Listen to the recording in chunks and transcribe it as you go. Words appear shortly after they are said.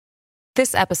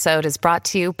This episode is brought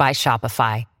to you by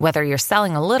Shopify. Whether you're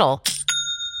selling a little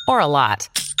or a lot,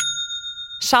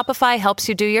 Shopify helps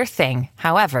you do your thing,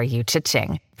 however you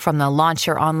cha-ching. From the launch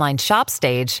your online shop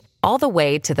stage, all the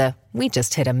way to the we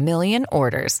just hit 1 million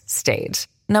orders stage.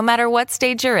 No matter what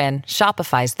stage you're in,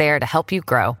 Shopify's there to help you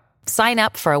grow. Sign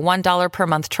up for a $1 per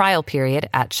month trial period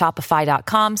at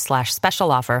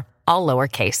shopify.com/special offer, all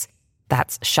lowercase.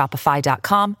 That's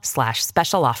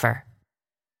shopify.com/special offer.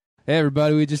 Hey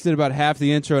everybody, we just did about half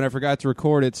the intro and I forgot to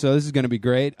record it, so this is going to be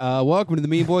great. Welcome to the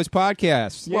Mean Boys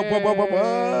Podcast.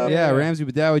 Yeah, Ramsey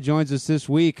Badawi joins us this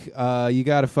week. You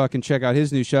got to fucking check out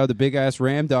his new show, The Big Ass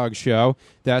Ram Dog Show.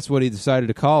 That's what he decided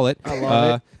to call it. I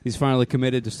love it. He's finally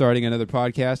committed to starting another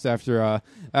podcast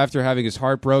after having his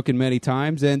heart broken many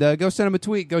times. And go send him a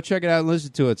tweet. Go check it out and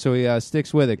listen to it so he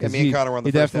sticks with it. Yeah, me and Connor were on the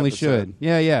he first definitely episode. should.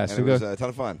 Yeah. And So it was a ton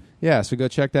of fun. Yeah, so go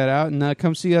check that out and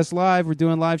come see us live. We're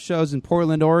doing live shows in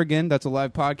Portland, Oregon. That's a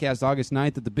live podcast August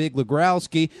 9th at the Big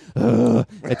Legrowski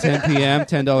at 10 p.m.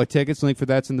 $10 tickets. Link for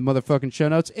that's in the motherfucking show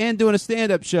notes. And doing a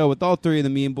stand-up show with all three of the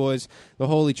Mean Boys, the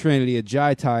Holy Trinity at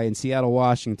Jai Tai in Seattle,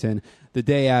 Washington, the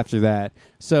day after that.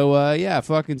 So,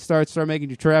 fucking start making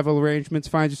your travel arrangements.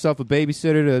 Find yourself a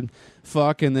babysitter to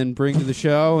fuck and then bring to the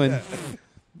show and...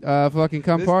 fucking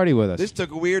come party with us. This took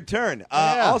a weird turn.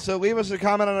 Also, leave us a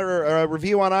comment on a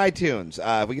review on iTunes.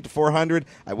 If we get to 400,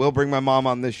 I will bring my mom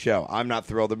on this show. I'm not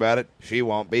thrilled about it. She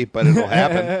won't be, but it'll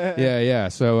happen. Yeah.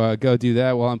 So go do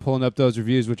that while I'm pulling up those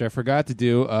reviews, which I forgot to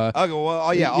do.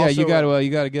 Also, you got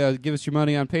to give us your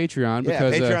money on Patreon.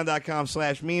 Because,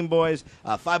 patreon.com/meanboys.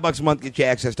 $5 a month gets you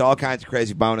access to all kinds of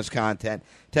crazy bonus content.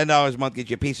 $10 a month gets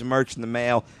you a piece of merch in the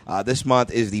mail. This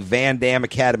month is the Van Damme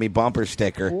Academy bumper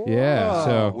sticker.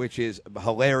 Yeah, which is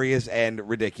hilarious and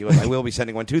ridiculous. I will be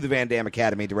sending one to the Van Damme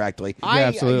Academy directly.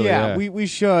 Absolutely. Yeah. We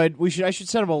should. I should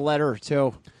send him a letter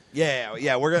too.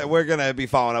 Yeah. We're gonna be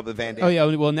following up with Van Damme. Oh yeah.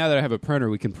 Well, now that I have a printer,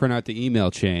 we can print out the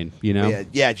email chain. You know.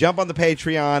 Yeah. Jump on the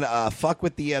Patreon. Fuck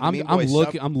with the Mean Boys.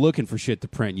 I'm looking for shit to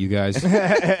print, you guys.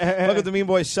 Fuck with the Mean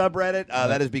Boys subreddit.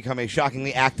 That has become a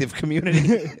shockingly active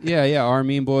community. Yeah. Our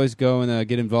Mean Boys go and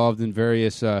get involved in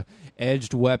various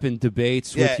edged weapon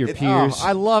debates with your peers.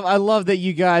 I love that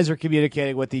you guys are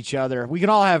communicating with each other. We can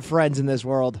all have friends in this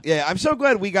world. Yeah, I'm so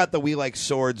glad we got the we like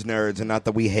swords nerds and not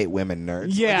the we hate women nerds.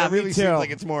 Yeah, it really me seems too. like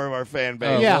it's more of our fan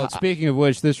base. Well, speaking of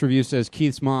which, this review says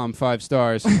Keith's mom, 5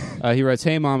 stars. He writes,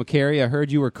 "Hey, Mama Carrie, I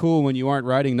heard you were cool when you aren't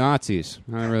riding Nazis."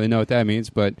 I don't really know what that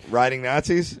means, but Riding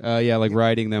Nazis? yeah, like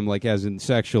riding them, like as in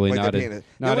sexually, Like not the in, penis.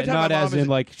 not, The only time not my as mom in is-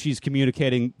 like she's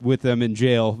communicating with them in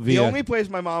jail The via. only place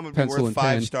my mom would be pencil worth and 5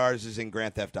 pen. stars is in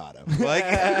Grand Theft Auto. Like,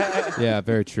 Yeah,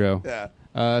 very true. yeah.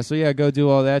 So yeah, go do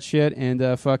all that shit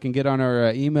and fucking get on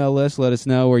our email list. Let us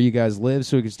know where you guys live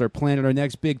so we can start planning our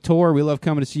next big tour. We love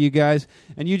coming to see you guys.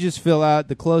 And you just fill out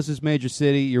the closest major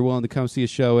city you're willing to come see a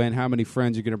show in, how many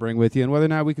friends you're going to bring with you, and whether or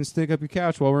not we can stick up your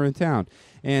couch while we're in town.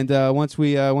 And once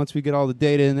we get all the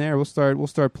data in there, we'll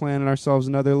start planning ourselves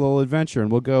another little adventure, and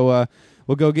we'll go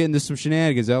get into some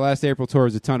shenanigans. That last April tour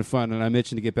was a ton of fun, and I'm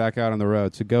itching to get back out on the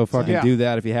road. So go fucking do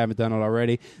that if you haven't done it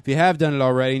already. If you have done it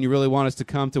already and you really want us to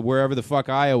come to wherever the fuck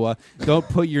Iowa, don't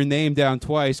put your name down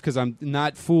twice because I'm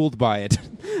not fooled by it.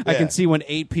 I can see when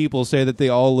 8 people say that they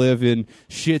all live in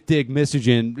shit dig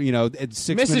Michigan, at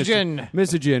 6 minutes.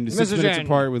 6 minutes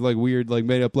apart with like weird, like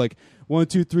made up like 1,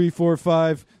 2, 3, 4,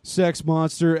 5 sex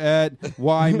monster at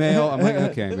Y mail. I'm like,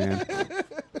 okay, man.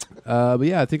 But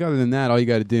yeah, I think other than that, all you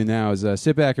got to do now is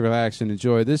sit back and relax and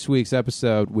enjoy this week's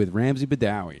episode with Ramsey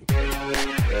Badawi.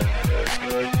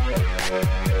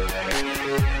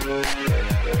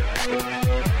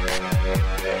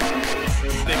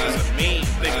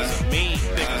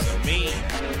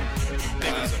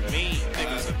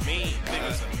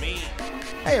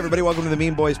 Hey, everybody, welcome to the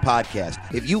Mean Boys Podcast.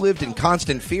 If you lived in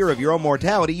constant fear of your own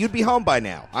mortality, you'd be home by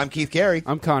now. I'm Keith Carey.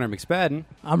 I'm Connor McSpadden.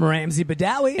 I'm Ramsey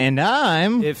Badawi. And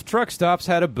I'm If truck stops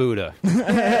had a Buddha.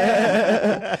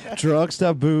 Truck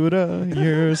Stop Buddha.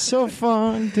 You're so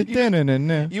fun.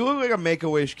 You look like a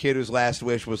Make-A-Wish kid whose last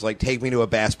wish was like, take me to a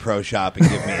Bass Pro Shop and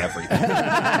give me everything.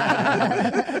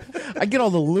 I get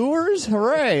all the lures.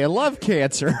 Hooray! I love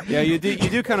cancer. Yeah, you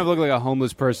do kind of look like a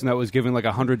homeless person that was given like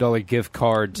 $100 gift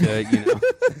card to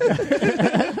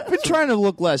Been trying to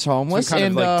look less homeless. some kind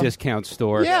and, of like discount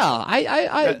store.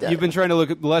 Yeah, You've been trying to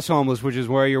look less homeless, which is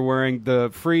where you're wearing the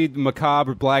free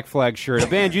macabre Black Flag shirt, a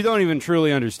band you don't even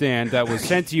truly understand that was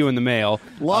sent to you in the mail.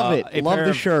 Love it. A Love pair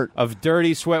the shirt. of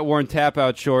dirty, sweat-worn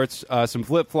tap-out shorts, some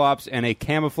flip-flops, and a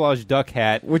camouflage duck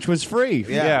hat. which was free.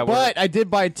 Yeah, but I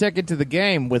did buy a ticket to the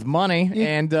game with money,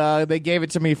 and they gave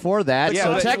it to me for that. Yeah,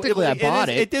 so but technically, I bought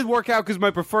it. It did work out because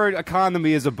my preferred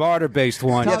economy is a barter-based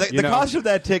one. Yeah, the cost of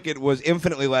that ticket was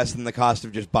infinitely less than than the cost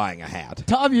of just buying a hat.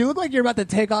 Tom, you look like you're about to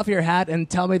take off your hat and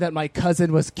tell me that my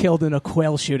cousin was killed in a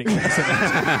quail shooting accident.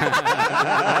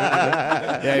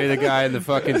 Yeah, you're the guy in the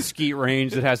fucking skeet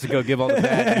range that has to go give all the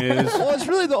bad news. Well, it's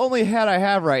really the only hat I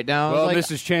have right now. Well, like,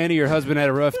 Mrs. Chaney, your husband had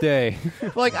a rough day.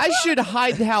 like, I should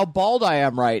hide how bald I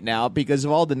am right now because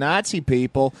of all the Nazi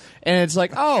people. And it's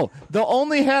like, oh, the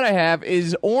only hat I have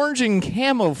is orange and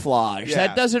camouflage. Yeah.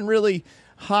 That doesn't really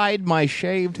hide my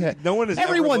shaved head. No one has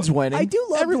Everyone's ever- winning. I do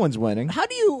love Everyone's winning. How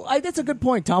do you? That's a good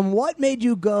point, Tom. What made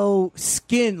you go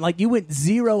skin? Like you went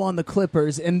 0 on the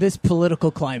Clippers in this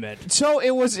political climate. So it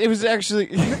was actually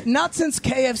Not since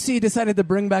KFC decided to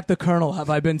bring back the Colonel have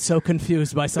I been so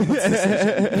confused by someone's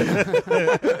decision.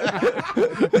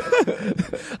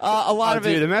 a lot of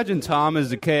Dude, it. imagine Tom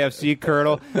as the KFC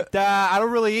Colonel. I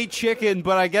don't really eat chicken,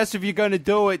 but I guess if you're going to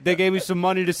do it, they gave me some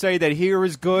money to say that here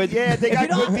is good. Yeah, they got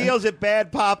good deals at bad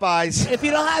Popeyes. If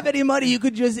you don't have any money, you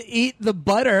could just eat the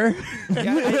butter.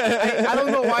 I don't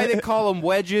know why they call them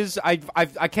wedges. I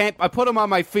can't. I put them on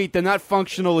my feet. They're not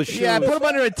functional as shoes. Yeah, put them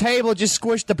under a table. Just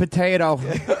squish the potato.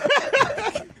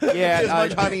 As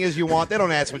much honey as you want. They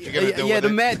don't ask what you're going to do with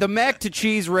it. The mac to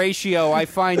cheese ratio I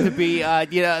find to be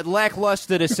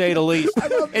lackluster to say the least.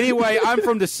 Anyway, I'm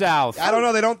from the South. I don't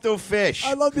know. They don't do fish.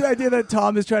 I love the idea that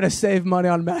Tom is trying to save money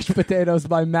on mashed potatoes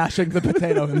by mashing the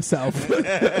potato himself.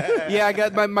 Yeah, I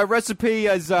got my recipe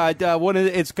is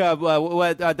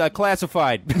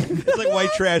classified. It's like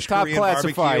white trash Top Korean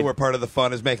classified. barbecue where part of the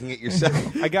fun is making it yourself.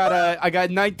 I got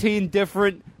 19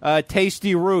 different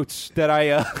tasty roots that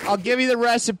I'll give you the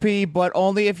recipe, but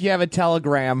only if you have a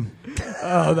telegram.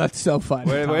 Oh, that's so funny.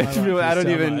 Wait, Tom. wait, I love you I don't so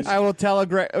even- much. I will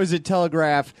telegraph. Was it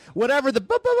telegraph? Whatever the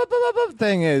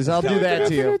thing is, I'll do that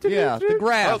to you. Yeah, the Oh,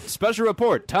 graph. special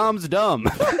report. Tom's dumb.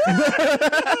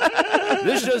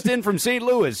 This just in from St.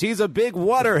 Louis. He's a big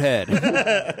waterhead.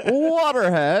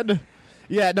 Waterhead.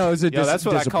 Yeah, no, it's a Yo, that's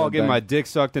what I call getting my dick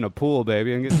sucked in a pool,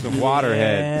 baby. I'm getting some waterhead.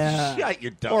 Yeah. Shut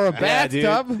your dumb Or a ass. Yeah, dude.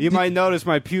 bathtub. You might notice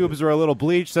my pubes are a little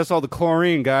bleached. That's all the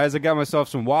chlorine, guys. I got myself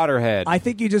some waterhead. I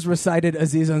think you just recited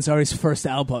Aziz Ansari's first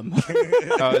album.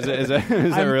 Oh, is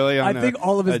that really? I think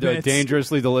all of his bits-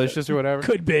 Dangerously Delicious or whatever.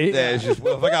 Could be. Yeah, it's just,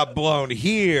 well, if I got blown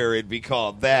here, it'd be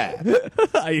called that.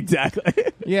 Exactly.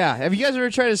 Yeah, have you guys ever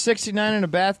tried a 69 in a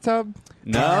bathtub?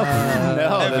 No,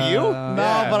 no. Have you?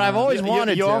 No, but I've always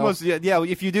wanted you to. almost, yeah.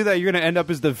 If you do that, you're going to end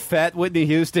up as the fat Whitney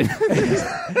Houston.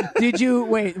 Did you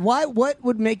wait? Why? What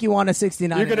would make you want a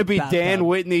 69? You're going to be bathtub? Dan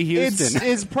Whitney Houston.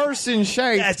 It's person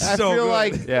shaped. That's I so feel good.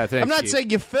 like Yeah, thanks, I'm not Keith. saying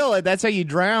you fill it. That's how you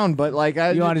drown. But like,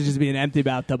 You want to just be an empty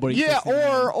bathtub? Where you yeah, 69?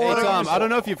 or Hey, Tom, I don't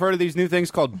know if you've heard of these new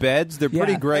things called beds. They're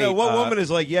pretty Yeah. great. I know, what woman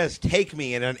is like, yes, take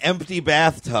me in an empty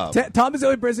bathtub? Tom is the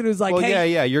only person who's like, Well,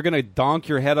 hey, yeah. You're going to donk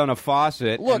your head on a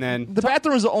faucet, look. and then The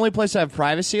bathroom is the only place I have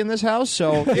privacy in this house.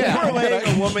 So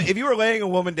If you were laying a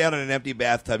woman down in an empty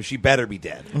bathtub, she better be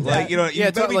dead. Like, you it's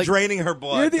better be like- draining her You're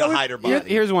blood the to only- hide her Here- body.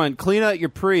 here's one: clean out your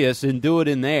Prius and do it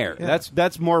in there.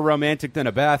 That's more romantic than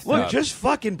a bathtub. Look, just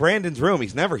fucking Brandon's room.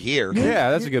 He's never here.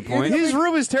 yeah, that's a good point. his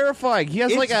room is terrifying. He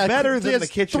has It's like a better than he has the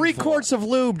kitchen 3 floor. quarts of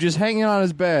lube just hanging on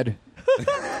his bed.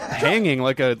 Hanging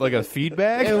like a feed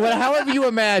bag. However you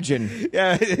imagine.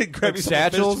 Yeah, grab you some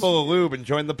satchels? full of lube and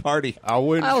join the party. I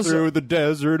went I also- through the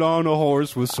desert on a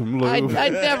horse with some lube.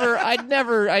 I'd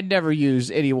never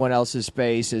use anyone else's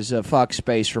space as a fuck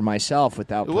space for myself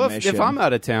without Well, permission. if I'm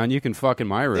out of town, you can fuck in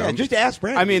my room. Yeah, just ask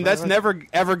Brandon. I mean, that's never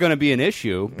ever going to be an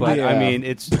issue, but Yeah. I mean,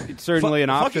 it's certainly an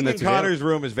option Fucking that's in Connor's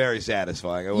room is very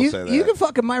satisfying. I will say that. you can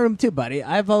fuck in my room too, buddy.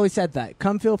 I've always said that.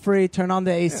 Come, feel free. Turn on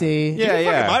the AC. Yeah, Fuck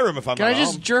yeah. in my room if I'm Can I at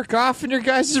just home. jerk off in your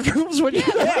guys' rooms when you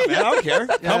Yeah, man, I don't care.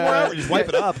 Come wherever, just wipe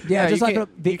it up. Yeah, just you like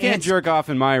can't, the you can't ants. jerk off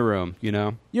in my room, you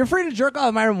know. You're free to jerk off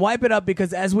in my room, wipe it up,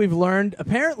 because as we've learned,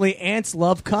 apparently ants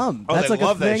love cum. Oh, That's they like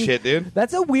love a that thing. shit, dude.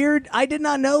 That's a weird. I did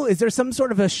not know. Is there some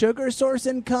sort of a sugar source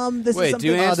in cum? This Wait, is something.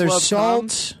 do ants there's love salt.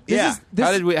 This Yeah. is-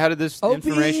 this- How did this Opie-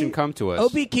 information come to us?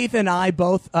 Opie, Keith, and I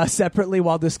both separately,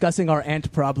 while discussing our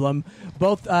ant problem,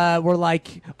 both were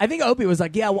like, I think Opie was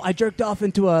like, "Yeah, well, I jerked off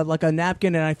into a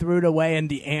napkin and I threw it away, and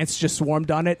the ants just swarmed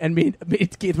on it." And me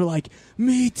and Keith were like,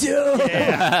 "Me too."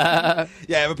 Yeah,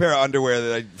 I have a pair of underwear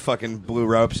that I fucking blew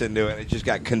ropes into, and it just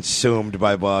got consumed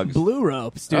by bugs. Blue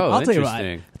ropes, dude. Oh, I'll tell you what.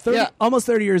 interesting. Almost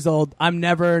 30 years old. I'm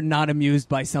never not amused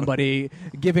by somebody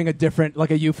giving a different,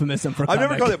 like a euphemism for. I've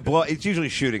never comic. called it blow. It's usually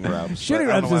shooting ropes. Shooting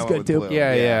but I don't ropes know is why I good, went too. with blue.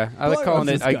 Yeah. I like Blow calling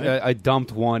ropes it. is good. I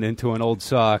dumped one into an old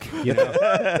sock. You know.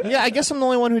 Yeah, I guess I'm the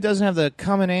only one who doesn't have the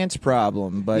common ants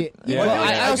problem. But Yeah. Well,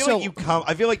 Yeah. I feel like you come.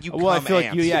 I feel like you well, I come feel like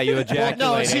ants. you ejaculate.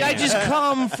 no, see, I just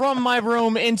come from my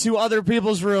room into other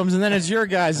people's rooms, and then it's your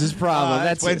guys' problem.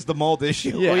 That's That's the mold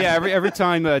issue. Well, yeah. Every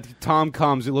time Tom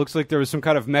comes, it looks like there was some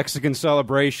kind of Mexican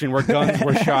celebration celebration where guns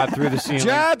were shot through the ceiling.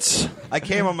 Jets. I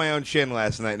came on my own chin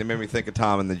last night, and it made me think of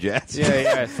Tom and the Jets.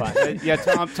 Yeah.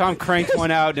 Tom cranked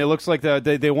one out, and it looks like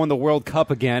they won the World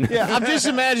Cup again. Yeah, I'm just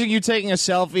imagining you taking a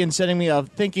selfie and sending me a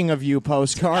thinking of you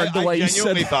postcard. I You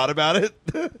genuinely said thought about it,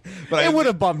 but it would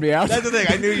have bummed me out. That's the thing.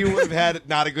 I knew you would have had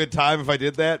not a good time if I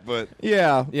did that, but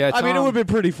Yeah. I mean, it Tom- would have been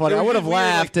pretty funny. I would have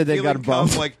laughed and then got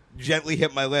bummed. Like gently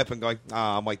hit my lip and going,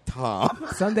 I'm like, Tom.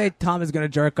 Someday Tom is going to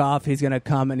jerk off. He's going to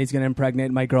come and he's going to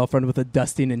impregnate my girlfriend with a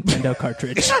dusty Nintendo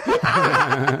cartridge.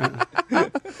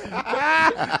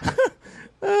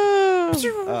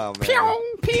 Oh,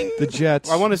 man. The Jets.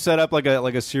 I want to set up like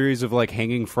a series of like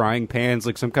hanging frying pans,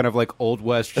 like some kind of like Old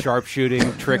West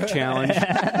sharpshooting trick challenge.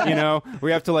 You know,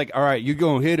 we have to like, all right, you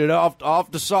gonna hit it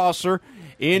off the saucer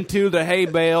into the hay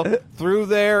bale through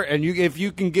there, and if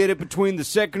you can get it between the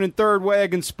second and third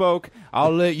wagon spoke,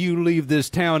 I'll let you leave this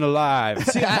town alive.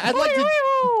 See, I'd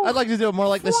like to do it more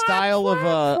like the style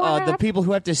of the people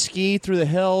who have to ski through the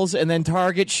hills and then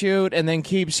target shoot and then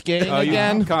keep skiing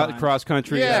again. Cross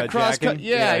country. Yeah, jacking? cross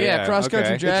country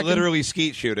okay. jacking. It's literally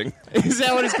skeet shooting. Is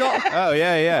that what it's called? Oh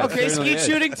yeah. Okay, certainly skeet is.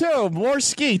 shooting too. More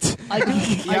skeet.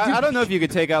 I don't know if you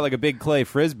could take out like a big clay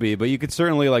frisbee, but you could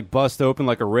certainly like bust open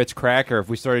like a Ritz cracker if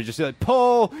we started just like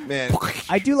pull. Man,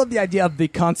 I do love the idea of the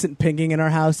constant pinging in our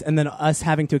house and then us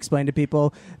having to explain to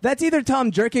people that's either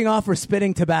Tom jerking off or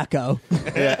spitting tobacco.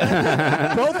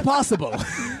 Both possible.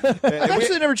 I've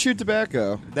actually never chewed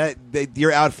tobacco.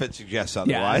 your outfit suggests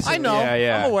otherwise. I know.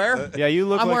 Yeah. I'm aware. Yeah, you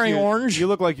look. I'm like wearing orange. You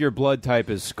look like your blood type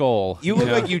is skull. You look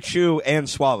know? like you chew and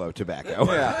swallow tobacco.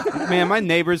 Yeah. Man, my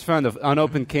neighbors found an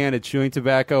unopened can of chewing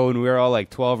tobacco when we were all like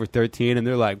 12 or 13, and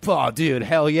they're like, "Oh, dude,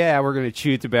 hell yeah, we're gonna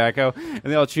chew tobacco," and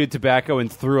they all chewed tobacco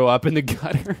and threw up in the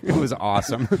gutter. It was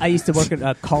awesome. I used to work at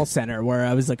a call center where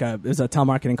I was like it was a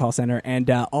telemarketing call center, and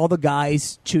all the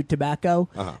guys chewed tobacco,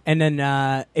 and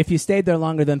then if you stayed there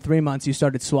longer than 3 months, you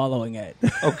started swallowing it.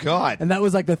 Oh, God. And that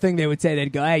was like the thing they would say.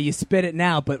 They'd go, "Hey, you spit it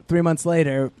now, but 3 months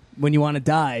later, when you want to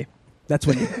die, that's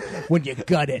when you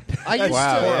gut it." I used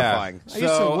Wow, to. horrifying. I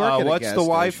used to work at a what's gas the station.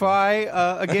 Wi-Fi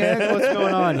again? What's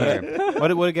going on here? What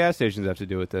do gas stations have to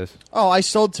do with this? Oh, I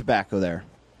sold tobacco there.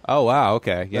 Oh wow,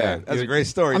 okay, yeah. That's a great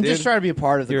story, I'm dude. just trying to be a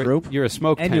part of the group. You're a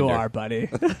smoke And tender. you are, buddy.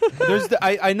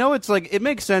 I know it's like it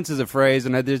makes sense as a phrase,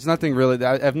 and there's nothing really.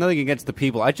 I have nothing against the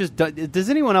people. I just does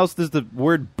anyone else? Does the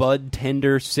word bud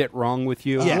tender sit wrong with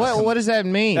you? Yeah. What does that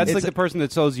mean? That's like the person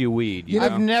that sells you weed. You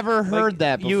I've know? never heard Like,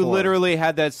 that before. You literally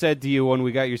had that said to you when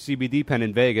we got your CBD pen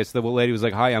in Vegas. The lady was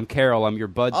like, "Hi, I'm Carol. I'm your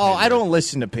bud." Oh, tender." I don't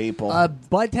listen to people.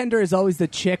 Bud tender is always the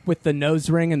chick with the nose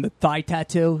ring and the thigh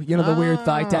tattoo. You know the weird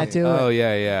thigh tattoo. Oh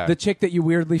yeah. The chick that you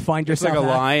weirdly find It's yourself like a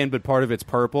at. lion, but part of it's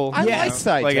purple. I you like know?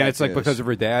 thigh like, and it's like tattoos. because of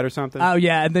her dad or something. Oh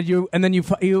yeah, and then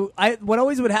you. What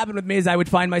always would happen with me is I would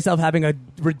find myself having a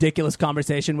ridiculous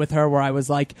conversation with her where I was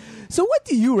like, "So what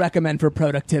do you recommend for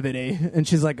productivity?" And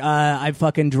she's like, "I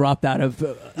fucking dropped out of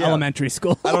elementary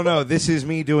school." I don't know. This is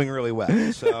me doing really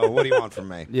well. So what do you want from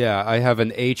me? Yeah, I have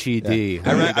an HED.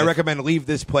 I recommend leave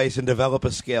this place and develop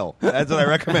a skill. That's what I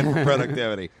recommend for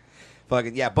productivity.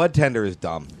 Fucking yeah, bud tender is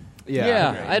dumb.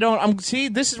 yeah, I don't. See,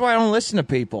 this is why I don't listen to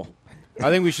people. I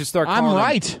think we should start I'm calling them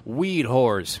right. weed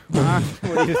whores. Huh?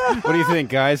 What do you think,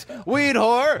 guys? Weed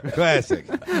whore. Classic.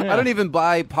 I don't even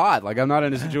buy pot. Like I'm not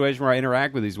in a situation where I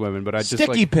interact with these women, but I just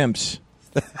Sticky like. pimps.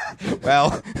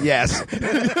 Well, yes,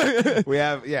 we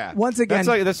have. Yeah, Once again,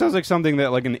 That sounds like something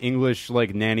that like an English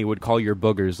like nanny would call your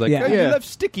boogers. Like, Yeah. "Oh, Yeah. you have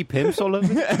sticky pimps all over.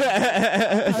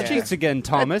 Cheats again,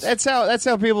 Thomas. That's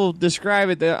how people describe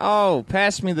it.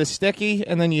 Pass me the sticky,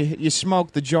 and then you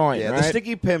smoke the joint, yeah. right? The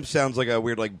Sticky Pimp sounds like a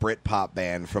weird like Brit pop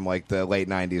band from like the late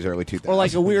 '90s, early 2000s, or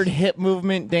like a weird hip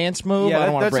movement dance move. I Yeah,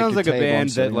 don't want to that break sounds your like a table, band I'm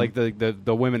that saying. like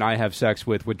the women I have sex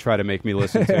with would try to make me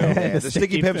listen to. Yeah, the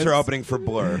Sticky Pimps are Pimps. opening for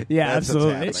Blur. Yeah, That's what's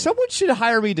absolutely. happening. Someone should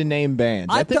hire me to name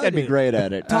bands. I I've think done I'd be it. great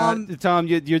at it. Tom,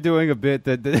 you're doing a bit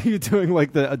that you're doing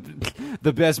like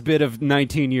the best bit of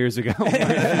 19 years ago.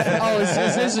 Oh, is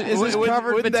this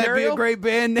covered Wouldn't that be material? a great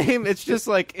band name? It's just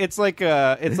like it's like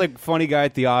funny guy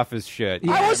at the office shit.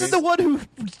 I wasn't the one who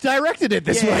directed it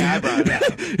this way. Yeah, I brought it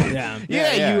up. yeah.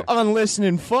 Yeah. You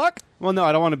unlistening fuck. Well, no,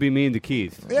 I don't want to be mean to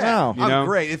Keith. No. You know? I'm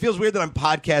great. It feels weird that I'm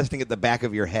podcasting at the back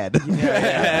of your head.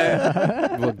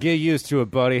 Well, get used to it,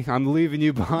 buddy. I'm leaving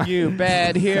you behind. You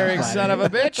bad hearing son of a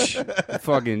bitch.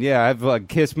 Fucking yeah, I've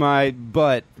kissed my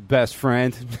butt, best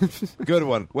friend. Good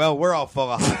one. Well, we're all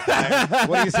full of hot fire.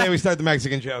 What do you say we start the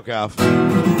Mexican joke off?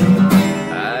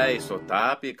 Ay, so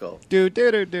topical. Do.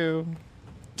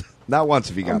 Not once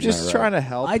have you gotten I'm just that right. trying to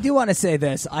help. I do want to say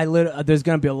this. There's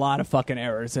going to be a lot of fucking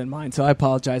errors in mine, so I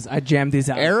apologize. I jammed these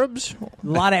out. Arabs? A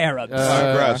lot of Arabs.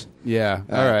 Gross. Yeah.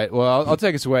 All right. Well, I'll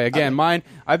take us away again. Mine.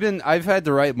 I've had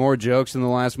to write more jokes in the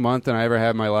last month than I ever had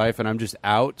in my life, and I'm just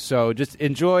out. So just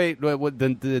enjoy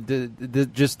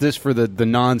just this for the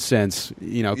nonsense,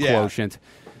 quotient.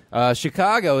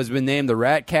 Chicago has been named the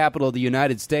rat capital of the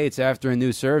United States after a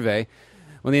new survey.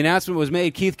 When the announcement was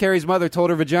made, Keith Carey's mother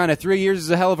told her vagina 3 years is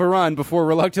a hell of a run before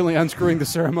reluctantly unscrewing the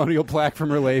ceremonial plaque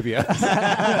from her labia.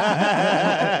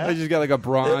 They just got like a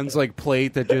bronze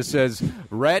plate that just says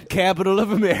 "Rat Capital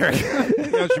of America."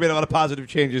 She made a lot of positive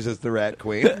changes as the rat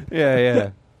queen.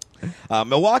 Yeah.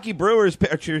 Milwaukee Brewers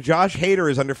pitcher Josh Hader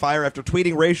is under fire after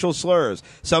tweeting racial slurs.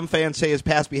 Some fans say his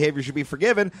past behavior should be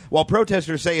forgiven, while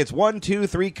protesters say it's 1, 2,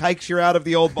 3 kikes, you're out of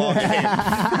the old ball game.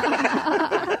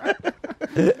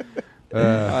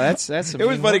 That's It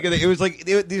was funny because it was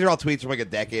these are all tweets from a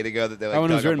decade ago that they That one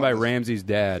was dug written up by on this. Ramsey's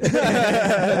dad. They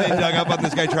dug up on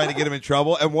this guy trying to get him in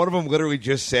trouble, and one of them literally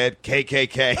just said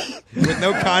KKK with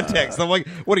no context. I'm like,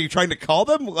 what are you trying to call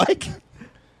them?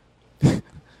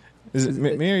 Is it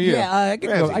me or you? Yeah, I can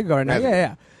go right now.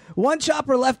 Yeah. One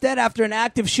chopper left dead after an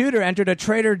active shooter entered a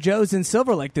Trader Joe's in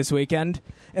Silver Lake this weekend.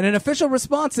 In an official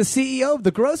response, the CEO of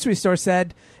the grocery store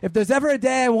said, "If there's ever a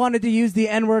day I wanted to use the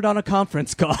N-word on a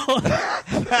conference call."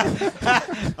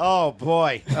 Oh,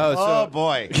 boy. Oh,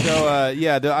 boy. So,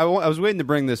 I was waiting to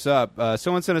bring this up.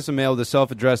 Someone sent us a mail with a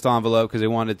self-addressed envelope because they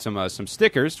wanted some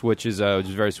stickers, which is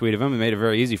very sweet of him. He made it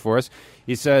very easy for us.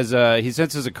 He says he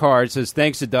sends us a card. It says,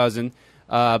 "Thanks a dozen,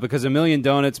 because 1,000,000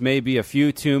 donuts may be a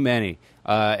few too many."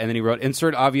 And then he wrote,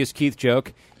 "Insert obvious Keith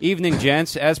joke. Evening,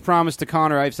 gents. As promised to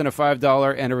Connor, I've sent a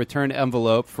 $5 and a returned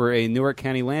envelope for a Newark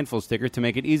County landfill sticker to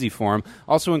make it easy for him.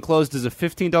 Also enclosed is a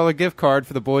 $15 gift card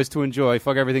for the boys to enjoy.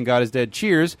 Fuck everything, God is dead.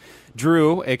 Cheers.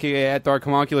 Drew, a.k.a. at Dark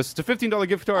Homunculus. It's a $15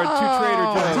 gift card to Trader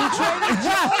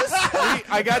Joe's."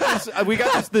 I got this. We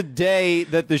got this the day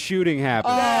that the shooting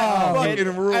happened.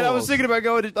 Fucking rules. And I was thinking about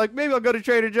going to, maybe I'll go to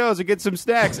Trader Joe's and get some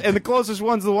snacks. And the closest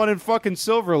one's the one in fucking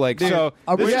Silver Lake. So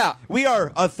we are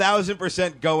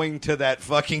 1,000% going to that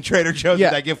fucking Trader Joe's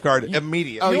with that gift card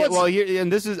immediately. Oh, yeah, well,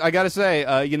 and this is, I got to say,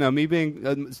 me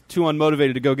being too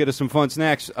unmotivated to go get us some fun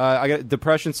snacks, I got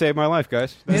depression saved my life,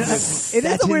 guys. It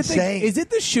is a weird thing. Is it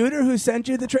the shooter who sent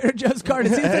you the Trader Joe's card? It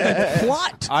seems like a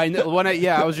plot. I know.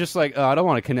 I was just like, I don't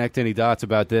want to connect any dots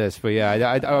about this, but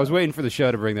I was waiting for the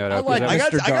show to bring that up. I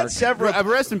got several.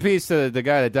 Rest in peace to the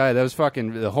guy that died. That was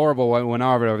fucking horrible what went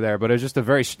over there, but it was just a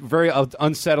very, very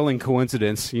unsettling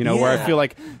coincidence, where I feel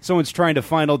like someone's trying to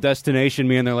Final Destination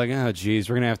me, and they're like, oh, geez,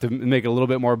 we're going to have to make it a little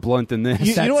bit more blunt than this.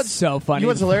 You know what's so funny? You know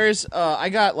what's hilarious? I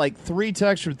got 3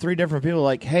 texts from 3 different people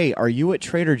like, "Hey, are you at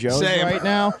Trader Joe's right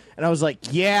now?" And I was like,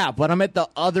 "Yeah, but I'm at the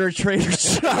other Trader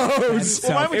Joe's."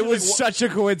 It was such a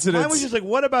coincidence. I was just like,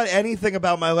 what about anything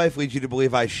about my life leads you to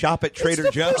believe I shop at Trader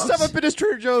It's the Joe's? first time I've been to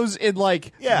Trader Joe's in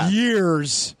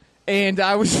years, and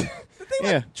I was.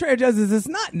 Trader Joe's is it's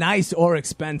not nice or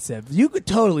expensive. You could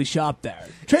totally shop there.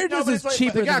 Trader Joe's is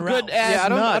cheaper they got than good Ralph's.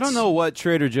 ass I don't know what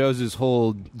Trader Joe's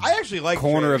whole I actually like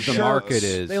corner of Trader the Joe's. market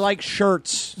is. They like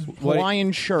shirts,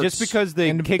 Hawaiian shirts. Just because they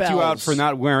and kicked you out bells. for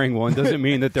not wearing one doesn't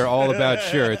mean that they're all about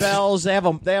shirts. Bells. They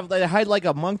hide like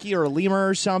a monkey or a lemur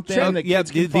or something. that Yeah,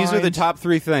 kids can these are the find. top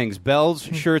 3 things: bells,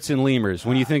 shirts, and lemurs.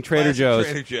 When you think Trader Classic Joe's,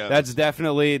 Trader Joe's. that's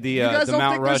definitely the You guys the don't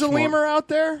Mount think there's a Rushmore. lemur out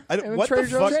there? What the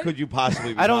fuck could you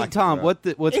possibly be I don't, talking Tom. about?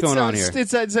 What's going on here?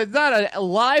 It's not a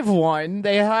live one.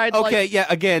 They hide. Okay, yeah.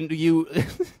 Again, you.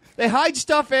 They hide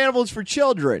stuffed animals for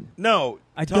children. No,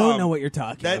 I Tom, don't know what you're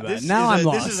talking about. Now I'm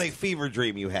lost. This is a fever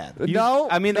dream you had. No,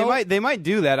 I mean, they might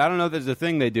do that. I don't know if there's a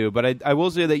thing they do, but I will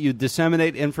say that you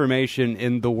disseminate information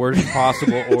in the worst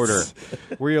possible order,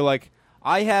 where you're like,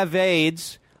 I have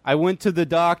AIDS. I went to the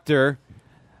doctor.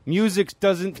 Music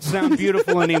doesn't sound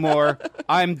beautiful anymore.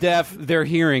 I'm deaf. They're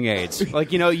hearing aids. You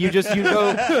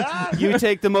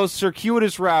take the most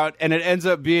circuitous route, and it ends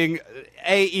up being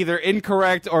A, either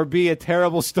incorrect, or B, a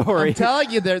terrible story. I'm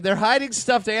telling you, they're hiding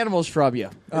stuffed animals from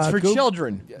you. It's for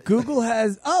children. Google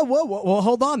has. Oh, well,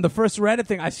 hold on. The first Reddit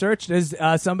thing I searched is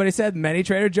somebody said many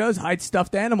Trader Joe's hide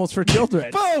stuffed animals for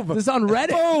children. Boom! This is on Reddit.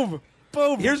 Boom!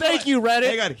 Thank you, Reddit.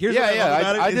 Hang on. Here's what I love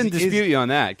about it. I didn't dispute you on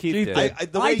that. Keith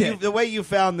did. The way you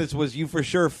found this was you for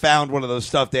sure found one of those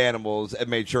stuffed animals and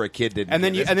made sure a kid didn't. And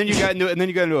then you got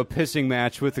into a pissing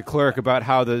match with the clerk about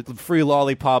how the free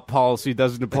lollipop policy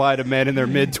doesn't apply to men in their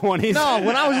mid-20s. No,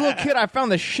 when I was a little kid, I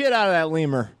found the shit out of that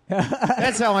lemur.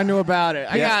 That's how I knew about it.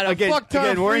 I got a fuck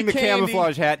ton of wearing the free candy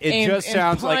camouflage hat, it and- just and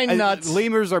sounds like pine nuts.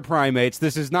 lemurs are primates.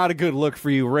 This is not a good look for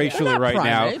you racially not right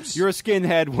primates. now. You're a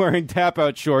skinhead wearing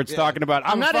tap-out shorts talking about,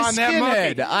 I'm not a find that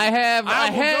monkey. skinhead. I have I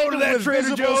a will head go to that with Trader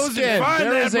visible Joe's and skin. find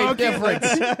There that is a monkey.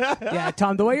 difference. Yeah,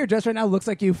 Tom, the way you're dressed right now looks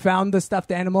like you found the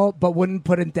stuffed animal but wouldn't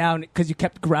put it down because you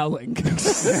kept growling.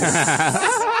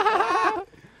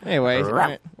 Anyway,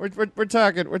 we're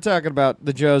talking about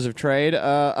the Joes of trade.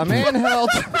 A man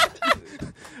held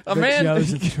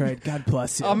Joe's of trade. God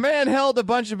bless you. A man held a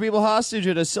bunch of people hostage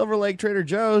at a Silver Lake Trader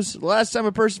Joe's. The last time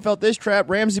a person felt this trap,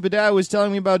 Ramsey Badawi was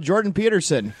telling me about Jordan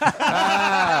Peterson.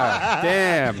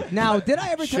 Damn. Now, did I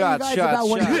ever tell Shots, you guys about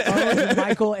when he owned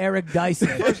Michael Eric Dyson?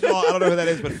 First of all, I don't know who that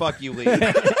is, but fuck you, Lee.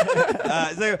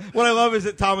 What I love is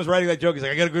that Tom was writing that joke. He's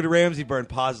like, I got to go to Ramsey Burn.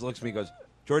 Pauses, looks at me, goes,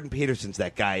 Jordan Peterson's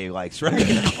that guy he likes, right?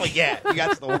 Oh, yeah, you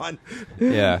got the one.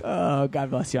 Yeah. Oh, God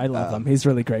bless you. I love him. He's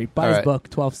really great. Buy all his right. book,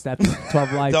 12 Steps,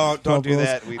 12 Lives. Don't 12 do Rules.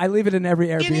 that. I leave it in every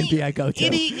Airbnb I go to.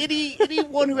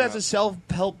 Anyone who has a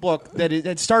self-help book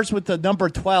that starts with the number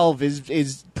 12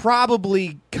 is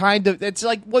probably kind of, it's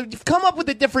like, well, you've come up with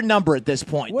a different number at this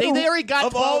point. They already got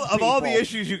Of 12 all the people.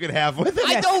 issues you could have with it.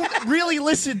 I don't really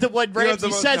listen to what know Ramsey the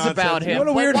most says nonsense. about him. What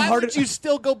a but weird why hard- would you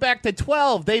still go back to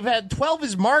 12? They've had 12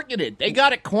 is marketed. They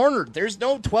got it cornered. There's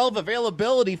no 12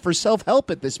 availability for self-help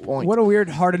at this point. What a weird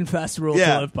hard and fast rule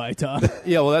Yeah. to live by, Tom.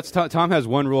 Yeah, well, that's Tom has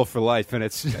one rule for life, and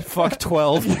it's fuck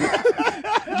 12.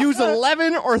 Use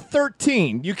 11 or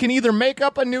 13. You can either make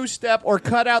up a new step or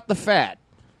cut out the fat.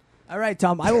 All right,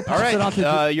 Tom, I will pass All right, it on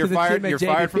to you're the fired. team at You're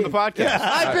fired from the JVP. podcast.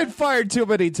 I've been fired too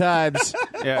many times.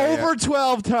 Over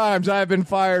 12 times I've been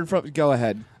fired from... Go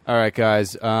ahead. All right,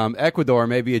 guys. Ecuador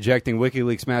may be ejecting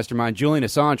WikiLeaks mastermind Julian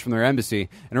Assange from their embassy.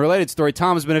 In a related story,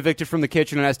 Tom has been evicted from the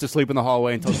kitchen and has to sleep in the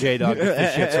hallway until J-Dog gets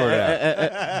this shit sorted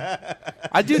out.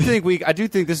 I do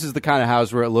think this is the kind of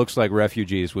house where it looks like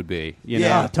refugees would be. You know?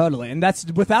 Yeah, totally. And that's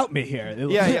without me here.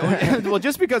 Yeah. Well,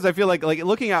 just because I feel like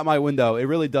looking out my window, it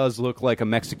really does look like a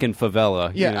Mexican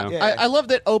favela. Yeah, You know? I love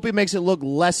that Opie makes it look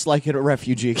less like a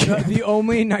refugee. The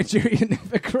only Nigerian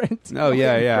immigrant. Oh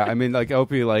yeah. I mean, like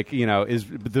Opie, is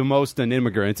the most an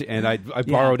immigrant, and I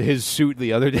borrowed his suit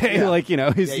the other day.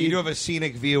 Yeah, you do have a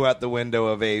scenic view out the window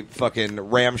of a fucking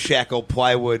ramshackle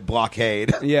plywood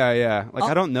blockade. Yeah.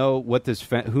 I don't know what this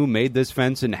who made this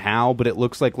fence and how, but it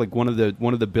looks like one of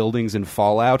the buildings in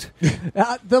Fallout.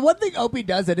 The one thing Opie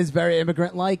does that is very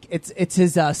immigrant-like, it's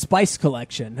his spice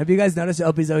collection. Have you guys noticed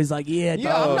Opie's always like,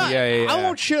 I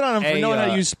won't shit on him for knowing how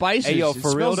to use spices. Hey, yo, it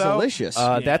for real smells though, delicious.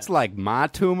 that's like my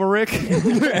turmeric.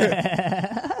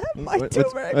 my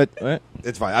turmeric. What?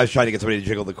 It's fine. I was trying to get somebody to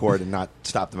jiggle the cord and not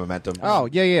stop the momentum. Oh,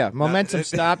 yeah. Momentum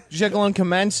stopped. Jiggling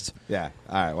commenced. Yeah.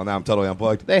 All right. Well, now I'm totally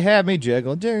unplugged. They had me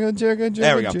jiggle. There we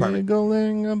go, perfect.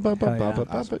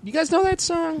 Jiggling. You guys know that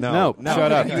song? No,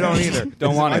 shut up. You don't either.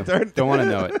 Don't want Is it my to. turn? Don't want to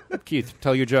know it. Keith,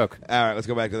 tell your joke. All right, let's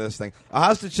go back to this thing. A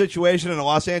hostage situation in a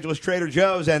Los Angeles Trader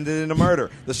Joe's ended in a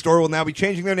murder. The store will now be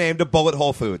changing their name to Bullet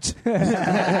Whole Foods.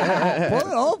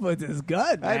 Bullet Whole Foods is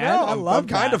good, man. I know. I love I'm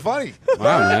kind of funny.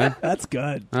 Wow, man, That's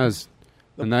good. that was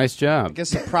a nice I job.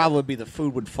 guess the problem would be the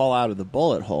food would fall out of the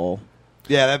bullet hole.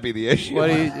 Yeah, that'd be the issue.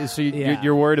 What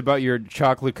you're worried about your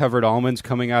chocolate-covered almonds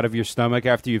coming out of your stomach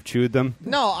after you've chewed them?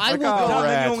 No, I will No, go.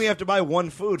 then you only have to buy one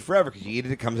food forever because you eat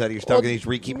it, it comes out of your stomach, and you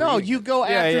just keep No, eating. you go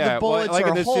after the bullets like are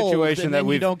in this whole, situation and that then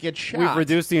we've you don't get shot. We've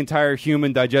reduced the entire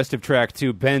human digestive tract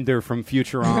to Bender from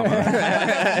Futurama.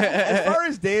 As far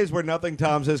as days where nothing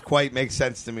Tom says quite makes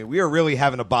sense to me, we are really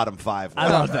having a bottom five. I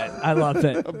love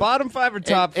it. Bottom five or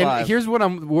top and five? here's what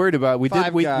I'm worried about. We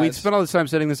Five we guys. spent all this time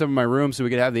setting this up in my room so we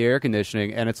could have the air conditioning,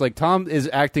 and it's like Tom is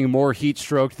acting more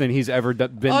heat-stroked than he's ever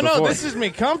been Oh, before. no, this is me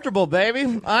comfortable,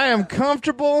 baby. I am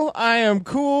comfortable. I am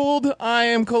cooled. I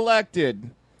am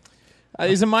collected.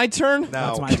 Is it my turn? No.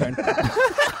 That's my turn.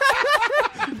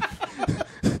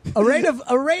 A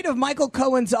raid of Michael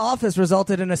Cohen's office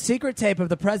resulted in a secret tape of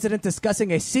the president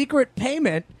discussing a secret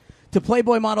payment to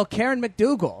Playboy model Karen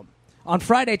McDougal. On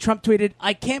Friday, Trump tweeted,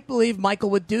 "I can't believe Michael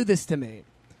would do this to me."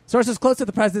 Sources close to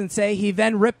the president say he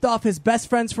then ripped off his best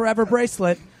friend's forever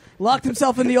bracelet, locked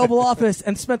himself in the Oval Office,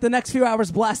 and spent the next few hours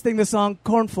blasting the song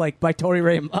Cornflake by Tori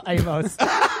Amos.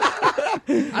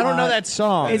 I don't know that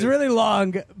song. It's really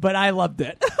long, but I loved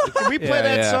it. Can we play Yeah,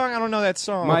 that yeah. song? I don't know that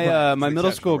song. My middle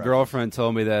exceptional school reference. girlfriend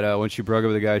told me that when she broke up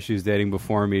with the guy she was dating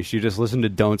before me, she just listened to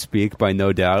 "Don't Speak" by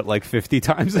No Doubt like 50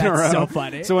 times in a row. That's so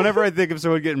funny. So whenever I think of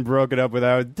someone getting broken up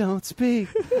without "Don't Speak,"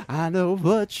 I know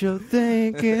what you're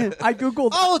thinking. I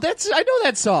googled. Oh, I know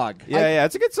that song. Yeah,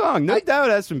 it's a good song. No Doubt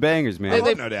has some bangers, man. I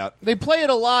love No Doubt. They play it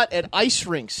a lot at ice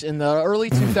rinks in the early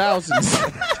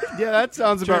 2000s. Yeah, that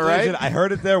sounds about right. I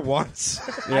heard it there once.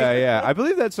 Yeah. I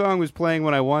believe that song was playing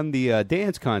when I won the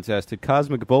dance contest at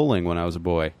Cosmic Bowling when I was a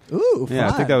boy. Ooh, Yeah, I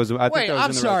fun. think that was. Wait,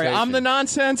 I'm sorry. I'm the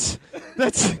nonsense.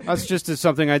 That's just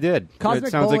something I did. Cosmic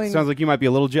it sounds Bowling- like you might be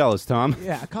a little jealous, Tom.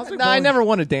 Yeah, Cosmic No, I Bowling. never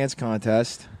won a dance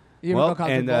contest. You ever Well, go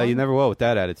Cosmic and Bowling? you never will with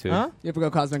that attitude. Huh? You ever go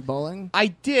Cosmic Bowling? I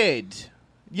did.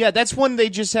 Yeah, that's when they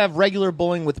just have regular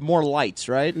bowling with more lights,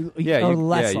 right? Yeah, Or you,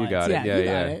 less you lights. got it. Yeah, Yeah, you got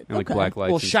yeah. it. And like Okay. black lights.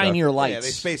 Well, and stuff. shinier Yeah, lights.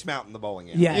 they Space Mountain the bowling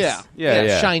alley. Yes.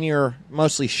 Yeah. Shinier,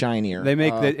 mostly shinier. They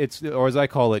make it's, or as I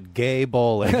call it, gay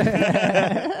bowling.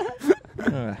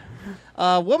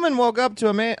 A woman woke up to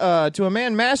a man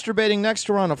masturbating next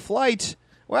to her on a flight.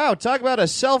 Wow, talk about a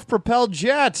self-propelled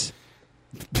jet.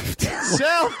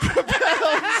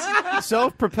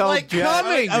 Self-propelled Like jet.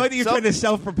 coming. I like that you're trying to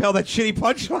self-propel that shitty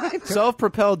punchline.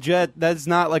 Self-propelled jet. That's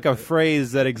not like a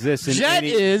phrase that exists in Jet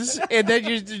any. is, and then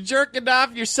you're jerking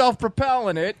off, you're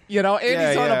self-propelling it, and he's on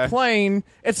yeah. a plane.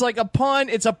 It's like a pun.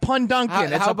 It's a pun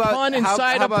Duncan. It's a pun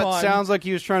inside how a pun. about sounds like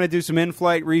he was trying to do some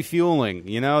in-flight refueling?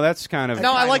 That's kind of.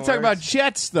 No, I like talking works. about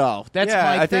jets, though. That's yeah,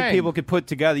 my I thing. think people could put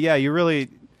together. Yeah, you really.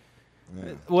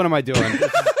 What am I doing?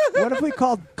 What if we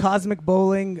called Cosmic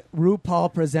Bowling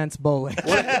RuPaul Presents Bowling?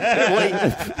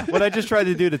 What I just tried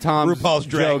to do to Tom's RuPaul's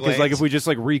drag joke is like lanes. if we just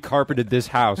like recarpeted this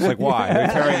house. Like why? They're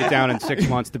tearing it down in 6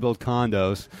 months to build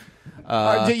condos.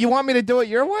 Do you want me to do it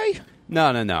your way? No.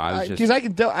 I was Because just I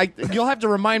can do. You'll have to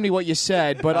remind me what you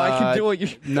said, but I can do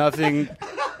it. nothing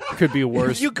could be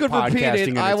worse. If you could repeat podcasting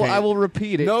it, I entertainment. will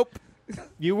repeat it. Nope.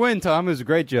 You win, Tom. It was a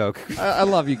great joke. I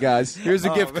love you guys. Here's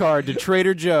a gift card to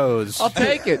Trader Joe's. I'll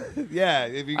take it. Yeah,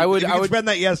 if you, I would- if you I could would- spend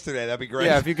that yesterday, that'd be great.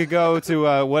 Yeah, if you could go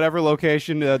to whatever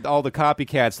location all the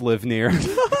copycats live near.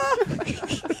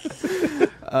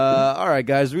 All right,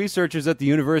 guys. Researchers at the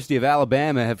University of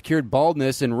Alabama have cured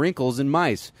baldness and wrinkles in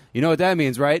mice. You know what that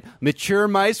means, right? Mature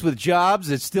mice with jobs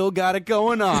that still got it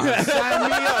going on. Sign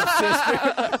me up, sister.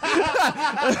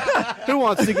 Who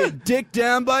wants to get dicked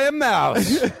down by a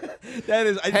mouse? that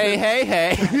is.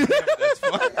 Hey.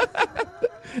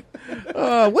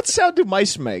 What sound do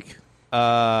mice make? Me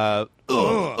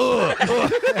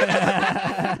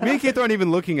and Keith aren't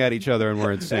even looking at each other, and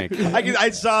we're in sync. I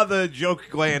saw the joke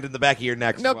gland in the back of your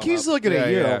neck. No, swell Keith's up. looking at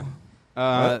you. Yeah.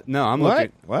 No, I'm What?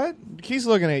 looking. What? Keith's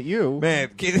looking at you. Man,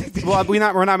 Well,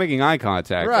 we're not making eye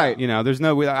contact, Right. There's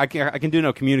no. I can do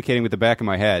no communicating with the back of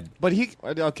my head. But he.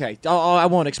 Okay. I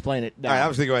won't explain it. All right, I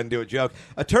was going to go ahead and do a joke.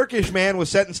 A Turkish man was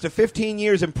sentenced to 15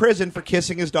 years in prison for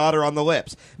kissing his daughter on the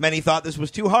lips. Many thought this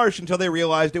was too harsh until they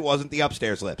realized it wasn't the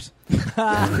upstairs lips.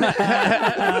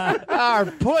 Our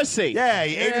pussy. Yeah,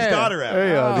 he ate his daughter out. Hey,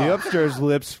 the upstairs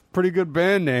lips, pretty good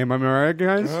band name. Am I right,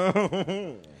 guys?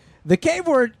 The cave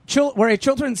where a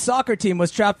children's soccer team was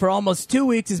trapped for almost 2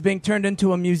 weeks is being turned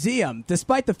into a museum,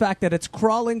 despite the fact that it's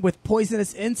crawling with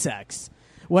poisonous insects.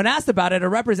 When asked about it, a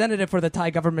representative for the Thai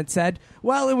government said,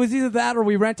 well, it was either that or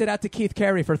we rented out to Keith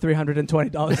Carey for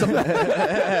 $320 a month.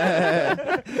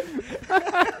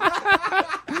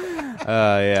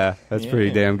 Yeah, that's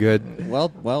pretty damn good. Well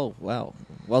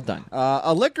done.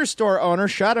 A liquor store owner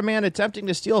shot a man attempting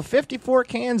to steal 54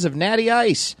 cans of Natty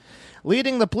Ice,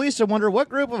 leading the police to wonder what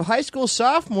group of high school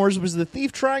sophomores was the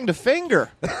thief trying to finger.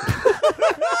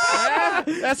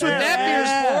 That's what that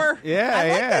beer's for. Yeah, I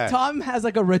like that Tom has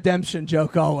like a redemption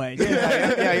joke always.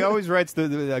 Yeah, he always writes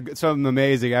something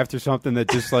amazing after something that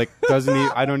just like doesn't.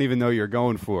 I don't even know you're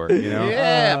going for.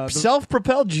 Yeah,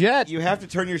 self-propelled jet. You have to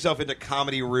turn yourself into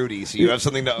Comedy Rudy so you have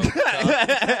something to open up.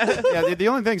 Yeah, the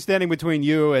only thing standing between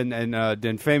you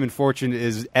and fame and fortune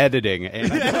is editing.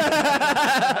 And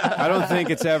I don't think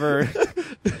it's ever.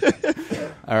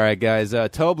 All right, guys.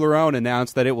 Toblerone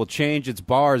announced that it will change its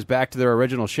bars back to their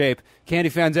original shape. Candy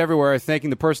fans everywhere are thanking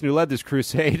the person who led this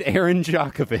crusade, Aaron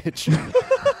Djokovic.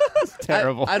 It's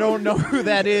terrible. I don't know who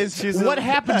that is. What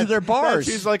happened to their bars?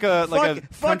 She's like a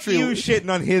Fuck country. you shitting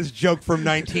on his joke from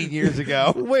 19 years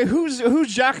ago. Wait, who's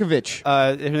Djokovic?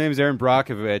 Her name is Erin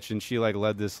Brockovich, and she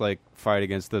led this fight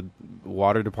against the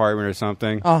water department or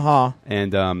something.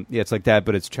 And it's like that,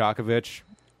 but it's Djokovic.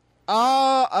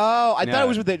 I thought Yeah. it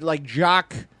was with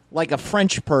jock, like a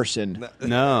French person.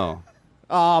 No.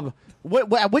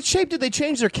 What shape did they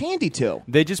change their candy to?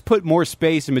 They just put more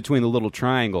space in between the little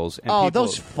triangles. And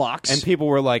Those fucks. And people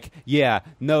were like, "Yeah,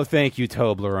 no, thank you,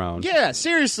 Toblerone." Yeah,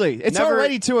 seriously, it's Never-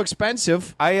 already too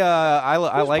expensive. I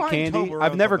like buying candy. Toblerone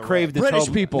I've never on the craved a British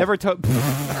Tob- people. Never.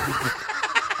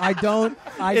 I don't.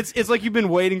 It's like you've been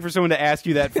waiting for someone to ask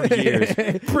you that for years.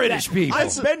 British people.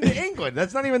 I've been to England.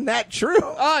 That's not even that true.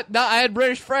 No, I had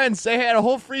British friends. They had a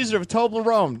whole freezer of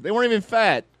Toblerone. They weren't even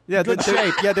fat. Yeah, Good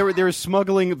shape. Yeah, they were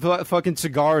smuggling fucking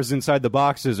cigars inside the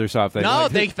boxes or something. No,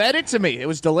 Like, they fed it to me. It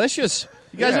was delicious.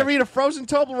 You guys ever eat a frozen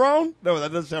Toblerone? No,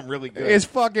 that doesn't sound really good. It's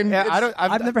fucking. Yeah, it's-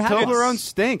 I've never had Toblerone one.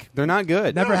 stink. They're not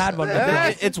good. Never had one.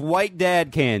 It's white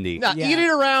dad candy. Now, Yeah. eat it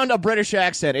around a British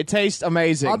accent. It tastes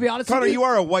amazing. I'll be honest Connor, with you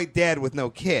are a white dad with no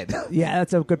kid. Yeah,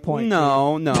 that's a good point.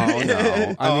 No. I mean,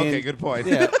 okay, good point.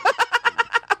 Yeah.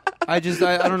 I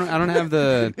don't have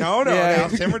the. No, Yeah. now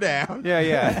simmer down.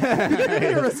 Yeah.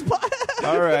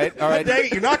 All right. Dang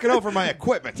it, you're knocking over my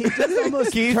equipment. Keith,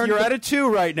 you're at a 2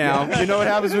 right now. You know what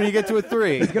happens when you get to a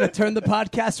 3. He's gonna turn the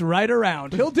podcast right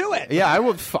around. He'll do it. Yeah,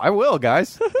 I will,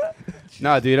 guys.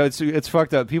 No, dude, it's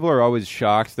fucked up. People are always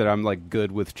shocked that I'm like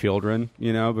good with children,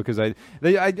 you know, because I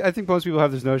think most people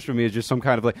have this notion of me as just some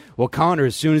kind of like, well, Connor,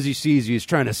 as soon as he sees you, he's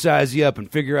trying to size you up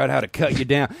and figure out how to cut you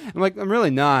down. I'm like, I'm really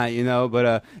not, you know,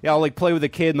 but yeah, I'll like play with a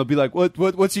kid and they'll be like,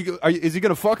 what's he? Is he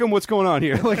gonna fuck him? What's going on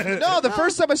here? Like, No, the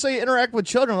first time I saw you interact with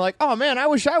children, I'm like, oh man, I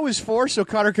wish I was 4 so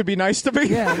Connor could be nice to me.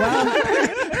 Yeah.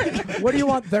 Well, what do you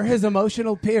want? They're his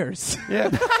emotional peers. yeah,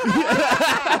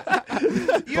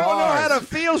 You don't know how to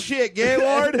feel shit,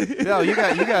 Gaylord. no, you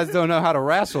guys don't know how to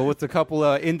wrestle with a couple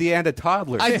of Indiana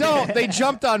toddlers. I don't. They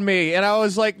jumped on me, and I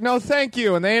was like, no, thank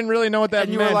you. And they didn't really know what that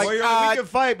And you were meant. like, Well, you're like, we can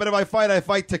fight, but if I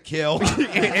fight to kill.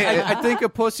 I think a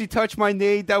pussy touched my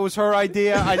knee. That was her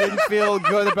idea. I didn't feel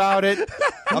good about it.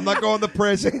 I'm not going to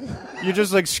prison. You're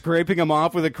just like scraping them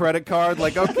off with a credit card.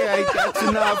 Like, okay, that's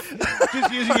enough.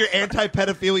 Just using your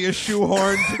anti-pedophilia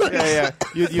shoehorn to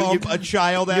Yeah. thump a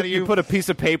child out of you. You put a piece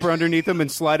of paper underneath them and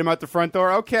slide them out the front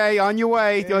door. Okay, on your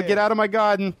way. Get out of my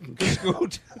garden.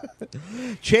 Scoot.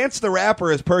 Chance the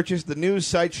Rapper has purchased the news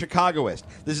site Chicagoist.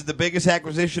 This is the biggest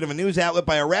acquisition of a news outlet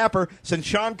by a rapper since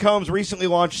Sean Combs' recently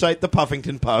launched site, The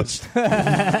Puffington Post.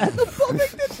 The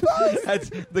Puffington Post? That's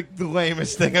the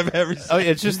lamest thing I've ever seen. Oh,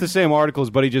 it's just the same articles,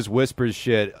 but he just whispers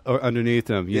shit underneath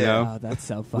them. You know. Oh, that's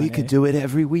so funny. do it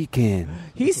every weekend.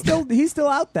 He's still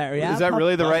out there. Yeah. Is that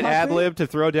really the right ad lib to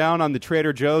throw down on the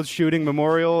Trader Joe's shooting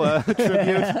memorial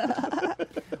tribute?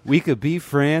 We could be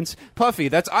friends. Puffy,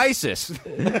 that's ISIS.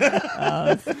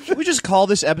 Should we just call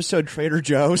this episode Trader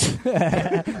Joe's?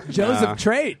 Joseph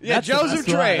Trade? Yeah, That's the Joseph best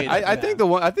Trade. one. I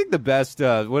think the best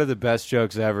one of the best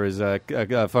jokes ever is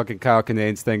fucking Kyle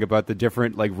Kinane's thing about the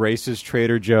different like racist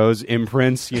Trader Joe's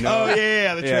imprints. You know? Oh,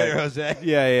 yeah, the Trader Jose.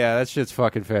 Yeah, that shit's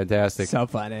fucking fantastic. So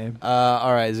funny.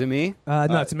 All right, is it me? No,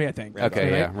 it's me, I think. Okay,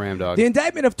 Right? yeah, Ram Dog. The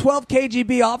indictment of 12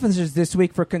 KGB officers this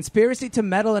week for conspiracy to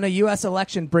meddle in a U.S.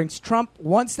 election brings Trump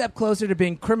one step closer to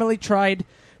being criminally tried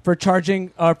for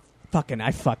charging. Fucking,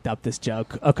 I fucked up this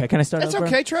joke. Okay, can I start That's over?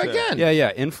 okay. Try again. Yeah,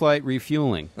 in-flight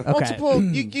refueling. Okay. Multiple.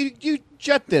 You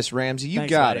jet this, Ramsey. You Thanks,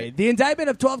 got buddy. it. The indictment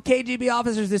of 12 KGB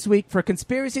officers this week for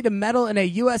conspiracy to meddle in a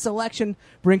U.S. election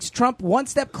brings Trump one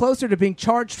step closer to being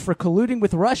charged for colluding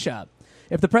with Russia.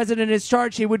 If the president is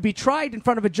charged, he would be tried in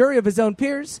front of a jury of his own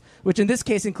peers, which in this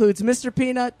case includes Mr.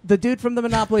 Peanut, the dude from the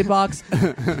Monopoly box,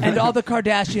 and all the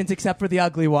Kardashians except for the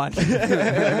ugly one.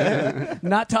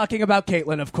 Not talking about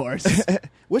Caitlyn, of course.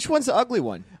 Which one's the ugly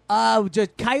one?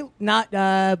 Just not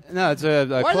No, it's Why are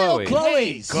they all Chloe.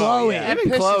 Chloe's? Chloe. That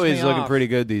Even pisses Chloe's me looking off. pretty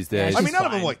good these days. Yeah, I mean, none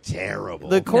of fine. them look terrible.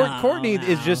 The No, Courtney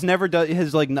is just never does.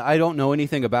 Has like I don't know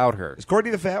anything about her. Is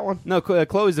Courtney the fat one? No,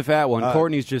 Chloe's the fat one.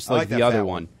 Courtney's just I like like the that other fat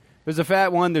one. one. There's a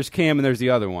fat one. There's Kim, and there's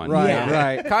the other one. Right, Yeah.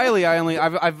 right. Kylie,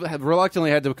 I've reluctantly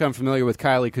had to become familiar with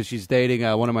Kylie because she's dating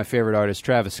one of my favorite artists,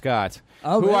 Travis Scott,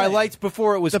 Oh, who I really? liked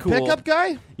before it was The cool. pickup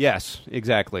guy? Yes,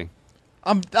 exactly.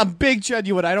 I'm big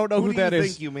genuine. I don't know who Who do that you is.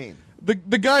 think you mean?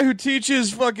 The guy who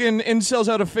teaches fucking incels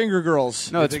how to finger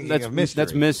girls. No, You're it's thinking that's of Mystery.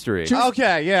 that's mystery.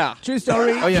 Okay, yeah. True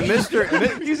story. Oh yeah, Mister.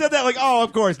 You said that like, oh,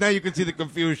 of course. Now you can see the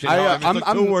confusion. I'm- Took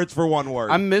I'm- two words for one word.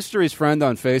 I'm Mystery's friend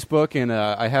on Facebook, and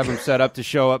I have him set up to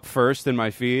show up first in my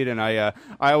feed. And I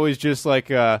always just like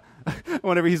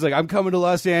whenever he's like, "I'm coming to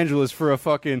Los Angeles for a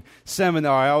fucking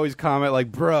seminar," I always comment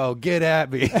like, "Bro, get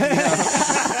at me."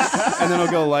 And then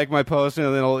he'll go like my post, and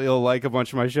then he'll like a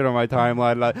bunch of my shit on my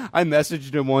timeline. And I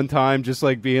messaged him one time, just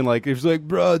like being like, "He was like,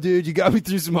 bro, dude, you got me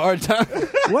through some hard times."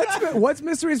 What's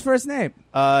Mystery's first name?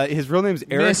 His real name's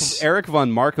Eric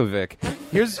von Markovic.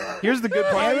 Here's the good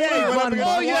part. He went up against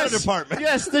Oh, the yes. water department.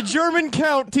 Yes, the German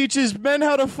count teaches men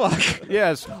how to fuck.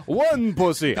 Yes, one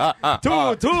pussy.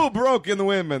 Two broken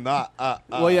women.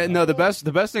 Well, yeah, no. The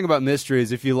best thing about Mystery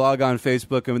is if you log on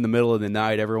Facebook in the middle of the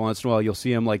night, every once in a while you'll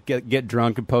see him like get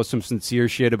drunk and post some sincere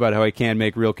shit about how he can't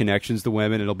make real connections to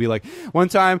women. And it'll be like, one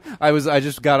time I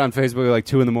just got on Facebook at like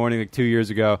 2 a.m, like 2 years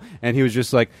ago, and he was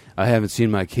just like, "I haven't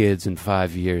seen my kids in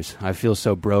 5 years. I feel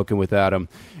so broken without them."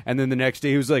 And then the next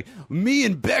day he was like, me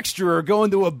and Bextra are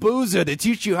going to Abuja to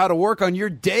teach you how to work on your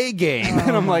day game.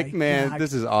 And I'm like, man, God.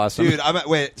 this is awesome. Dude,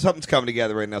 wait, something's coming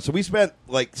together right now. So we spent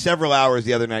like several hours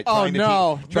the other night trying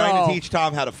to teach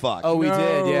Tom how to fuck. Oh, we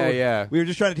did. Yeah, yeah. We were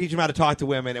just trying to teach him how to talk to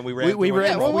women, and we ran. We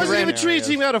ran- Well, it wasn't ran even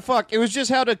teaching him how to fuck. It was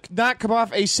just how to not come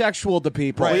off asexual to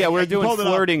people. Well, yeah, we were You doing pulled it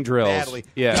off flirting drills. badly.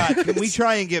 Yeah. God, can we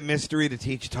try and get Mystery to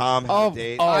teach Tom how to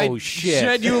date? Oh, shit.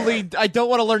 Genuinely, I don't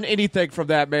want to learn anything from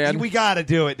that man. We got to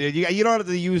do it, dude. You don't have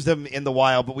to use them in the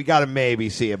wild, but we got to maybe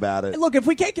see about it. Look, if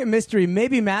we can't get Mystery,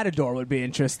 maybe Matador would be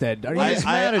interested. Are you I just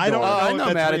don't know. I if know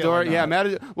that's Matador. real or Yeah, not.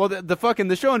 Matador. Well,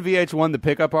 the show on VH1, The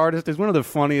Pickup Artist, is one of the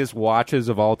funniest watches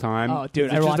of all time. Oh, dude,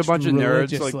 it's I just a watched bunch of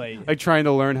nerds religiously. like trying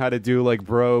to learn how to do like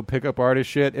bro pickup artist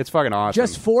shit. It's fucking awesome.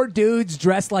 Just 4 dudes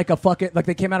dressed like like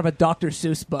they came out of a Dr.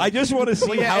 Seuss book. I just want to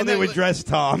see yeah, how and they then- would dress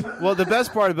Tom. Well, the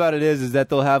best part about it is that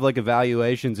they'll have like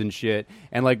evaluations and shit,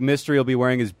 and like Mystery will be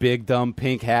wearing his big dumb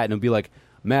pink hat, and it'll be like,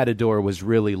 Matador was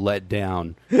really let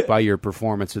down by your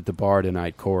performance at the bar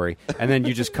tonight, Corey. And then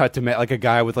you just cut to like a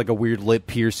guy with like a weird lip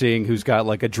piercing who's got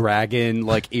like a dragon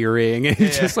like earring. And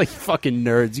it's just like fucking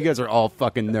nerds. You guys are all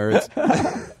fucking nerds.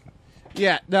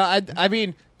 Yeah, no, I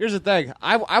mean, here's the thing.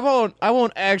 I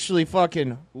won't actually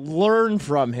fucking learn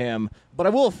from him, but I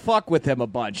will fuck with him a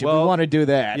bunch if we Well, want to do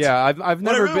that. Yeah, I've What I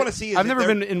never really wanna see is I've if never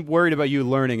they're- been worried about you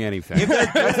learning anything.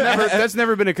 That's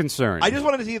never been a concern. I just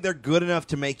wanted to see if they're good enough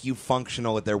to make you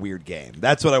functional at their weird game.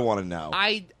 That's what I want to know.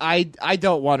 I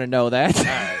don't want to know that. All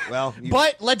right, well,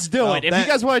 But let's do it. If you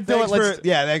guys want to do it, let's.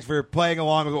 Thanks for playing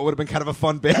along with what would have been kind of a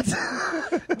fun bit.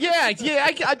 Yeah.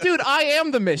 Dude, I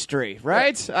am the mystery,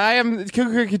 right? I am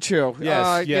Cuckoo.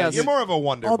 Yes. You're more of a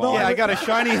wonder Although ball. yeah, I got a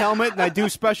shiny helmet and I do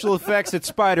special effects at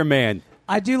Spider-Man.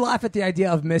 I do laugh at the idea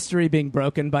of Mystery being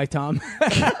broken by Tom.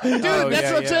 Dude,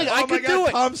 that's what I'm saying. I Oh my could God, do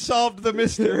it. Tom solved the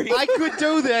mystery. I could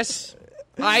do this.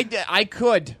 I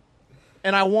could,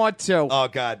 and I want to. Oh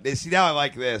God! See, now I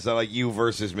like this. I like you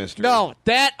versus mystery. No,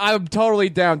 that I'm totally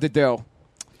down to do.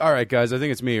 All right, guys, I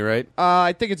think it's me, right?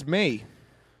 I think it's me.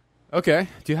 Okay.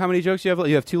 How many jokes do you have?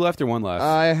 You have 2 left or 1 left?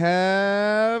 I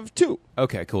have 2.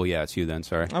 Okay, cool. Yeah, it's you then.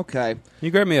 Sorry. Can Okay.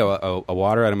 you grab me a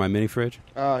water out of my mini fridge?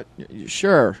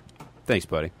 Sure. Thanks,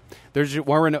 buddy. There's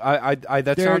Warren.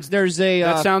 That sounds. There's a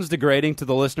That sounds degrading to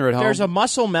the listener at home. there's a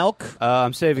muscle milk.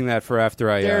 I'm saving that for after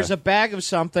I. There's a bag of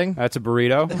something. That's a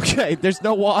burrito. Okay. There's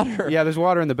no water. Yeah, there's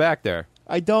water in the back there.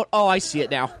 I don't. Oh, I see it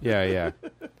now. Yeah.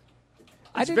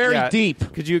 It's very Yeah. deep.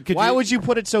 Could Why you? would you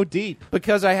put it so deep?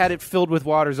 Because I had it filled with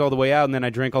waters all the way out, and then I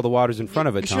drank all the waters in front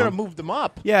of it. You Tom. should have moved them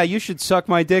up. Yeah, you should suck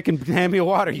my dick and hand me a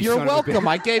water. You're son of a welcome. bitch.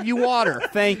 I gave you water.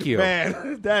 Thank you.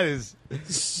 Man, that is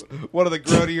one of the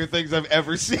grodier things I've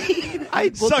ever seen.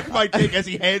 I Suck my dick as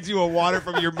he hands you a water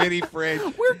from your mini fridge.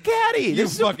 We're catty. You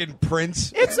fucking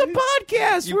prince. It's a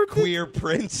podcast. You We're queer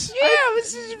prince. Yeah,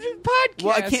 this is a podcast.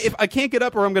 Well, I can't get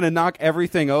up, or I'm going to knock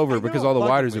everything over because all the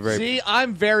waters are very. See,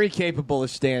 I'm very capable of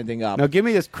standing up. Now give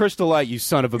me this Crystal Light, you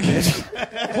son of a bitch.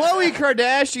 Khloe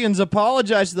Kardashian's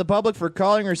apologized to the public for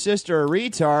calling her sister a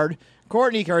retard.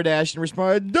 Kourtney Kardashian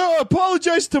responded, "No,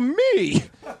 apologize to me."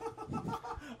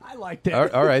 I liked it.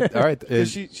 all right.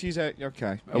 She's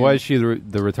okay. Why is she the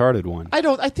retarded one?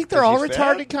 I think they're all she's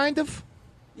retarded, fat? kind of.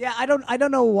 Yeah, I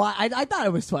don't know why. I thought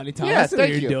it was funny, Tom. Yeah, That's what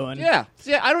thank you're you. doing. Yeah,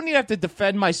 I don't need to have to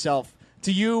defend myself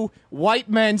to you, white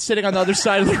men sitting on the other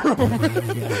side of the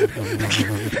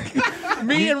room.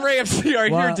 Me and Ramsey are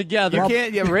Well, here together. You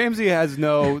can't. Yeah, Ramsey has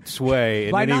no sway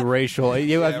in By any not- racial.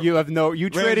 You have no. You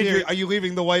traded your. Are you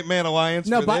leaving the white man alliance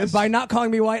No, for by, this? by not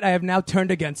calling me white, I have now turned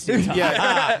against you, Tom.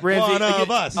 Yeah, Ramsey. One of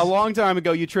us. A long time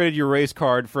ago, you traded your race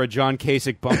card for a John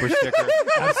Kasich bumper sticker.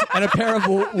 And a pair of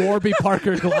Warby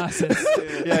Parker glasses.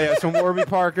 yeah, some Warby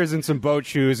Parkers and some boat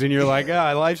shoes, and you're like,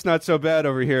 life's not so bad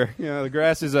over here. You know, the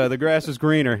grass is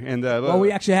greener. And Well,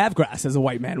 we actually have grass as a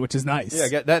white man, which is nice.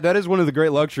 yeah, that is one of the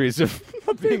great luxuries of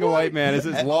being a white man is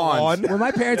its lawns, When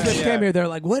my parents first came here, they're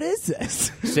like, "What is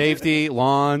this?" safety,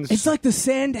 lawns. It's like the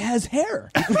sand has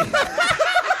hair.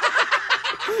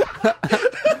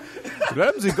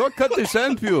 Ramsey, go cut the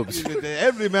sand pubes.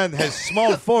 Every man has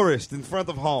small forest in front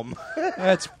of home.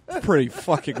 That's pretty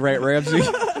fucking great, Ramsey.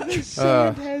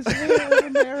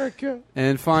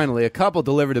 And finally, a couple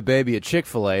delivered a baby at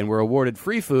Chick-fil-A and were awarded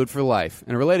free food for life.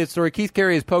 In a related story, Keith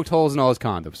Carey has poked holes in all his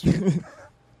condoms.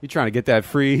 You trying to get that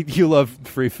free? You love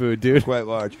free food, dude. Quite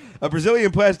large. A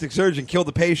Brazilian plastic surgeon killed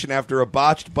a patient after a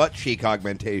botched butt cheek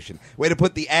augmentation. Way to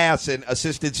put the ass in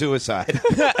assisted suicide.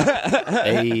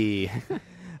 Hey.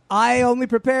 I only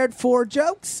prepared 4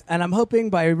 jokes, and I'm hoping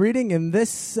by reading in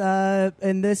this Shut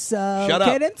cadence. up,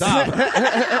 Tom.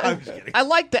 I'm just kidding. I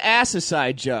like the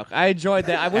ass-aside joke. I enjoyed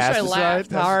that. I wish I Ass-aside?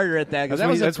 laughed harder at that because that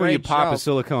was a That's when you great pop a joke.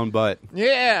 silicone butt.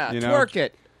 Yeah, You know? twerk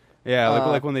it. Yeah,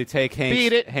 like when they take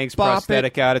beat it, Hank's bop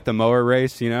prosthetic out at the mower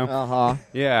race, you know? Uh-huh.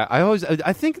 Yeah,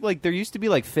 I think like there used to be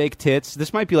like fake tits.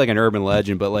 This might be like an urban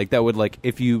legend, but like that would like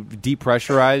if you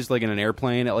depressurized like in an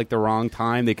airplane at like the wrong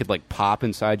time, they could like pop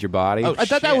inside your body. Oh, I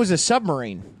thought that shit. was a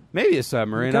submarine. Maybe a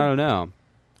submarine. I don't know.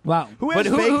 Wow. Who has But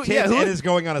who- fake who- tits yeah, who- and is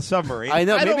going on a submarine? I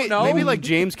know. I don't Maybe know. maybe like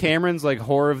James Cameron's like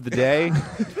horror of the day.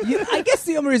 I guess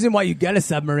the only reason why you get a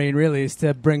submarine really is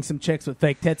to bring some chicks with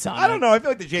fake tits on. I don't know. I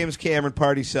feel like the James Cameron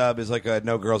party sub is like a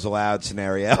no girls allowed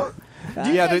scenario.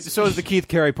 Yeah, so is the Keith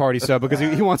Carey party sub because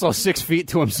he wants all 6 feet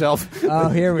to himself. Oh,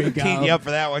 here we go. Teeing you up for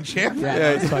that one, champ. Yeah,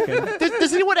 that's fucking.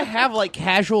 Does anyone have like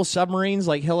casual submarines,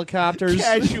 like helicopters?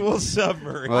 Casual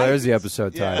submarine. Well, there's the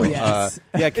episode title. Yes.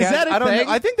 Yeah, Is that a I don't thing?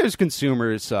 know. I think there's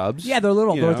consumer subs. Yeah, they're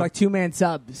little. You They're know. like 2-man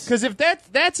subs. Because if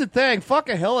that's a thing, fuck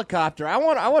a helicopter. I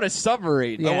want a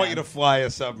submarine. I want you to fly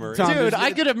a submarine. Tom, Dude, there's-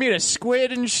 I could have meet a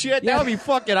squid and shit. Yeah. That would be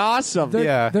fucking awesome. They're,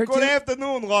 Yeah. They're Good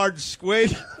afternoon, large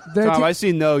squid. they're Tom, two- I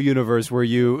see no universe where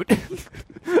you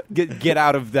get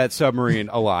out of that submarine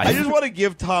alive. I just want to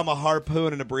give Tom a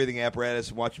harpoon and a breathing apparatus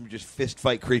and watch him just fist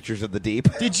fight creatures of the deep.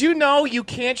 Did you know you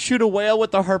can't shoot a whale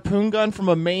with a harpoon gun from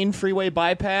a main freeway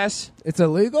bypass? it's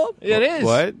illegal? It is.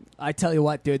 What? I tell you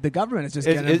what, dude. The government is just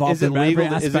getting Is involved it in every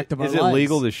legal? aspect of our Is it lives.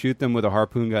 legal to shoot them with a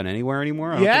harpoon gun anywhere anymore?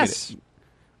 I don't think Yes.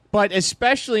 But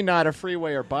especially not a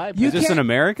freeway or bypass. You Is this in can't-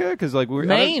 America? Because like we're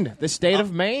Maine, the state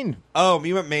of Maine. Oh,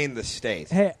 you meant Maine, the state.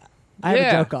 Hey, I have Yeah.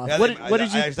 a joke off. Yeah, What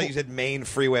did you- I thought you said Maine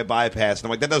freeway bypass, and I'm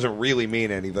like, that doesn't really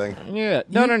mean anything. Yeah.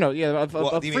 No. Yeah, a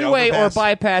Well, do you mean freeway or overpass?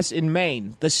 bypass in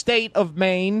Maine, the state of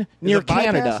Maine near Is a bypass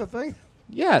Canada. a thing?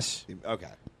 Yes. Okay.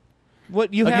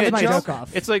 What you Again, have a my joke? joke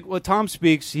off. It's like when Tom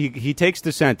speaks, he takes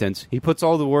the sentence, he puts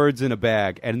all the words in a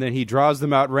bag, and then he draws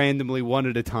them out randomly one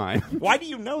at a time. Why do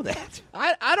you know that?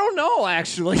 I don't know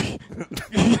actually.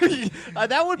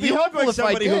 That would be You look helpful like if I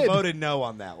somebody who did. voted no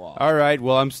on that law. All right,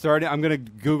 well, I'm going to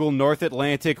Google North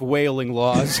Atlantic whaling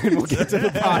laws, and we'll get to the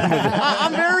bottom of it.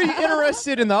 I'm very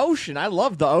interested in the ocean. I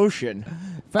love the ocean.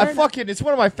 It's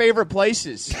one of my favorite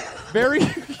places. Very,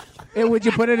 Would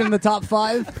you put it in the top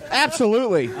 5?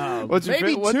 absolutely. What's your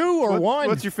Maybe fa- 2 or 1.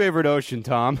 What's your favorite ocean,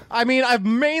 Tom? I mean, I've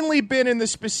mainly been in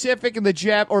the Pacific and the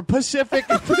Pacific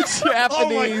and the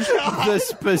Japanese.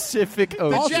 The Pacific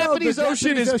Ocean. Also, Japanese the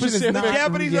Ocean is Japanese Pacific. not- The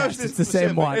Japanese yes, Ocean is it's the same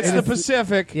Pacific. one. It's It the is-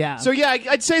 Pacific. Yeah. So yeah,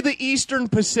 I'd say the Eastern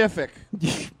Pacific.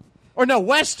 Or no,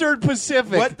 Western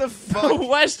Pacific. What the fuck?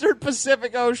 Western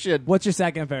Pacific Ocean. What's your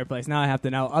second favorite place? Now I have to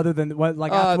know. Other than what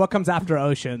what comes after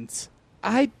oceans?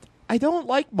 I don't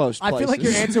like most places. I feel like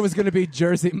your answer was going to be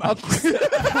Jersey monkeys.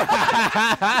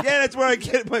 Yeah, that's where I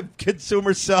get my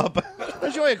consumer sub.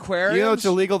 enjoy aquariums. You know it's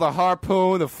illegal to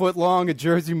harpoon a foot long a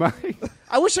Jersey mike.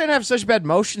 I wish I didn't have such bad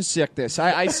motion sickness.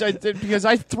 I said because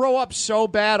I throw up so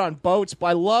bad on boats, but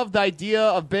I love the idea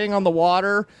of being on the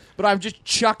water, but I'm just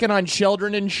chucking on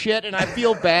children and shit, and I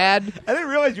feel bad. I didn't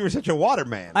realize you were such a water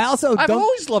man. I also I've don't.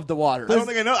 always loved the water. I don't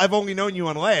think I know. I've only known you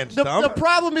on land, Tom. The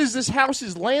problem is this house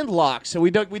is landlocked, so we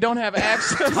don't have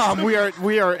access. Tom, we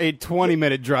are a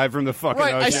 20-minute drive from the fucking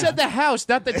Right, ocean. I said the house,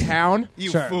 not the town. you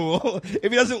Sure. fool. If he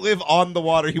doesn't live on the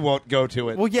water, he won't go to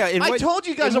it. Well, yeah. in I what- told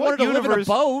you guys in I wanted what to live in a universe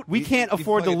boat. We can't you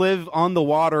afford to fucking- live on the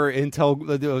water until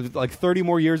like 30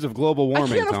 more years of global I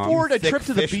warming. can't Tom. afford a Thick trip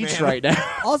to the fish beach man. right now.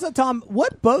 Also, Tom,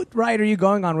 what boat ride are you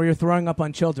going on where you're throwing up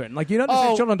on children? Like, you know,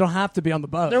 children don't have to be on the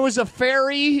boat. There was a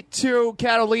ferry to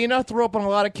Catalina. Threw up on a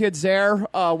lot of kids there. Whale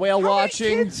How many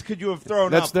watching. kids could you have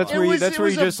thrown That's- up that's on? where you- It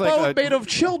was just a like boat made of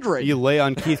children. You lay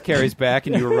on Keith Carey's back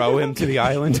and you row him to the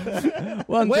island.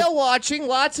 well, Whale watching,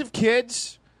 lots of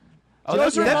kids. Oh,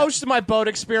 Those are that- most of my boat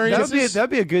experiences.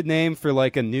 That'd be a good name for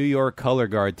like a New York color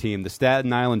guard team, the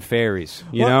Staten Island Fairies.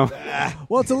 You know,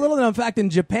 well, it's a little known fact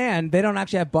in Japan, they don't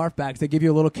actually have barf bags. They give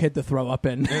you a little kid to throw up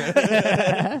in.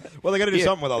 Well, they got to do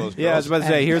something with all those girls. yeah. I was about to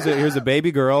say, here's a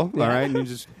baby girl. All right, and you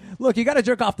just Look, you got to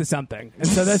jerk off to something, and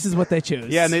so this is what they choose.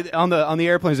 yeah. And they, on the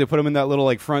airplanes, they put them in that little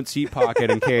like front seat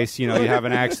pocket in case you have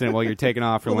an accident while you're taking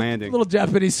off or landing. Little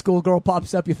Japanese schoolgirl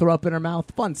pops up, you throw up in her mouth.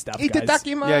 Fun stuff, guys.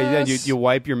 Itadakimasu. Yeah, you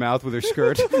wipe your mouth with her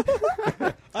skirt.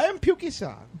 I am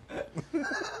Puki-san.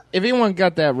 If anyone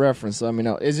got that reference, let me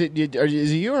know. Is it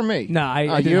you or me? No,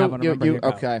 I didn't have one. Remember, here you go.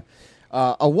 Okay.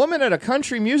 A woman at a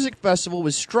country music festival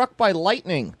was struck by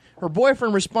lightning. Her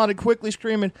boyfriend responded quickly,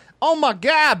 screaming, "Oh my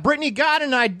God, Brittany got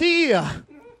an idea!"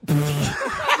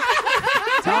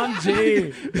 Tom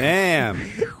G. Damn.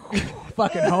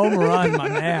 Fucking home run, my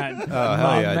man. Oh, hell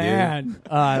my yeah, man.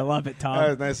 I love it, Tom. That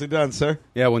was nicely done, sir.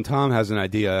 Yeah, when Tom has an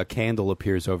idea, a candle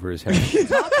appears over his head.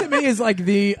 Tom to me is like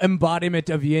the embodiment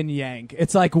of yin yang.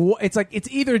 It's like it's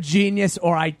either genius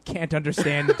or I can't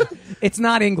understand. It's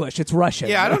not English. It's Russian.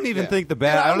 Yeah, I don't even think the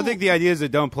bad. I don't think the ideas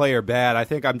that don't play are bad. I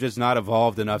think I'm just not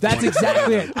evolved enough. That's to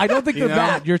exactly it. I don't think they're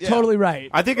bad. You're totally right.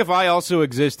 I think if I also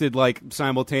existed like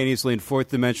simultaneously in fourth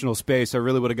dimensional space, I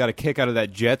really would have got a kick out of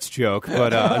that Jets joke.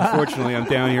 But unfortunately, I'm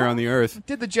down here on the Earth.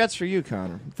 Did the Jets for you,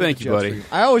 Connor. Thank you, buddy.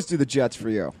 I always do the Jets for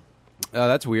you.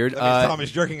 That's weird. That means Tom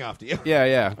is jerking off to you.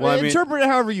 Yeah. Well, I mean, interpret it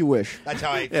however you wish. That's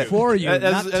how I For you,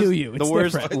 not to you. It's the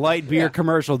worst different. light beer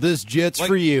commercial. This Jets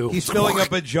for you. He's filling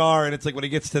up a jar, and it's like when he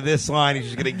gets to this line, he's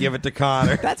just going to give it to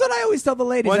Connor. That's what I always tell the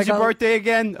ladies. When's your birthday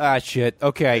again? Ah, shit.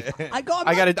 Okay. I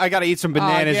gotta eat some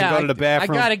bananas and go to the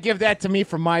bathroom. I gotta give that to me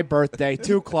for my birthday.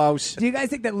 Too close. Do you guys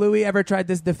think that Louis ever tried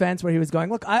this defense where he was going,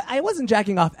 look, I wasn't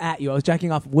jacking off at you. I was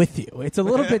jacking off with you. It's a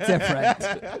little bit different.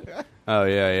 Oh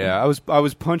yeah. I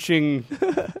was punching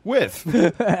with.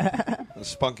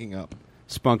 Spunking up.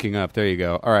 Spunking up. There you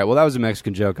go. All right. Well, that was a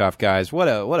Mexican joke off, guys. What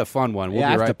a fun one. We'll Yeah, I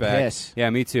be have right to back. piss. Yeah,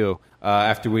 me too.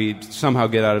 After we somehow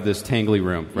get out of this tangly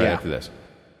room right after this.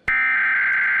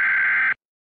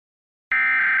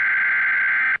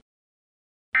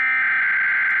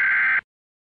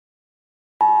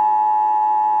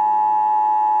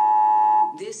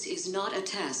 This is not a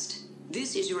test.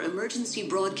 This is your emergency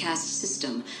broadcast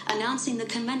system announcing the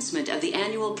commencement of the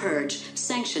annual purge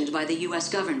sanctioned by the U.S.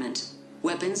 government.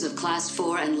 Weapons of Class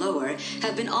 4 and lower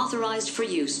have been authorized for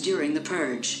use during the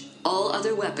purge. All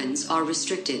other weapons are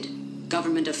restricted.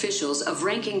 Government officials of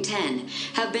ranking 10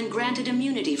 have been granted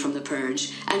immunity from the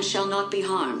purge and shall not be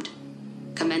harmed.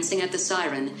 Commencing at the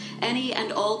siren, any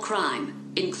and all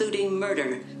crime, including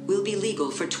murder, will be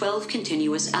legal for 12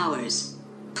 continuous hours.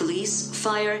 Police,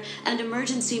 fire, and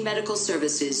emergency medical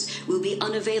services will be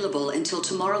unavailable until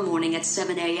tomorrow morning at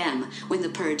 7 a.m. when the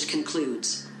purge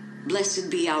concludes. Blessed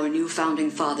be our new founding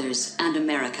fathers and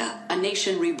America, a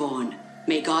nation reborn.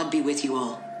 May God be with you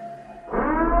all.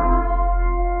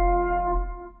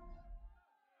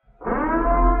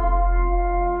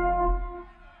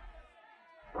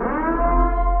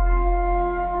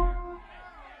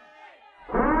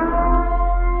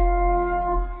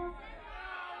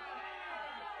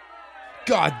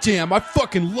 God damn, I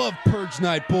fucking love Purge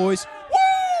Night, boys.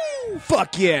 Woo!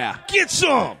 Fuck yeah. Get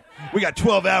some. We got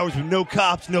 12 hours with no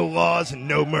cops, no laws, and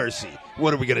no mercy.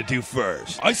 What are we going to do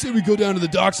first? I say we go down to the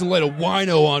docks and light a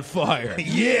wino on fire.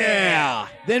 Yeah.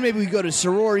 Then maybe we go to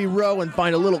Sorority Row and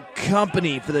find a little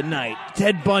company for the night,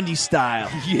 Ted Bundy style.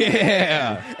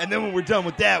 Yeah. And then when we're done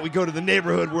with that, we go to the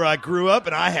neighborhood where I grew up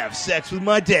and I have sex with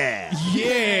my dad.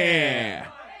 Yeah.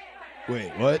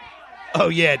 Wait, what? Oh,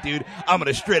 yeah, dude. I'm going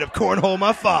to straight up cornhole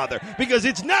my father because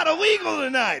it's not illegal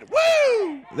tonight.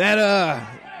 Woo!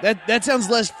 That sounds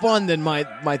less fun than my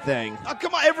thing. Oh,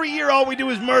 come on. Every year, all we do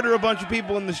is murder a bunch of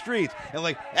people in the streets.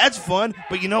 And, that's fun,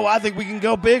 but I think we can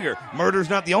go bigger. Murder's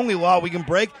not the only law we can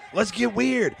break. Let's get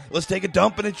weird. Let's take a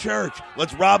dump in a church.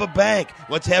 Let's rob a bank.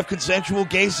 Let's have consensual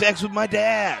gay sex with my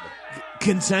dad.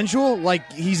 Consensual? Like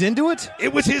he's into it?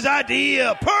 It was his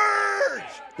idea. Purge!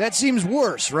 That seems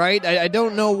worse, right? I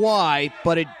don't know why,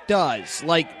 but it does.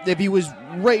 Like, if he was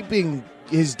raping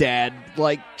his dad,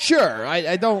 sure,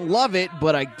 I don't love it,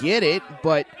 but I get it.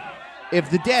 But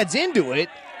if the dad's into it,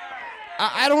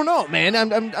 I don't know, man.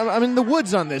 I'm in the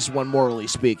woods on this one, morally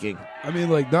speaking. I mean,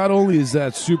 not only is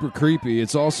that super creepy,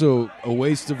 it's also a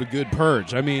waste of a good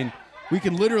purge. I mean, we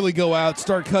can literally go out,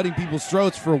 start cutting people's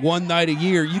throats for one night a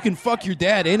year. You can fuck your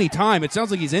dad anytime. It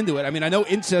sounds like he's into it. I mean, I know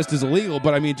incest is illegal,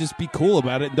 but I mean, just be cool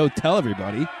about it and don't tell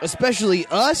everybody. Especially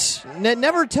us.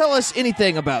 Never tell us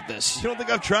anything about this. You don't think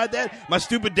I've tried that? My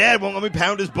stupid dad won't let me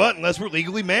pound his butt unless we're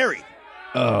legally married.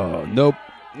 Oh, nope.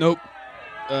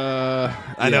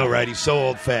 I know, right? He's so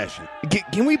old-fashioned.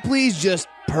 Can we please just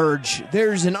purge?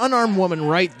 There's an unarmed woman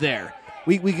right there.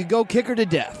 We could go kick her to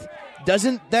death.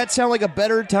 Doesn't that sound like a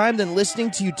better time than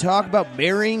listening to you talk about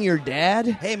marrying your dad?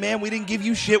 Hey, man, we didn't give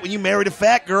you shit when you married a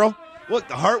fat girl. Look,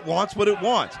 the heart wants what it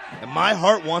wants. And my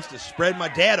heart wants to spread my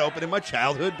dad open in my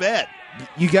childhood bed.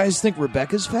 You guys think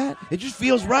Rebecca's fat? It just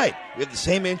feels right. We have the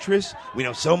same interests. We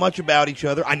know so much about each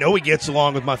other. I know he gets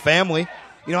along with my family.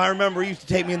 I remember he used to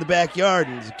take me in the backyard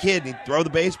and as a kid, and he'd throw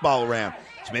the baseball around.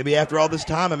 So maybe after all this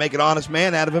time, I make an honest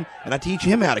man out of him, and I teach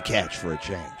him how to catch for a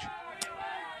change.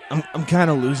 I'm kind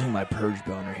of losing my purge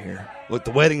boner here. Look,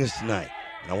 the wedding is tonight,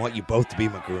 and I want you both to be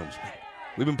my groomsmen.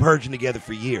 We've been purging together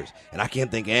for years, and I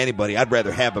can't think of anybody I'd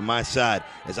rather have by my side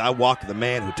as I walk the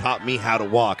man who taught me how to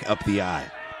walk up the aisle.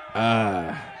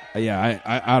 Yeah,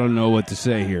 I don't know what to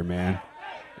say here, man.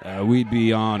 We'd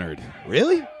be honored.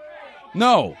 Really?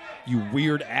 No, you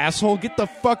weird asshole. Get the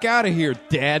fuck out of here,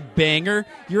 dad banger.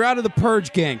 You're out of the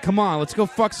Purge gang. Come on, let's go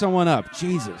fuck someone up.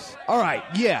 Jesus. All right,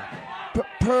 yeah.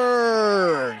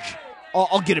 Purge.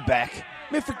 I'll get it back.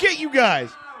 Man, forget you guys.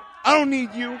 I don't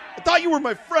need you. I thought you were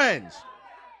my friends.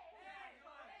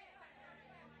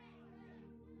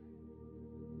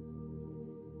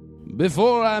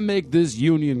 Before I make this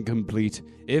union complete,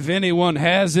 if anyone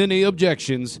has any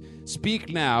objections, speak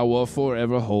now or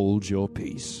forever hold your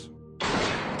peace.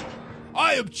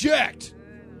 I object!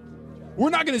 We're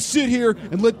not going to sit here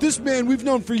and let this man we've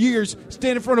known for years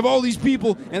stand in front of all these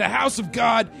people in a house of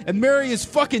God and marry his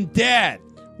fucking dad.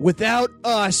 Without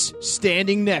us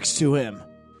standing next to him.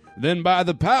 Then by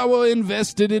the power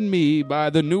invested in me by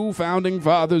the new founding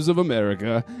fathers of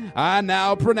America, I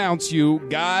now pronounce you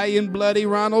Guy in bloody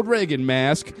Ronald Reagan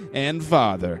mask and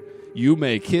father. You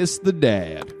may kiss the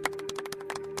dad.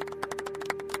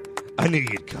 I knew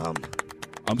you'd come.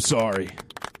 I'm sorry.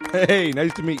 Hey,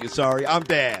 nice to meet you. Sorry, I'm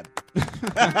Dad.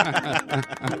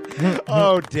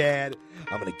 Oh, Dad.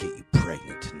 I'm going to get you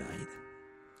pregnant tonight.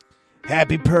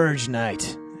 Happy Purge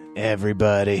night,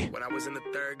 everybody. When I was in the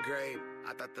 3rd grade,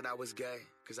 I thought that I was gay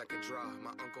because I could draw.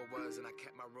 My uncle was, and I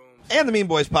kept my room. And the Mean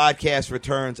Boys podcast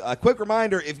returns. A quick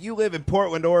reminder, if you live in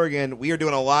Portland, Oregon, we are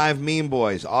doing a live Mean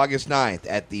Boys August 9th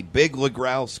at the Big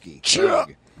Legrowski.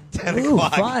 10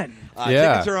 o'clock. Fun.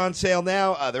 Tickets are on sale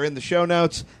now. They're in the show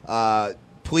notes.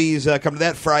 Please come to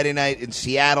that Friday night in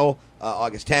Seattle.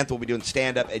 August 10th, we'll be doing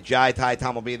stand-up at Jai Tai.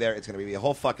 Tom will be there. It's going to be a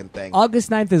whole fucking thing. August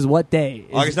 9th is what day?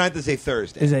 August 9th is a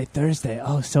Thursday. Is a Thursday.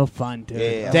 Oh, so fun, dude.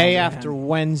 Yeah. Day man. after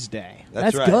Wednesday.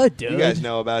 That's right. good, dude. You guys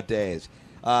know about days.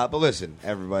 But listen,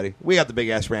 everybody, we got the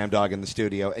big-ass Ram Dog in the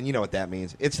studio, and you know what that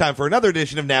means. It's time for another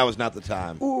edition of Now Is Not the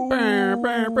Time.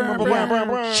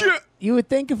 You would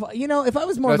think if I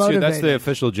was more That's motivated. the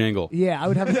official jingle. Yeah, I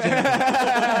would have a jingle.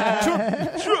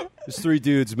 There's 3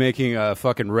 dudes making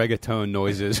fucking reggaeton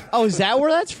noises. Oh, is that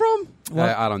where that's from?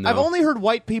 I don't know. I've only heard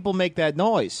white people make that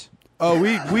noise. Oh,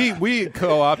 we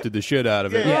co-opted the shit out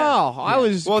of it. Yeah. Oh, I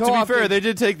was. Well, to be co-opted- fair, they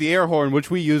did take the air horn, which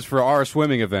we use for our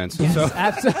swimming events. Yes, So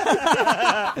absolutely.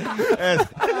 That's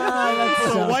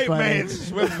so White funny. man's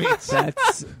swim meets.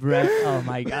 That's oh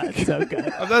my god, so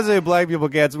good. I'm not saying black people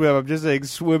can't swim. I'm just saying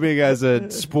swimming as a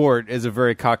sport is a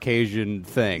very Caucasian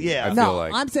thing. Yeah. I feel No,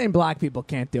 like. I'm saying black people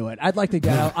can't do it. I'd like to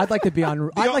get out. I'd like to be on.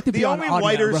 I'd like to be the on only audio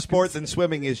whiter records. sport than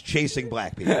swimming is chasing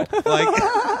black people.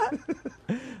 Like,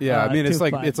 Yeah, I mean it's too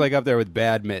like fun. it's like up there with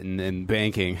badminton and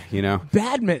banking. You know.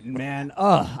 Badminton, man.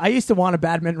 Oh, I used to want a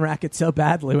badminton racket so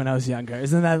badly when I was younger.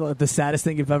 Isn't that the saddest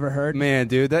thing you've ever heard? Man,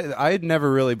 dude, I'd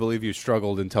never really believe you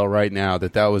struggled until right now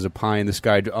that was a pie in the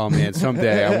sky. Oh man,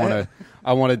 someday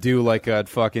I want to do like a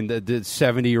fucking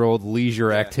 70-year-old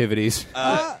leisure activities.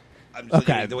 I'm just Okay.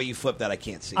 looking at the way you flipped that, I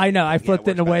can't see. I know. I flipped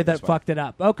it in a way that fucked. fucked it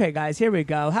up. Okay, guys, here we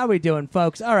go. How we doing,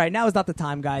 folks? All right, now is not the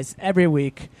time, guys. Every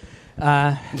week.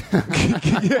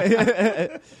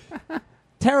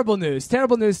 Terrible news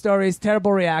stories,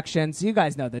 terrible reactions. You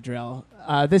guys know the drill.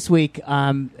 This week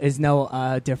is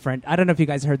no different. I don't know if you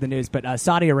guys heard the news, but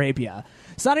Saudi Arabia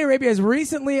has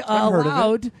recently heard of it.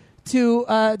 allowed to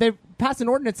they passed an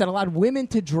ordinance that allowed women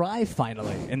to drive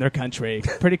finally in their country.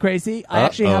 Pretty crazy. I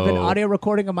actually have an audio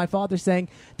recording of my father saying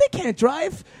they can't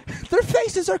drive, their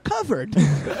faces are covered.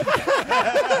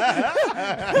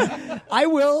 I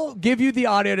will give you the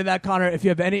audio to that, Connor, if you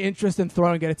have any interest in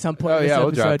throwing it at some point. Oh, in this yeah, we'll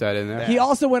episode. drop that in there. He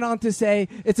also went on to say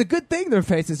it's a good thing their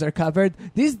faces are covered.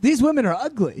 These women are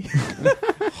ugly.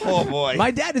 Oh, boy. My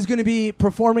dad is going to be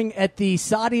performing at the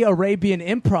Saudi Arabian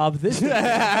Improv this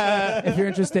weekend, if you're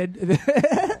interested.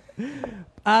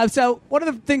 So one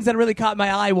of the things that really caught my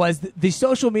eye was the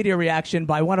social media reaction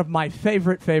by one of my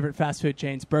favorite fast food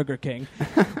chains, Burger King,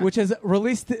 which has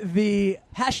released the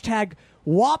hashtag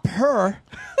 #WhopHer.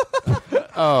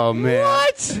 Oh man.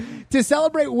 What? To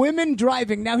celebrate women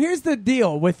driving. Now here's the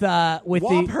deal with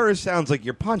Whop her sounds like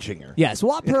you're punching her. Yes,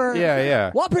 WhopHer.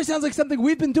 Yeah. WhopHer sounds like something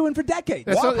we've been doing for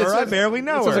decades. Whop her, I barely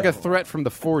know It sounds her. like a threat from the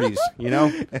 40s, you know?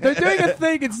 They're doing a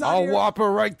thing in Saudi I'll Arabia. whop her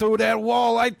right through that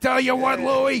wall. I tell you what,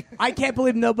 Louie. I can't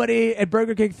believe nobody at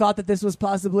Burger King thought that this was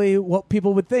possibly what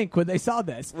people would think when they saw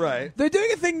this. Right. They're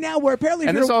doing a thing now where apparently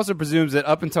And if this you're- also presumes that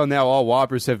up until now, all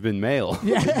Whoppers have been male.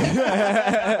 We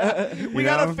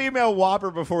got a female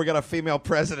Whopper before we got a female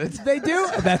president. they do.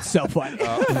 That's so funny.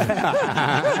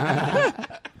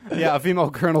 Yeah, a female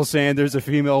Colonel Sanders, a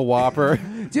female Whopper.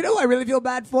 Do you know who I really feel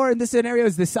bad for in this scenario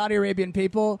is the Saudi Arabian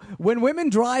people. When women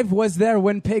drive was there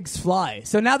when pigs fly.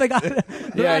 So now they're out of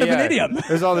an idiom.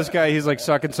 There's all this guy, he's like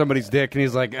sucking somebody's dick, and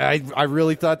he's like, I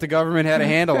really thought the government had a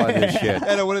handle on this shit.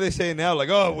 I know, what are they saying now? Like,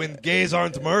 oh, when gays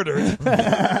aren't murdered.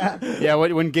 Yeah,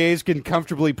 when gays can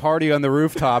comfortably party on the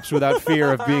rooftops without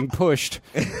fear of being pushed.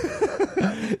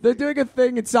 They're doing a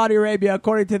thing in Saudi Arabia,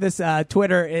 according to this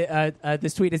Twitter.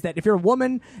 This tweet is that if you're a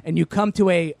woman and you come to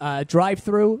a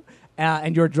drive-through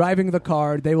and you're driving the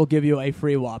car, they will give you a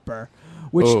free Whopper.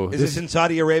 Which is this in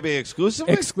Saudi Arabia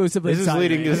exclusively? Exclusively. This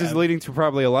is leading to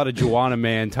probably a lot of Joanna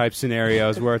Man type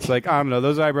scenarios where it's like, I don't know,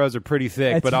 those eyebrows are pretty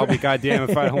thick, but I'll be goddamn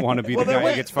if I don't want to be the guy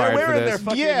who gets fired for they're this.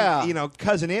 wearing their fucking,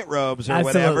 cousin it robes or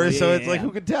whatever. So it's like,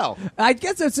 who can tell? I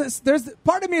guess there's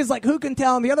part of me is like, who can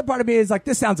tell, and the other part of me is like,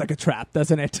 this sounds like a trap,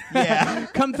 doesn't it? Yeah.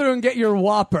 Come through and get your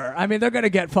Whopper. I mean, they're gonna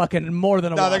get fucking more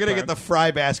than a Whopper. No, they're gonna get the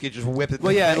fry basket, just whip it.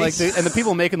 Well, yeah, and the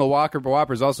people making the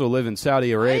Whoppers also live in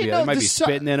Saudi Arabia. They might be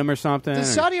spitting in them or something.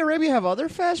 Does Saudi Arabia have other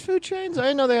fast food chains? I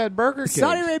didn't know they had Burger King.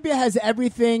 Saudi Arabia has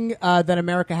everything that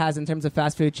America has in terms of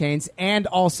fast food chains, and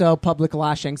also public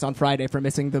lashings on Friday for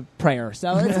missing the prayer.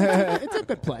 So it's a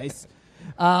good place.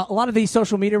 A lot of the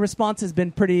social media response has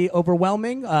been pretty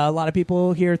overwhelming. A lot of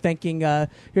people here thanking.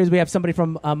 We have somebody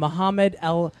from Mohammed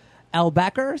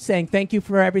Al-Bakr saying thank you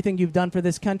for everything you've done for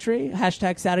this country.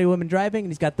 # Saudi women driving,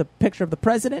 and he's got the picture of the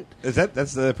president.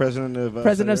 That's the president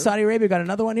of Saudi Arabia. Got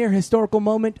another one here. Historical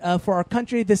moment for our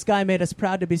country. This guy made us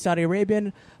proud to be Saudi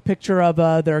Arabian. Picture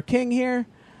of their king here.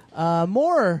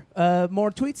 More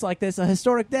tweets like this. A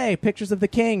historic day. Pictures of the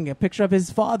king. A picture of his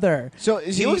father. So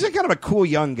he looks like kind of a cool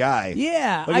young guy.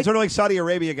 Yeah, it's sort of like Saudi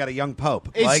Arabia got a young pope.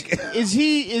 Is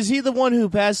he the one who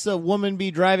passed the woman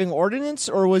be driving ordinance,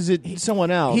 or was it someone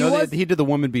else? He did the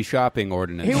woman be shopping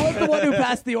ordinance. He was the one who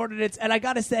passed the ordinance, and I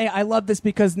got to say, I love this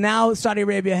because now Saudi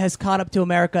Arabia has caught up to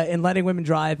America in letting women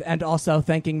drive and also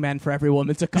thanking men for every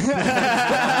woman's accomplishment.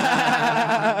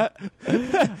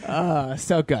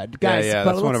 So good, guys. Yeah,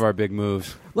 that's one of our big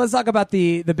moves. Let's talk about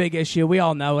the big issue. We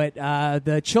all know it.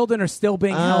 The children are still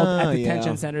being held at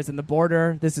detention centers in the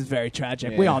border. This is very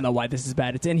tragic. We all know why this is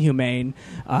bad. It's inhumane.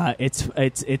 It's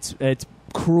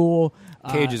cruel.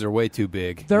 Cages are way too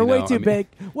big. They're way too big.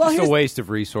 Well, it's a waste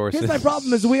of resources. Here's my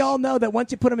problem: is we all know that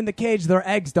once you put them in the cage, their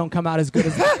eggs don't come out as good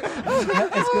as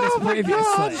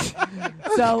previously.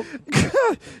 So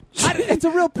it's a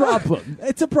real problem.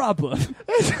 It's a problem.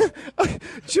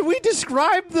 Should we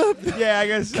describe the? Yeah, I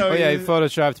guess so. Oh yeah, he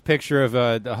photoshopped a picture of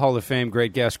the Hall of Fame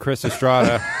great guest Chris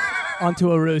Estrada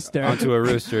onto a rooster.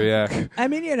 Yeah. I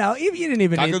mean, you didn't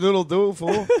even. Cock-a-doodle-doo,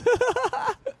 fool.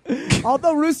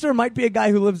 Although Rooster might be a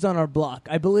guy who lives on our block.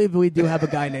 I believe we do have a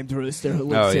guy named Rooster who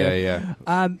lives here.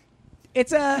 Yeah.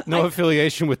 It's no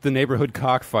affiliation with the neighborhood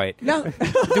cockfight. No.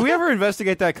 Did we ever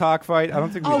investigate that cockfight? I don't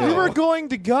think we did. We were going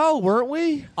to go, weren't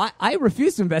we? I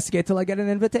refuse to investigate till I get an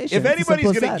invitation. If anybody's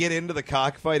going to get into the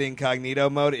cockfight incognito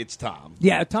mode, it's Tom.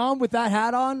 Yeah, Tom with that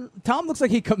hat on. Tom looks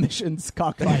like he commissions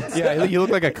cockfights. Yeah, you look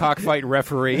like a cockfight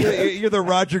referee. You're the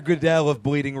Roger Goodell of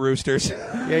bleeding roosters.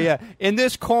 Yeah. In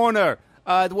this corner,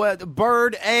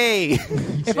 bird A.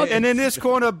 And in this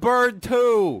corner, bird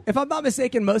 2. If I'm not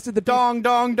mistaken, most of the dong.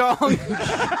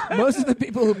 Most of the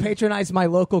people who patronize my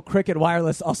local Cricket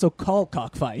Wireless also call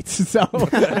cockfights. So,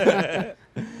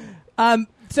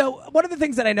 so one of the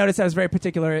things that I noticed that was very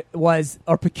peculiar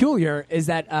is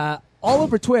that all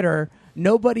over Twitter,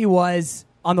 nobody was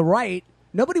on the right.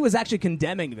 Nobody was actually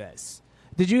condemning this.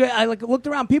 Did you? I looked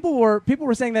around. People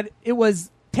were saying that it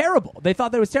was terrible. They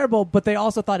thought that it was terrible, but they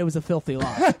also thought it was a filthy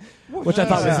lie, which I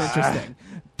thought was interesting.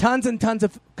 Tons and tons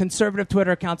of conservative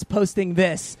Twitter accounts posting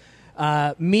this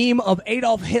meme of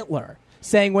Adolf Hitler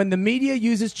saying, when the media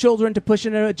uses children to push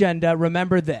an agenda,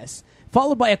 remember this.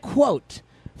 Followed by a quote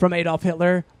from Adolf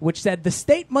Hitler, which said, the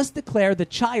state must declare the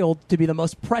child to be the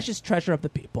most precious treasure of the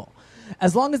people.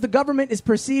 As long as the government is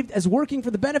perceived as working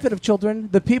for the benefit of children,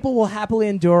 the people will happily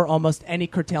endure almost any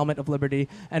curtailment of liberty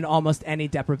and almost any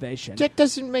deprivation. That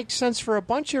doesn't make sense for a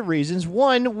bunch of reasons.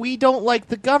 One, we don't like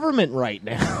the government right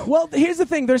now. Well, here's the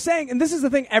thing. They're saying, and this is the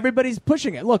thing, everybody's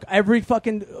pushing it. Look, every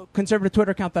fucking conservative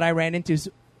Twitter account that I ran into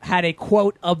had a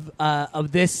quote of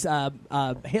this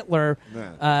Hitler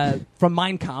from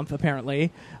Mein Kampf,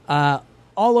 apparently,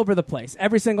 all over the place.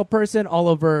 Every single person, all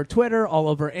over Twitter, all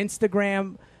over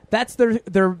Instagram. That's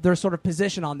their sort of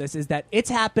position on this, is that it's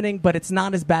happening, but it's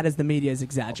not as bad as the media is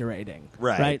exaggerating.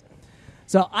 Right?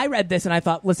 So I read this and I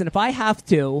thought, listen, if I have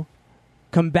to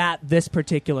combat this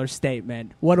particular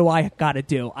statement, what do I got to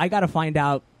do? I got to find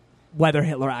out whether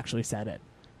Hitler actually said it.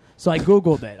 So I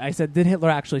Googled it. I said, did Hitler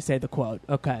actually say the quote?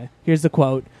 Okay, here's the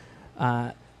quote.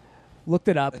 Looked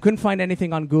it up. Couldn't find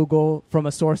anything on Google from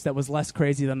a source that was less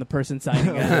crazy than the person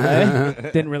citing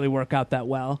it. Didn't really work out that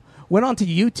well. Went on to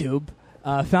YouTube.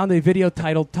 Found a video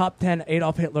titled Top 10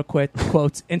 Adolf Hitler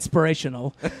Quotes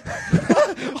Inspirational.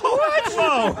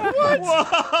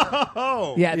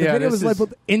 Whoa! Yeah, the Yeah, video this was is-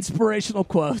 labeled Inspirational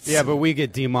Quotes. Yeah, but we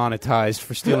get demonetized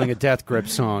for stealing a Death Grip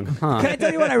song. Huh. Can I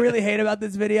tell you what I really hate about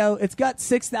this video? It's got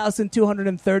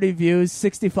 6,230 views,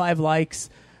 65 likes,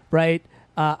 right?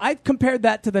 I compared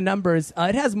that to the numbers.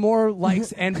 It has more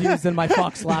likes and views than my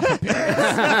Fox Laugh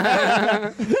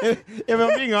appearance. If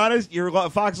I'm being honest, your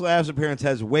Fox Labs appearance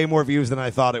has way more views than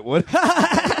I thought it would.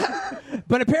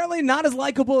 But apparently not as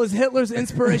likable as Hitler's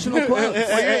inspirational quotes.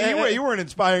 Well, yeah, you weren't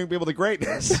inspiring people to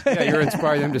greatness. Yeah, you're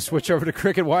inspiring them to switch over to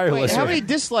Cricket Wireless. Wait, how many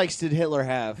dislikes did Hitler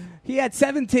have? He had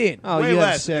 17. Oh, Way you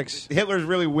have less. 6. Hitler's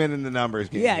really winning the numbers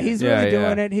game. Yeah, he's Yeah, really yeah.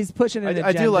 doing it. He's pushing an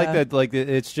I do like agenda. that. Like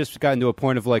it's just gotten to a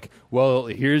point of like, well,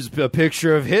 here's a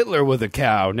picture of Hitler with a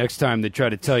cow. Next time they try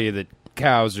to tell you that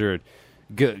cows are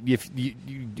good, if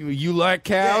you like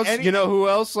cows, Yeah, you know who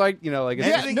else like like it's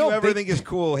Anything you ever think is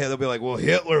cool, they'll be like, well,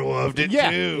 Hitler loved it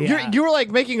Yeah, too. You were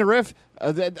like making a riff.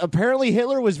 That apparently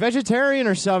Hitler was vegetarian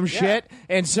or some shit,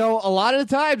 and so a lot of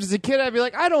the times as a kid I'd be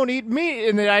like, I don't eat meat,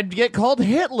 and then I'd get called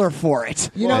Hitler for it.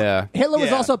 You know, Yeah. Hitler was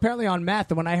Yeah. also apparently on meth,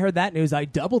 and when I heard that news, I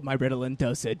doubled my Ritalin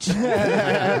dosage.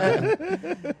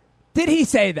 Did he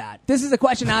say that? This is a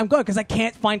question now I'm going because I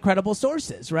can't find credible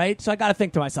sources, right? So I got to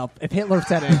think to myself, if Hitler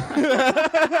said it,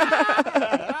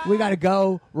 we got to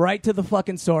go right to the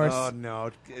fucking source. Oh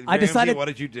no! I decided- What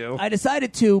did you do? I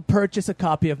decided to purchase a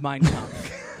copy of Mein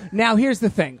Kampf. Now, here's the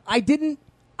thing.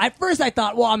 At first I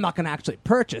thought, well, I'm not going to actually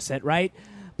purchase it, right?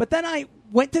 But then I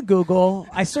went to Google.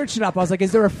 I searched it up. I was like,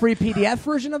 is there a free PDF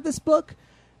version of this book?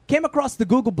 Came across the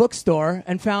Google bookstore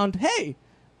and found, hey,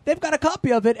 they've got a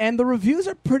copy of it, and the reviews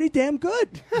are pretty damn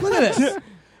good. Look at this.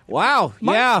 Wow,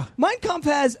 yeah. Mein Kampf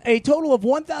has a total of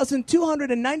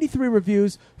 1,293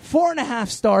 reviews, 4.5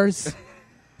 stars.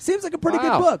 Seems like a pretty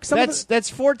Wow. good book. That's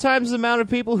 4 times the amount of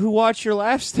people who watch your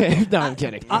laugh stand. No, I'm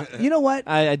kidding. You know what?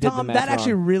 I did the Tom, math that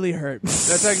actually wrong. really hurt.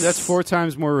 that's 4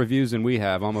 times more reviews than we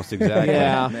have, almost exactly.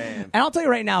 Yeah. And I'll tell you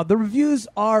right now, the reviews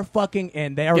are fucking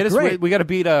in. They are Get us, great. we got to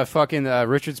beat fucking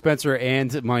Richard Spencer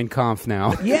and Mein Kampf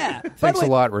now. Yeah. By Thanks the a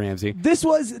way, lot, Ramsey. This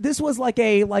was this wasn't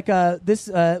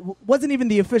even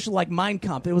the official like Mein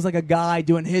Kampf. It was like a guy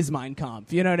doing his Mein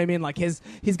Kampf. You know what I mean? Like he's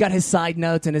got his side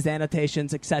notes and his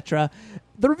annotations, etc.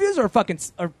 The reviews are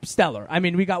are stellar. I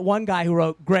mean, we got one guy who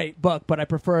wrote great book, but I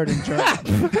prefer it in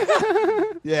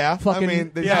German. Yeah, Fucking- I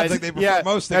mean, it sounds like they prefer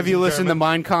most things. Have you in listened German. to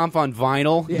Mein Kampf on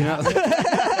vinyl? Yeah.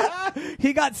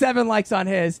 He got 7 likes on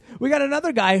his. We got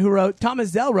another guy who wrote, Thomas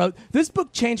Zell wrote, this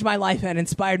book changed my life and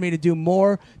inspired me to do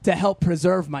more to help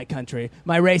preserve my country,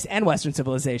 my race, and Western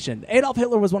civilization. Adolf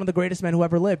Hitler was one of the greatest men who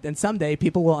ever lived, and someday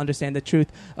people will understand the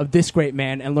truth of this great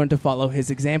man and learn to follow his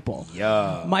example.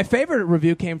 Yeah. My favorite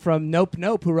review came from Nope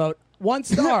Nope, who wrote, 1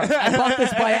 star. I bought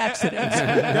this by accident.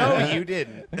 No, you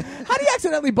didn't. How do you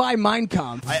accidentally buy Mein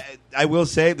Kampf? I will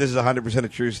say this is 100% a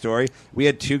true story. We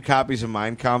had 2 copies of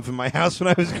Mein Kampf in my house when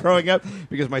I was growing up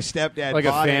because my stepdad Like a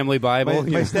bought family it. Bible? My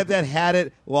Yeah. stepdad had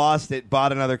it, lost it,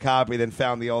 bought another copy, then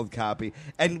found the old copy,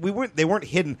 and they weren't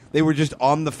hidden. They were just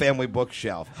on the family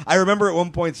bookshelf. I remember at one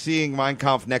point seeing Mein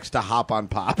Kampf next to Hop on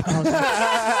Pop.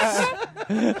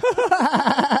 We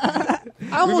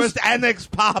must annex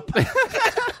Pop.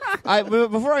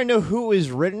 Before I know who it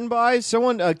was written by,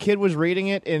 a kid was reading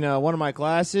it in one of my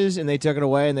classes, and they took it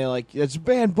away, and they're like, "It's a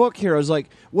banned book here." I was like,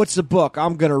 "What's the book?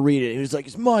 I'm gonna read it." He was like,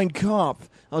 "It's Mein Kampf."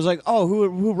 I was like, "Oh,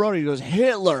 who wrote it?" He goes,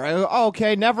 "Hitler." I go, "Oh,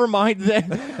 okay, never mind then."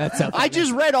 That's so funny. I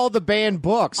just read all the banned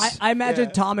books. I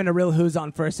imagine Tom in a real Who's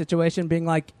on First situation being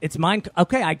like, it's mine.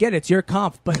 Okay, I get it. It's your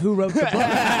Kampf, but who wrote the book?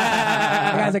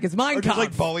 The guy's like, it's mine Or just Kampf.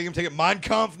 like bullying him, take it Mein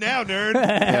Kampf now, nerd.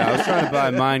 Yeah, I was trying to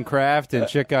buy Minecraft and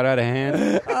shit got out of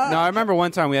hand. No, I remember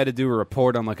one time we had to do a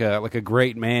report on like a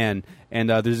great man, and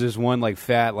there's this one like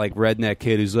fat like redneck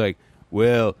kid who's like,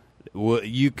 well,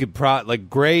 you could like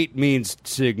great means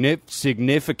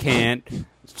significant.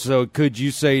 So could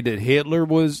you say that Hitler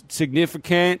was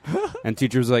significant? And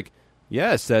teacher was like,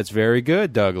 yes, that's very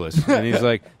good, Douglas. And he's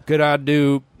like, could I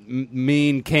do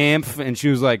Mein Kampf? And she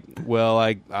was like, well,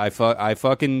 I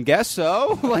fucking guess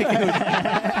so. Like,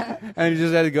 and he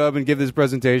just had to go up and give this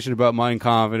presentation about Mein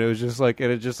Kampf, and it was just like,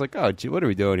 oh, gee, what are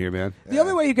we doing here, man? The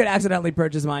only way you could accidentally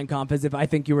purchase Mein Kampf is if I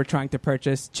think you were trying to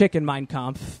purchase chicken Mein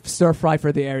Kampf, stir fry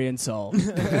for the Aryan soul.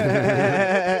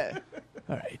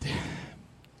 All right.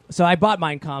 So I bought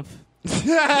Mein Kampf,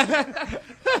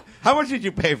 How much did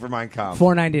you pay for Mein Kampf?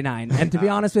 $4.99, and to be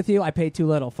honest with you, I paid too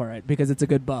little for it because it's a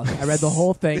good book. I read the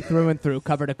whole thing through and through,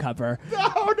 cover to cover.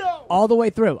 Oh no! all the way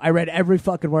through. I read every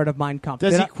fucking word of Mein Kampf.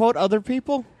 Does he quote other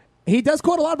people? He does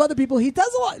quote a lot of other people. He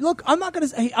does a lot. Look, I'm not gonna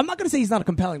say he's not a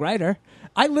compelling writer.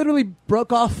 I literally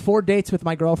broke off 4 dates with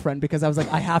my girlfriend because I was like,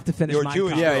 I have to finish Your Mein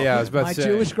Jewish Kampf. Yeah, I was about My to say.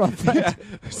 Jewish girlfriend.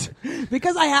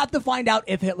 Because I have to find out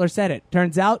if Hitler said it.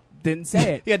 Turns out, didn't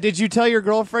say it. Yeah, did you tell your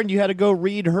girlfriend you had to go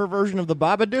read her version of the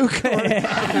Babadook?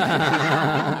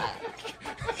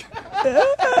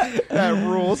 That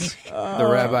rules. The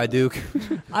Rabbi Duke.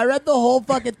 I read the whole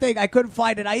fucking thing. I couldn't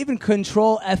find it. I even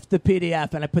Control F the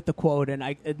PDF and I put the quote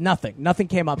and nothing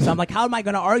came up. So I'm like, how am I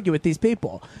going to argue with these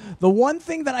people? The one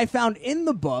thing that I found in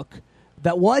the book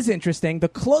that was interesting, the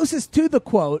closest to the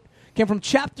quote, came from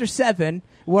chapter 7,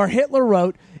 where Hitler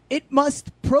wrote, "It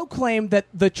must proclaim that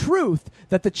the truth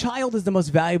that the child is the most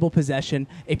valuable possession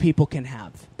a people can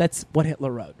have." That's what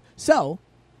Hitler wrote. So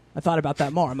I thought about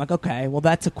that more. I'm like, okay, well,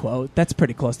 that's a quote. That's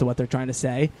pretty close to what they're trying to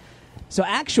say. So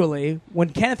actually, when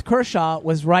Kenneth Kershaw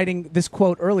was writing this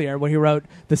quote earlier, where he wrote,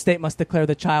 "The state must declare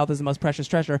the child is the most precious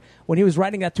treasure," when he was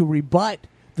writing that to rebut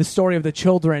the story of the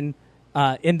children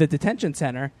in the detention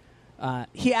center,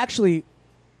 he actually, a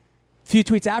few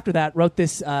tweets after that, wrote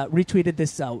this, retweeted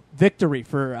this victory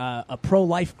for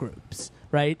pro-life groups,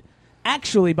 right?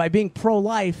 Actually, by being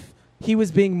pro-life, he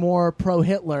was being more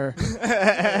pro-Hitler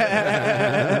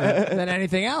than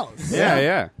anything else.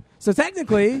 Yeah. So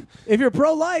technically, if you're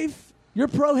pro-life, you're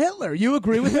pro-Hitler. You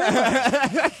agree with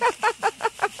Hitler.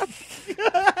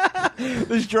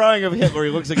 This drawing of Hitler,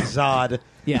 he looks like Zod.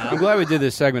 Yeah. I'm glad we did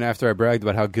this segment after I bragged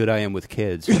about how good I am with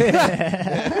kids.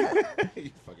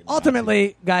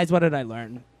 Ultimately, guys, what did I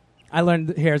learn?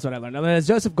 Here's what I learned. As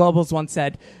Joseph Goebbels once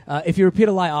said, if you repeat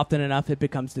a lie often enough, it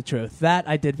becomes the truth. That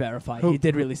I did verify. He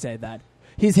did really say that.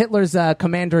 He's Hitler's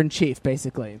commander-in-chief,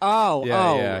 basically.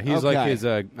 Yeah. He's okay. like his.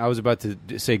 I was about to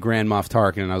say Grand Moff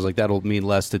Tarkin, and I was like, that'll mean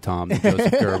less to Tom than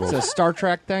Joseph It's a Goebbels. Star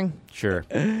Trek thing? Sure.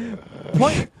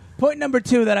 Point number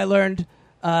 2 that I learned,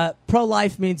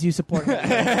 pro-life means you support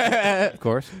Hitler. Of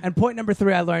course. And point number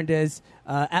 3 I learned is,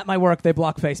 at my work, they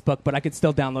block Facebook, but I could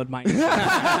still download mine.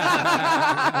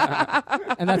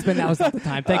 And that was not the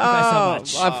time. Thank you guys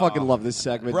so much. I fucking love this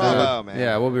segment. Bravo, man.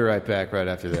 Yeah, we'll be right back right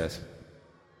after this.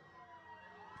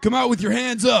 Come out with your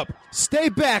hands up. Stay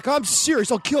back. I'm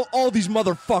serious. I'll kill all these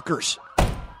motherfuckers.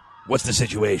 What's the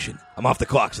situation? I'm off the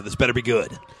clock, so this better be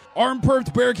good. Armed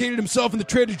perp barricaded himself in the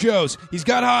Trader Joe's. He's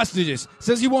got hostages.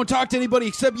 Says he won't talk to anybody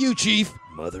except you, Chief.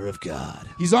 Mother of God.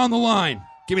 He's on the line.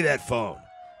 Give me that phone.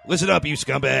 Listen up, you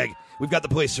scumbag. We've got the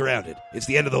place surrounded. It's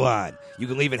the end of the line. You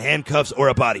can leave in handcuffs or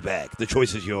a body bag. The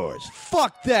choice is yours.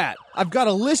 Fuck that. I've got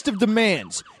a list of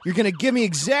demands. You're going to give me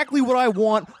exactly what I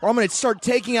want, or I'm going to start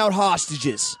taking out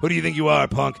hostages. Who do you think you are,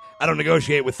 punk? I don't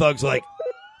negotiate with thugs like...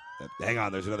 Hang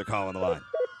on, there's another call on the line.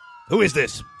 Who is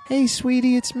this? Hey,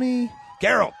 sweetie, it's me.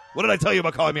 Carol, what did I tell you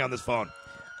about calling me on this phone?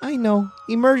 I know.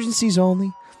 Emergencies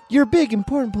only. You're a big,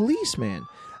 important policeman.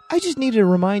 I just needed to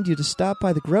remind you to stop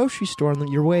by the grocery store on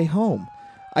your way home.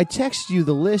 I texted you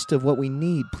the list of what we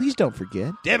need. Please don't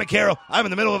forget. Damn it, Carol. I'm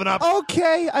in the middle of an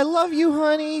Okay, I love you,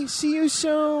 honey. See you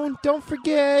soon. Don't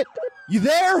forget. You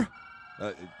there?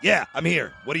 Yeah, I'm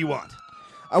here. What do you want?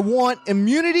 I want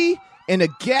immunity and a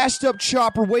gassed-up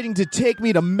chopper waiting to take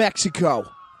me to Mexico.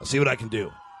 I'll see what I can do.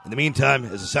 In the meantime,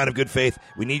 as a sign of good faith,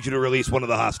 we need you to release one of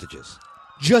the hostages.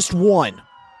 Just one.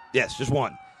 Yes, just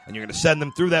one. And you're going to send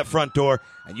them through that front door,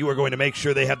 and you are going to make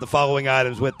sure they have the following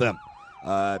items with them.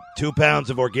 2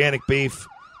 pounds of organic beef,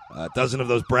 a dozen of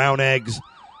those brown eggs,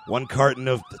 1 carton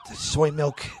of soy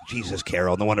milk. Jesus,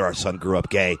 Carol, no wonder our son grew up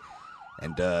gay.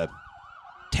 And,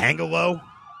 Tangelo?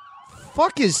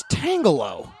 Fuck is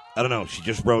Tangelo? I don't know. She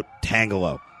just wrote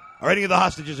Tangelo. Are any of the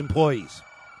hostages employees?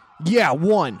 Yeah,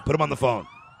 one. Put them on the phone.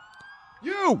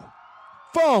 You!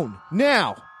 Phone,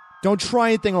 now! Don't try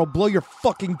anything or I'll blow your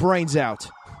fucking brains out.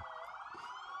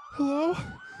 Hello?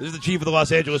 This is the chief of the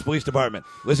Los Angeles Police Department.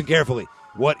 Listen carefully.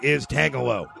 What is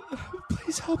Tangelo?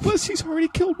 Please help us. He's already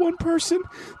killed one person.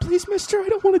 Please, mister, I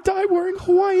don't want to die wearing a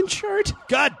Hawaiian shirt.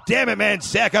 God damn it, man.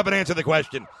 Sack up and answer the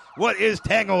question. What is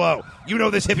Tangelo? You know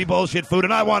this hippie bullshit food,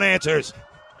 and I want answers.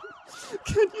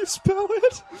 Can you spell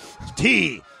it?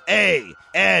 T-A-N-G-E-L-O.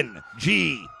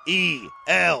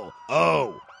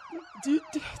 Do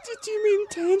you mean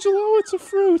Tangelo? It's a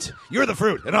fruit. You're the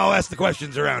fruit, and I'll ask the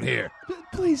questions around here.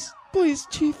 Please,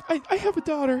 Chief, I have a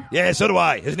daughter. Yeah, so do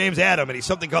I. His name's Adam, and he's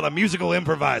something called a musical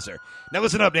improviser. Now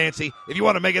listen up, Nancy. If you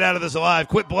want to make it out of this alive,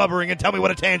 quit blubbering and tell me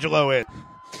what a Tangelo is.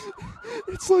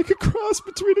 It's like a cross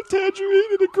between a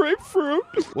tangerine and a grapefruit.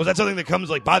 Was that something that comes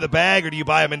like by the bag, or do you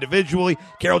buy them individually?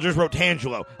 Carol just wrote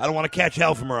Tangelo. I don't want to catch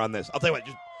hell from her on this. I'll tell you what,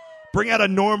 just bring out a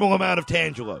normal amount of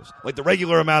Tangelos, like the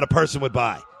regular amount a person would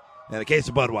buy. In the case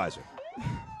of Budweiser.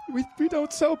 We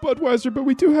don't sell Budweiser, but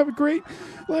we do have a great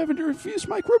lavender-infused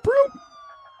microbrew.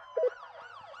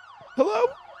 Hello?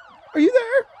 Are you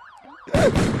there?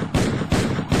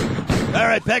 All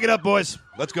right, pack it up, boys.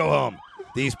 Let's go home.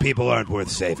 These people aren't worth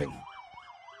saving.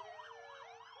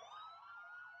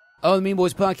 Oh, the Mean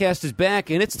Boys podcast is back,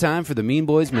 and it's time for the Mean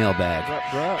Boys mailbag.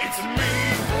 It's a Mean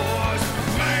Boys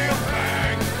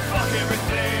mailbag. Fuck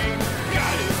everything.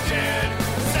 God is dead.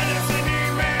 Send us an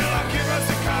email or give us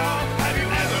a call. Have you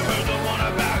ever heard the one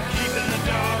about keeping the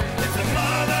dog? It's a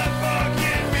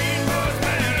motherfucking Mean Boys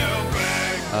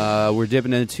mailbag. We're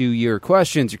dipping into your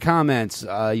questions, your comments. You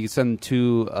can send them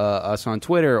to us on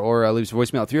Twitter or leave us a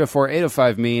voicemail at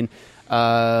 304-805-MEAN.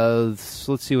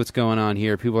 So let's see what's going on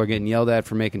here. People are getting yelled at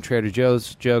for making Trader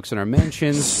Joe's jokes in our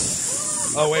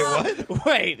mentions. Oh, wait, what?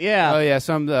 Wait, yeah. Oh, yeah,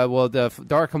 the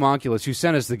Dark Homunculus, who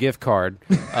sent us the gift card,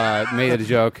 made it a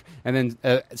joke. And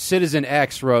then Citizen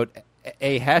X wrote,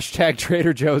 a hashtag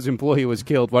Trader Joe's employee was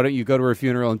killed. Why don't you go to her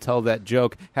funeral and tell that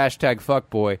joke? Hashtag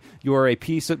fuckboy. You are a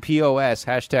piece of POS.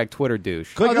 Hashtag Twitter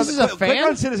douche. Click, this is a fan? click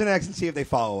on Citizen X and see if they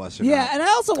follow us or Yeah, not. and I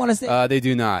also want to say, They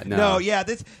do not, no. No, yeah.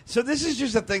 This is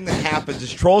just a thing that happens.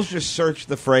 Is trolls just search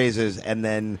the phrases and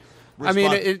then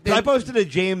respond. I mean, I posted a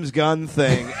James Gunn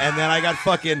thing, and then I got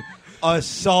fucking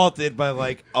assaulted by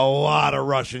like a lot of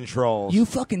Russian trolls. you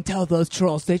fucking tell those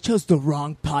trolls they chose the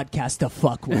wrong podcast to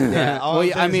fuck with. Yeah, Well,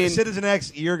 yeah, I mean- Citizen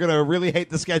X, you're gonna really hate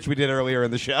the sketch we did earlier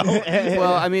in the show.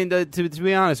 Well, I mean, to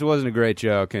be honest, it wasn't a great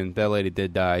joke, and that lady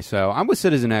did die. So I'm with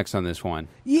Citizen X on this one.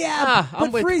 Yeah, I'm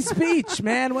but with- free speech,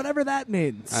 man, whatever that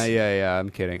means. Yeah,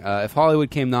 I'm kidding. If Hollywood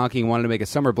came knocking and wanted to make a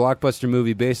summer blockbuster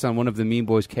movie based on one of the Mean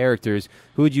Boys characters,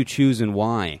 who would you choose and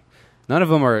why? None of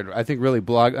them are, I think, really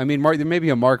I mean, there may be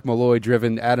a Mark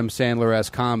Malloy-driven Adam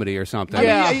Sandler-esque comedy or something.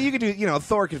 I mean, you could do.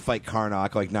 Thor could fight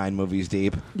Karnak like 9 movies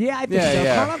deep. Yeah, I think Yeah, so.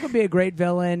 yeah. Karnak would be a great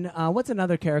villain. What's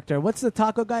another character? What's the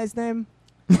taco guy's name?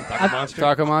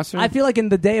 Taco Monster? I feel like in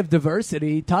the day of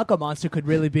diversity, Taco Monster could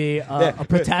really be a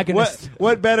protagonist.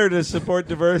 What better to support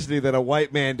diversity than a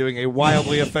white man doing a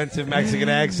wildly offensive Mexican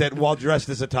accent while dressed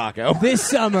as a taco? This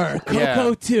summer, Coco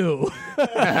Yeah. 2.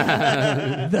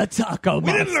 The Taco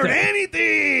Monster.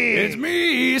 anything. It's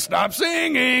me! Stop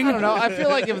singing! I don't know. I feel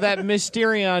like if that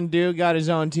Mysterion dude got his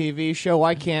own TV show,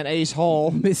 why can't Ace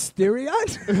Hole? Mysterion?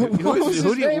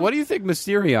 What do you think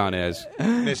Mysterion is?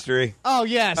 Mystery. Oh,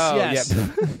 yes, yes.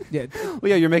 Yeah. Well,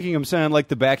 yeah, you're making him sound like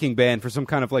the backing band for some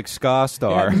kind of like ska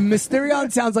star.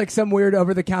 Mysterion sounds like some weird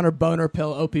over-the-counter boner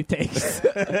pill Opie takes.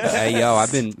 Hey, yo,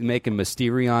 I've been making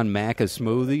Mysterion Maca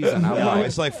smoothies, and I'm No, like,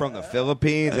 it's like from the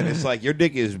Philippines, and it's like your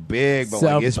dick is big, but So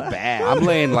like it's bad. bad. I'm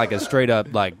laying like a straight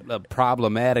up like a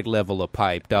problematic level of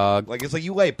pipe, dog. Like it's like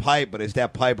you lay pipe, but it's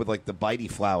that pipe with like the bitey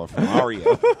flower from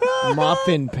Mario.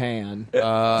 Muffin pan.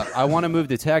 I want to move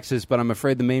to Texas, but I'm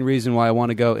afraid the main reason why I want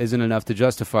to go isn't enough to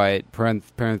justify it.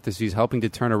 Parentheses, helping to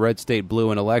turn a red state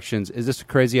blue in elections. Is this a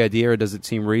crazy idea, or does it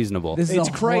seem reasonable? This is It's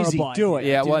a crazy. horrible Do idea.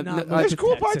 it. Yeah, Do well, not move There's to cool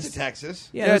Texas. parts of Texas.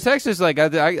 Yeah, Texas, like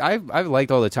I've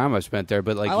liked all the time I've spent there,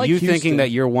 but like I like you Houston. thinking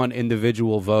that your one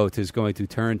individual vote is going to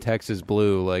turn Texas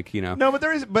blue, like No, but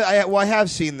there is. But I have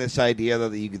seen this idea though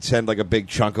that you could send like a big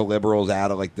chunk of liberals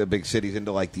out of like the big cities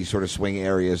into like these sort of swing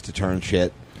areas to turn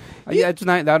shit. Yeah, it's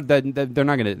not that they're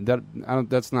not going to.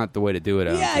 That's not the way to do it.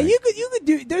 I don't Yeah, think. you could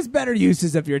do. There's better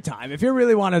uses of your time if you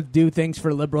really want to do things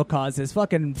for liberal causes.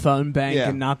 Fucking phone bank Yeah.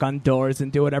 and knock on doors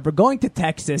and do whatever. Going to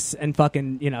Texas and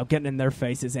fucking getting in their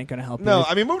faces ain't gonna help No, you.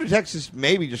 I mean move to Texas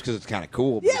maybe just because it's kind of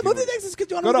cool. but Yeah, if you move to Texas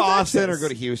because you want Go to move Austin Texas. or go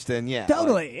to Houston. Yeah,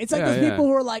 Totally. It's like Yeah, those yeah. people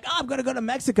who are like, I'm going to go to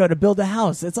Mexico to build a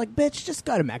house. It's like, bitch, just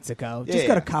go to Mexico. Just Yeah,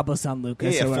 go to yeah. Cabo San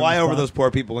Lucas. Yeah, or whatever fly the over fuck. those poor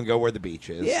people and go where the beach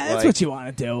is. Yeah, that's Like, what you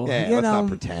want to do. Yeah, you let's know? not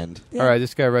pretend. All right,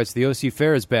 this guy writes, the OC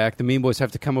Fair is back. The Mean Boys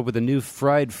have to come up with a new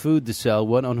fried food to sell.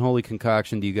 What unholy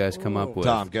concoction do you guys come up with?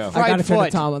 Tom, go. I Fried got to turn to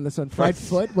foot. Tom on this one. Fried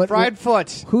foot? What? Fried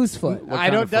foot. Whose foot? What I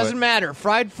kind don't. of foot? Doesn't matter.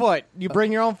 Fried foot. You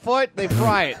bring your own foot. They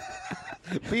fry it.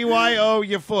 BYO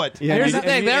your foot. Yeah, Here's you- the thing,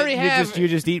 and they you- already you have- Just, you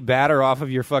just eat batter off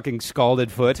of your fucking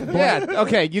scalded foot. Yeah.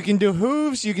 Okay. You can do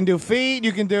hooves. You can do feet.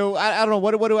 You can do. I don't know.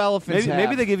 What do elephants Maybe, have?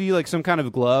 maybe they give you like some kind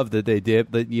of glove that they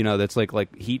dip that that's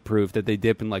like heat proof that they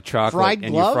dip in like chocolate Fried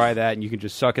and glove? you fry that and you can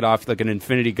just suck it off like an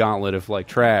infinity gauntlet of like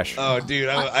trash. Oh, dude,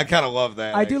 I kind of love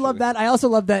that. I do love that. I also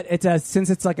love that it's since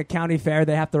it's like a county fair,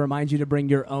 they have to remind you to bring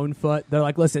your own foot. They're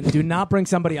like, listen, do not bring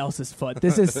somebody else's foot.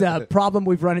 This is a problem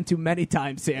we've run into many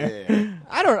times here.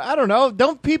 I don't know.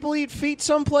 Don't people eat feet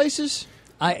some places?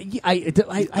 I mean,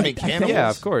 think- cannibals? Yeah,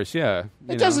 of course, yeah.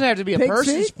 It doesn't have to be a Pig's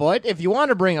person's feet? foot. If you want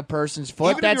to bring a person's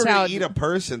foot, Even that's if you're how. going to eat a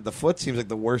person, the foot seems like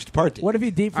the worst part to eat. What if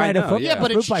you deep fried I a know, foot? yeah. Yeah,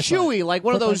 but fruit it's by foot? chewy, like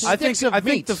one of those I think sticks of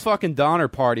meat. the fucking Donner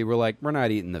Party were like, we're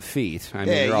not eating the feet. I mean,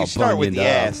 Yeah, they're you all start with bunioned the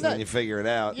up. ass, and then you figure it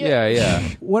out. Yeah.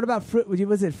 What about fruit?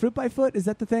 Was it fruit by foot? Is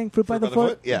that the thing? Fruit by the by the foot?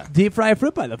 foot? Yeah. Deep fry a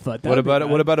fruit by the foot. What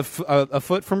about a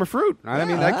foot from a fruit? I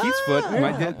mean, that Keith's foot.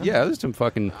 Yeah, there's some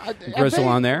fucking gristle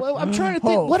on there. Well, I'm trying to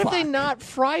think. Oh, What have fuck. they not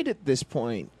fried at this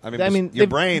point? I mean, your they've-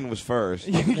 brain was first.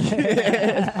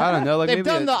 I don't know. Like They've maybe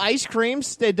done the ice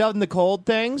creams. They've done the cold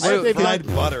things. I They've fried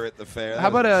done- butter at the fair. How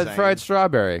about a insane. fried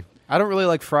strawberry? I don't really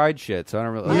like fried shit, so I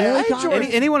don't really. Yeah, I Really, enjoy Connor?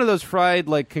 Any one of those fried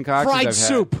like concoctions. fried I've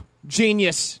soup. Had.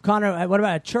 Genius. Connor, what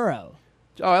about a churro?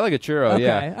 Oh, I like a churro. Okay,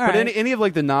 Yeah, all but right. any of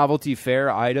like the novelty fair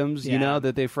items, Yeah. you know,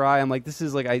 that they fry, I'm like, this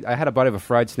is like I had a bite of a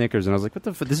fried Snickers, and I was like, what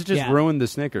the? This has just Yeah. ruined the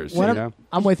Snickers. You know.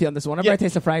 I'm with you on this one. Whenever Yeah. I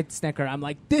taste a fried Snicker, I'm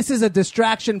like, this is a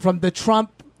distraction from the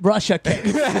Trump-Russia case.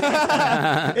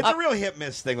 It's a real hit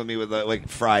miss thing with me with like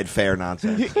fried fair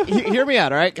nonsense. Hear me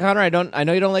out, all right, Connor. I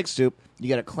know you don't like soup. You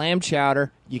get a clam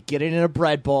chowder. You get it in a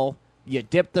bread bowl. You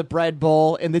dip the bread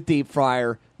bowl in the deep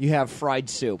fryer. You have fried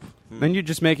soup. Then you're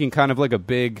just making kind of like a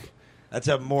big That's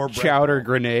a more bread chowder bowl.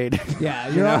 grenade. Yeah,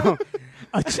 you're all,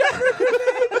 a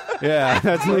Yeah,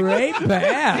 that's like great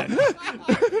band.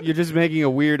 you're just making a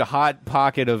weird hot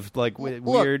pocket of like Look,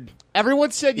 weird. everyone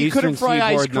said you Eastern couldn't fry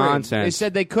ice Seaboard cream. nonsense. They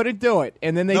said they couldn't do it,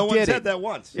 and then they No one did said it. that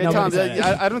once. Yeah, Nobody Tom, said it.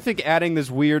 I don't think adding this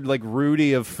weird like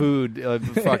Rudy of food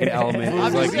fucking element I'm is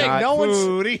just like saying,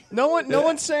 not. no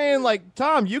one's saying like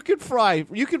Tom, you could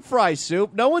fry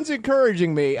soup. No one's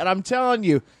encouraging me, and I'm telling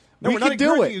you, No, we we're not could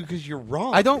do encouraging it. you because you're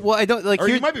wrong. I don't like. Or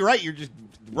Here, you might be right. You're just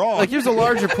wrong. like here's a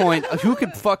larger point. Who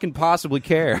could fucking possibly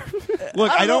care? Look,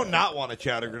 I don't not want a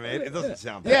chowder grenade. It doesn't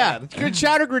sound Yeah, bad. good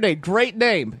chowder grenade, great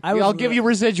name. was- I'll give you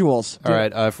residuals. All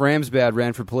right, if Ramsbad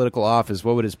ran for political office,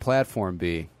 what would his platform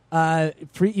be?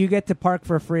 Free, you get to park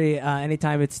for free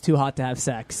anytime it's too hot to have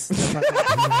sex.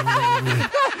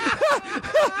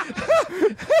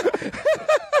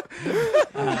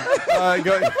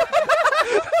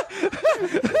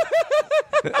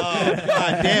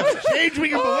 God damn it. Change we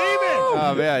can believe it.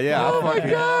 Oh man, yeah. Oh my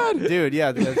god, dude,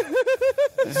 yeah.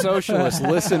 Socialists,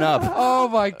 listen up. Oh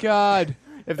my God,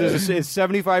 If there's a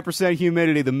 75%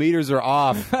 humidity, the meters are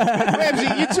off.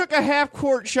 Ramsey, you took a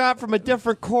half-court shot from a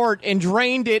different court and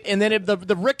drained it, and then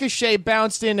the ricochet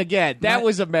bounced in again. That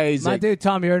was amazing. My dude,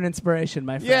 Tom, you're an inspiration,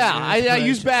 my friend. Yeah, You're an I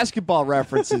use inspiration. basketball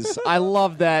references. I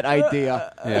love that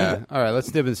idea. Yeah. All right,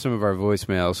 let's dip into some of our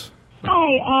voicemails.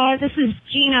 Hi, this is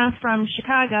Gina from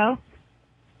Chicago.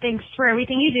 Thanks for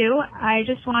everything you do. I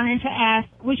just wanted to ask,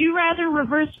 would you rather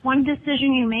reverse one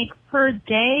decision you make per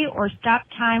day or stop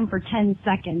time for 10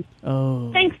 seconds?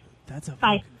 Oh, Thanks. that's a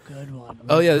Bye. fucking good one.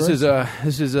 Oh yeah, this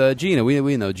is Gina.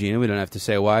 We know Gina. We don't have to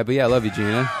say why, but yeah, I love you,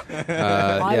 Gina.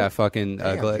 Yeah, fucking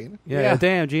Gina. yeah.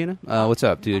 Damn, Gina. What's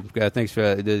up, dude? Thanks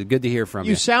for good to hear from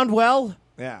you. You sound well.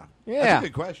 Yeah. Yeah. That's a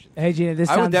good question. Hey, Gina, this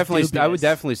I would sounds definitely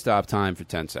dubious. stop time for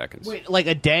 10 seconds. Wait, like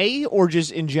a day or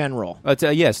just in general?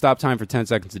 Yeah, stop time for 10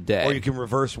 seconds a day. Or you can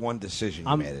reverse one decision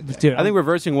you made. Dude, I think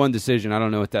reversing one decision, I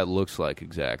don't know what that looks like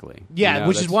exactly. Yeah, You know,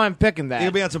 which is that's- why I'm picking that.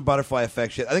 You'll be on some butterfly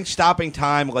effect shit. I think stopping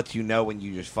time lets you know when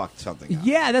you just fucked something up.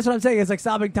 Yeah, that's what I'm saying. It's like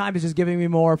stopping time is just giving me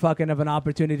more fucking of an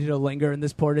opportunity to linger in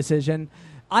this poor decision.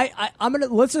 I'm gonna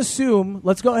let's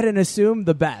go ahead and assume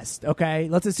the best. Okay,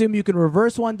 let's assume you can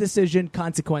reverse one decision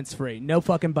consequence free. No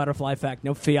fucking butterfly effect.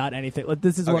 No fiat. Anything. Like,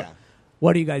 this is Okay.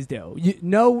 what do you guys do?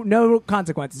 No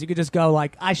consequences. You could just go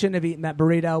like, I shouldn't have eaten that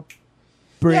burrito.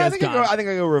 Burrito's Yeah, I think gone. I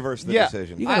go reverse the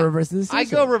decision. You gotta reverse the decision. I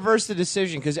go reverse the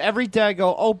decision because every day I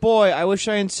go, oh boy, I wish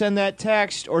I didn't send that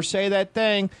text or say that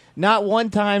thing. Not one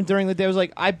time during the day I was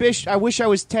like, I wish I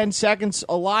was 10 seconds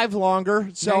alive longer.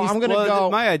 So I'm gonna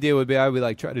go. My idea would be I would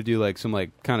like try to do like some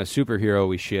like kind of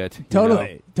superhero-y shit. you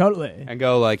Totally. know? And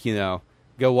go like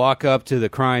go walk up to the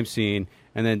crime scene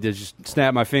and then just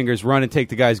snap my fingers, run and take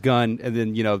the guy's gun, and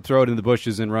then throw it in the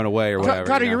bushes and run away or whatever.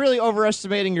 Connor, you know? you're really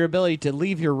overestimating your ability to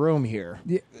leave your room here.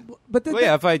 Yeah, but Well,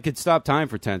 yeah, if I could stop time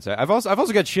for 10 seconds. I've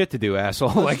also got shit to do, asshole.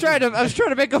 I was trying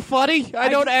to make a funny. I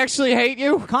don't actually hate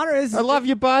you. Connor is. I love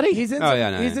you, buddy. He's in. Oh, some, yeah,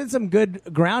 no, he's yeah. in some good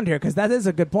ground here because that is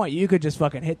a good point. You could just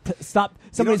fucking stop.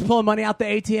 Somebody's pulling money out the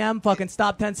ATM. Fucking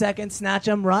stop 10 seconds, snatch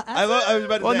them, run. I was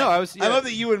about to Well, say, no, I was- I love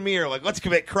that you and me are like, let's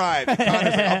commit crime. And Connor's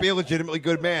like, I'll be a legitimately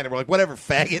good man. And we're like, whatever,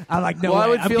 faggot. I'm like, no Well, I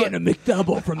way. would I'm feel getting a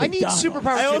McDouble from I need McDonald's.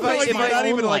 superpowers. I also if I like in my not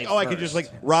own even like, life oh, I could just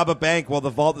like rob a bank while the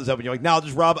vault is open. You're like, no, I'll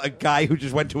just rob a guy who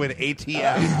just went to an ATM.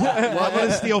 Well, I'm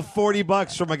gonna steal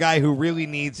 $40 from a guy who really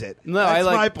needs it. No, That's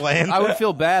I my plan. I would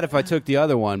feel bad if I took the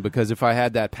other one because if I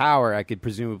had that power, I could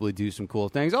presumably do some cool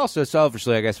things. Also,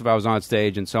 selfishly, I guess if I was on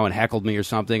stage and someone heckled me or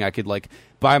something, I could like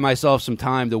buy myself some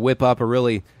time to whip up a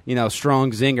really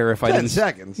strong zinger if I 10 didn't.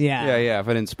 seconds. Yeah. Yeah. If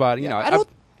I didn't spot,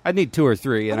 I'd need 2 or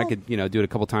 3, and I could do it a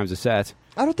couple times a set.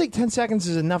 I don't think 10 seconds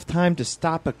is enough time to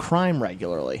stop a crime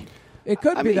regularly. It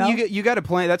could I be, mean, though. you got to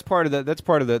plan. That's part of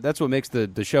the. That's what makes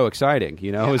the show exciting.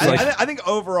 It's like I think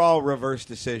overall reverse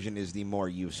decision is the more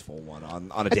useful one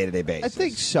on a day-to-day basis. I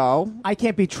think so. I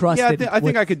can't be yeah. trusted. I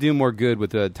think I could do more good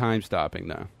with the time stopping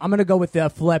though. I'm going to go with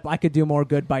the flip. I could do more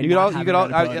good by You could not all. having You could all.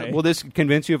 that ability. Will this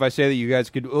convince you if I say that you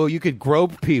guys could? Oh, you could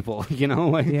grope people.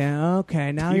 Like Yeah,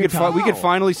 okay. Now you you're could. talking. We could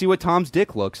finally see what Tom's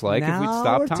dick looks like now if we'd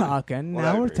stop we're time. talking. Well,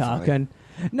 Now that'd we're be pretty funny. talking.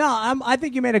 No, I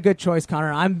think you made a good choice,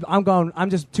 Connor. I'm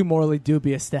just too morally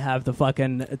dubious to have the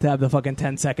fucking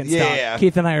 10 second stop. Yeah.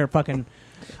 Keith and I are fucking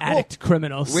addict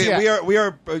criminals. We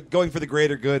are going for the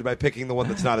greater good by picking the one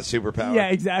that's not a superpower. Yeah,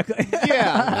 exactly.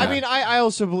 Yeah, I mean, I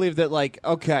also believe that, like,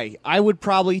 okay, I would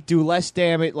probably do less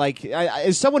damage. Like,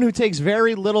 as someone who takes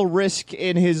very little risk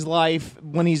in his life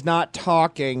when he's not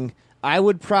talking, I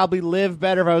would probably live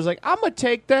better if I was like, I'm gonna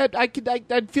take that.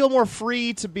 I'd feel more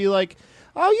free to be like,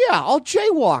 oh yeah, I'll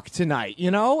jaywalk tonight,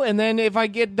 and then if I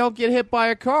don't get hit by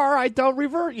a car, I don't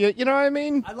revert. You know what I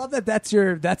mean? I love that. That's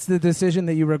the decision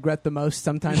that you regret the most.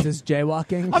 Sometimes is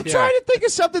jaywalking. I'm trying to think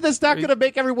of something that's not going to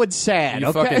make everyone sad. You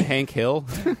okay? fucking Hank Hill.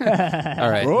 All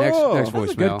right, Whoa. next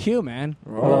That's a voicemail. good cue, man.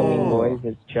 Hello, Mean Boys.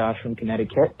 It's Josh from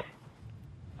Connecticut.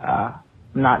 I'm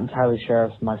not entirely sure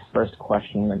if my first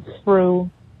question went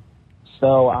through,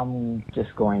 so I'm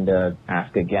just going to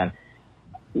ask again.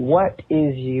 What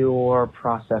is your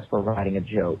process for writing a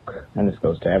joke? And this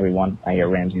goes to everyone. I hear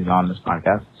Ramsey's on this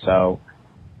podcast. So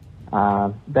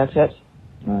that's it.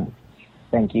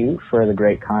 Thank you for the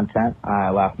great content.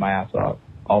 I laugh my ass off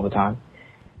all the time.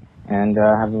 And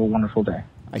have a wonderful day.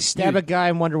 I stab a guy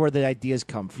and wonder where the ideas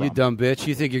come from. You dumb bitch.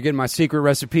 You think you're getting my secret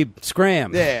recipe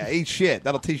scram. Yeah, eat shit.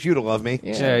 That'll teach you to love me.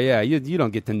 Yeah. You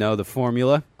don't get to know the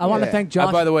formula. I want to thank Josh.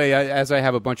 By the way, as I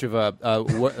have a bunch of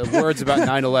words about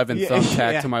 9/11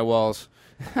 thumbtacked to my walls.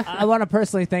 I want to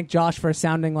personally thank Josh for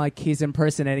sounding like he's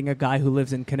impersonating a guy who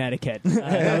lives in Connecticut.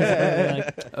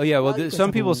 Oh yeah, well,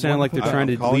 some people sound like they're trying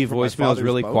to calling leave from my voicemails father's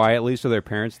really boat. quietly so their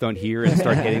parents don't hear and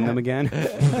start hitting them again.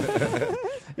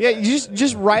 Yeah, you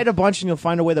just write a bunch and you'll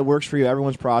find a way that works for you.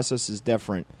 Everyone's process is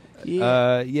different. Like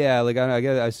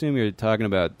I assume you're talking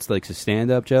about like a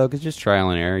stand-up joke. It's just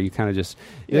trial and error. You kind of just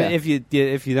if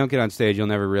you don't get on stage, you'll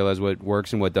never realize what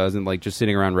works and what doesn't. Like just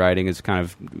sitting around writing is kind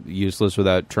of useless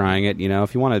without trying it.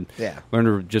 If you want to learn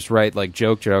to just write like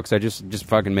jokes, I just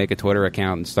fucking make a Twitter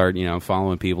account and start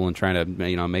following people and trying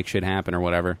to make shit happen or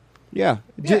whatever. Yeah,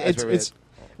 it's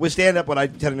with stand-up. What I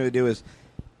tend to do is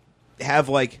have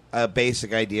like a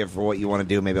basic idea for what you want to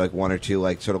do, maybe like one or two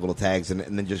like sort of little tags, and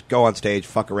then just go on stage,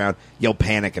 fuck around, you'll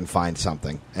panic and find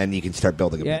something, and you can start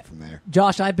building a bit from there.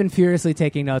 Josh, I've been furiously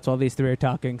taking notes while these three are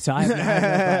talking, so I have no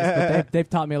advice, but they've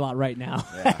taught me a lot right now.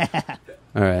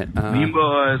 All right. Mean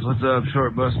Boys, what's up?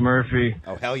 Short Bus Murphy.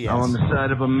 Oh, hell yes. I'm on the side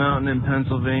of a mountain in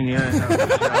Pennsylvania. I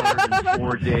haven't showered in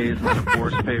 4 days. The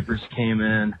divorce papers came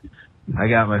in. I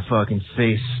got my fucking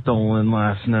face stolen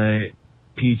last night.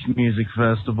 Peach Music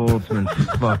Festival. It's been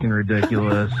fucking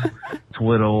ridiculous.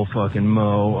 Twiddle, fucking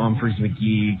Mo, Humphreys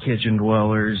McGee, Kitchen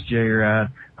Dwellers,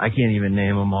 J-Rat. I can't even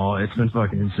name them all. It's been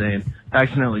fucking insane.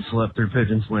 Accidentally slept through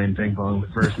Pigeons Lane Ping Pong the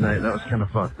first night. That was kind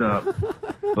of fucked up.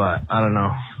 But, I don't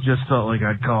know. Just felt like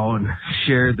I'd call and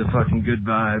share the fucking good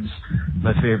vibes.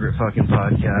 My favorite fucking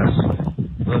podcast.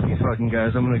 Love you fucking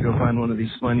guys. I'm gonna go find one of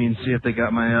these funny and see if they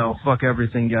got my L. Fuck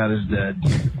everything, God is dead.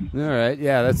 All right,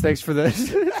 yeah. Thanks for the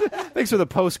thanks for the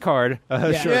postcard,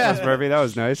 Short Bus Murphy. That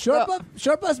was nice. Short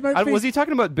Bus Murphy. Was he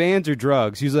talking about bands or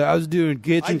drugs? He's like, I was doing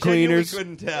kitchen I genuinely cleaners,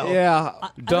 couldn't tell. Yeah,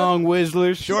 dong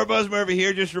whistles, Short Bus Murphy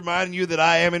here, just reminding you that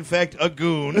I am in fact a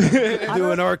goon.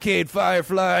 doing arcade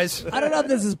fireflies. I don't know if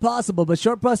this is possible, but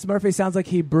Short Bus Murphy sounds like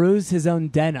he brews his own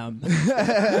denim.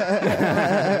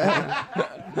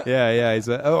 Yeah. He's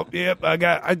like, oh, yep, I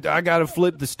got to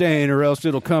flip the stain or else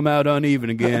it'll come out uneven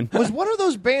again. Was one of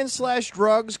those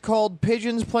bands/drugs called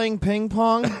pigeons playing ping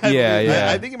pong? Yeah.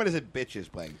 I think he might have said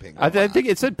bitches playing ping pong. I think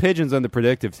it said pigeons on the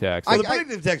predictive text. Well, the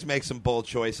predictive text makes some bold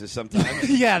choices sometimes.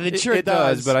 Yeah, it sure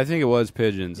does, but I think it was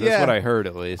pigeons. That's what I heard,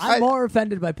 at least. I'm more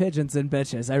offended by pigeons than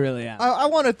bitches. I really am. I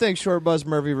want to thank Short Buzz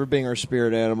Murphy for being our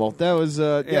spirit animal. That was,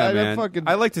 man. fucking...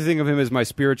 I like to think of him as my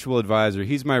spiritual advisor.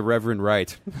 He's my Reverend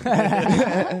Wright.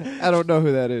 I don't know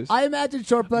who that is. I imagine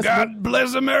Short Bus. God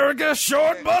bless America,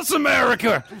 Short Bus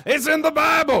America. It's in the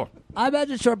Bible. I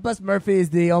imagine Short Bus Murphy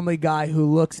is the only guy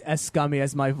who looks as scummy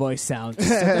as my voice sounds. So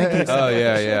thank you. Oh,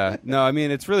 yeah. No, I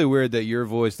mean, it's really weird that your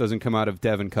voice doesn't come out of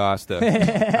Devin Costa.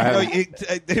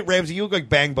 Ramsey, you look like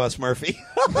Bang Bus Murphy.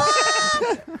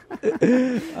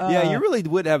 Yeah, you really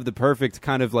would have the perfect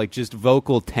kind of like just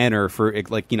vocal tenor for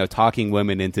like, talking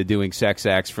women into doing sex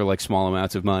acts for like small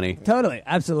amounts of money. Totally,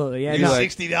 absolutely. Yeah, Here's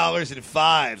 $60 in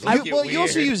fives. You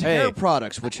also use hair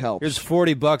products, which helps. Here's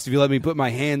 $40 if you let me put my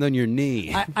hand on your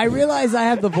knee. I realize I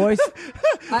have the voice.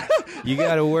 You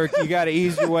got to work. You got to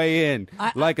ease your way in,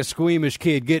 like a squeamish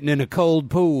kid getting in a cold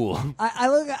pool. I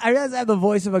realize I have the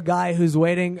voice of a guy who's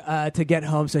waiting to get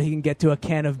home so he can get to a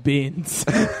can of beans.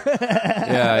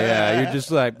 Yeah. You're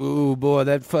just like, ooh, boy,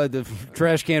 the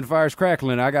trash can fire's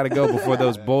crackling. I got to go before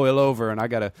those boil over, and I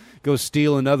got to go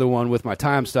steal another one with my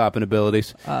time-stopping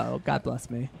abilities. Oh, God bless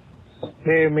me.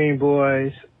 Hey, mean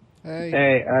boys.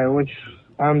 Hey,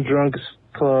 I'm drunk as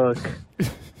fuck.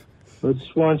 I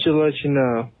just want to let you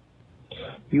know,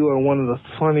 you are one of the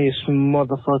funniest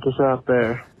motherfuckers out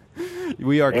there.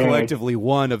 We are collectively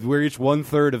we're each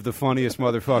 1/3 of the funniest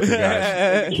motherfucker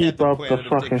guys. Keep up the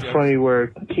fucking funny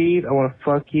work. Keith, I want to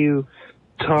fuck you.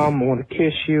 Tom, I want to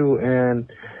kiss you. And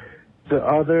the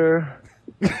other,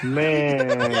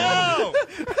 man, I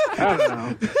don't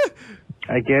know.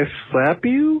 I guess slap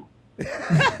you?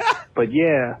 But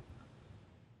yeah.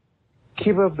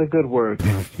 Keep up the good work.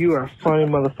 You are funny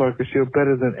motherfuckers. You're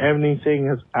better than anything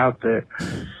that's out there.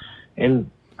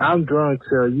 And I'm drunk,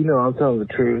 so you know I'm telling the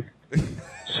truth.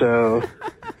 So,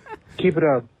 keep it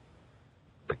up.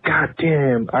 But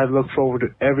goddamn, I look forward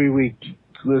to every week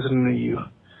listening to you.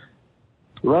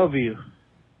 Love you.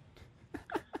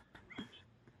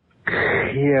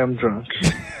 Yeah, I'm drunk.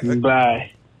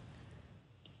 Bye.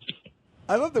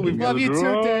 I love that we love you too,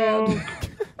 drunk. Dan.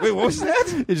 Wait, what was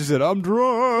that? He just said, I'm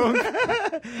drunk.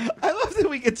 I love that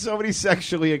we get so many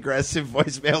sexually aggressive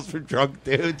voicemails from drunk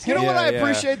dudes. You know what I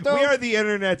appreciate, though? We are the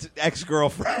internet's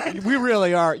ex-girlfriend. We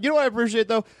really are. You know what I appreciate,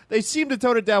 though? They seem to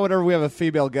tone it down whenever we have a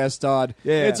female guest on.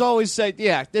 Yeah. It's always say,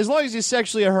 as long as you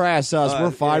sexually harass us, we're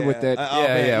fine with it.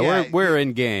 We're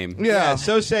in game. Yeah,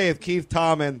 so saith Keith,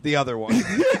 Tom, and the other one. And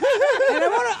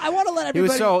I want to let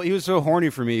everybody... He was so horny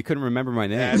for me, he couldn't remember my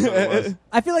name. That's what it was.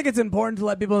 I feel like it's important to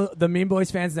let people, the Mean Boys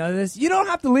fans, know this. You don't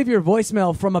have to leave your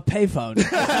voicemail from a payphone.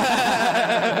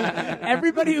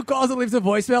 Everybody who calls and leaves a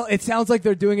voicemail, it sounds like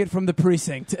they're doing it from the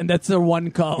precinct, and that's their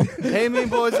one call. Hey, Mean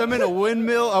Boys, I'm in a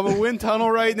windmill. I'm a wind tunnel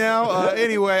right now.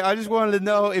 Anyway, I just wanted to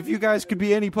know if you guys could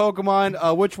be any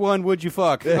Pokemon, which one would you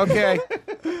fuck? Okay.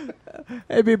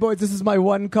 Hey, Mean Boys, this is my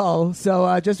one call,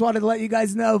 so just wanted to let you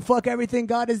guys know, fuck everything,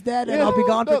 God is dead, and I'll be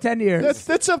gone for 10 years.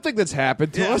 That's something that's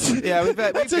happened to us. Yeah,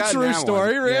 that's a true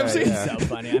story, Ramsey. It's so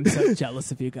funny. I'm so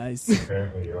jealous of you guys.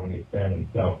 Apparently, you're only a fan in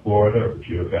South Florida, or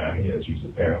your family, as you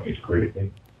apparently is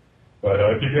crazy. But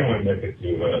if you're going to make it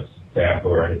to Tampa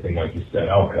or anything like you said,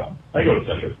 I'll come. I go to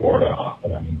Central Florida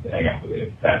often. I mean, to hang out with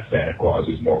it. That Santa Claus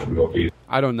is more real peace.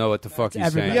 I don't know what the fuck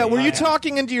he's saying. Yeah, were you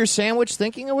talking into your sandwich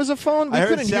thinking it was a phone? We I heard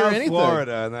couldn't South hear anything.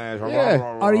 Florida.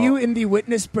 And Are you in the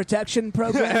witness protection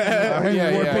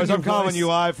program? I'm calling you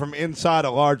live from inside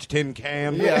a large tin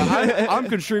can. Yeah, I'm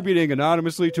contributing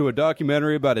anonymously to a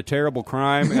documentary about a terrible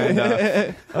crime,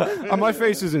 and my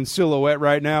face is in silhouette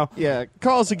right now. Yeah,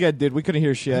 call us again, dude. We couldn't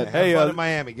hear shit. Hey, in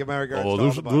Miami. Give my regards. Oh,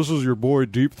 this is your boy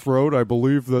Deep Throat. I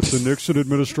believe that the Nixon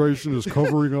administration is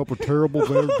covering up a terrible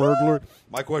burglary.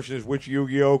 My question is, which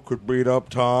Yu-Gi-Oh could beat up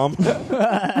Tom?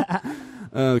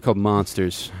 They're called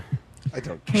monsters. I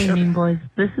don't care. Hey, Mean Boys,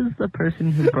 this is the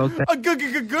person who broke that a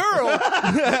girl.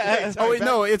 Oh wait,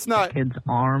 no, it's not. Kid's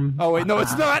arm. Oh wait, no,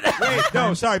 it's not. Wait,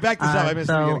 no, sorry, back this up. I missed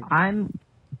the beginning.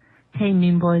 Hey,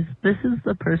 Mean Boys, this is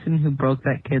the person who broke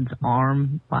that kid's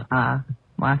arm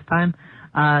last time.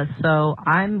 So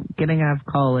I'm getting out of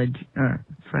college,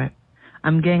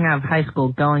 I'm getting out of high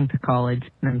school, going to college,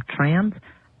 and I'm trans,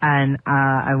 and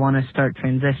I want to start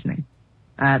transitioning.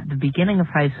 At the beginning of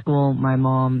high school, my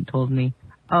mom told me,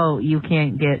 "Oh, you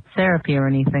can't get therapy or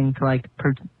anything to like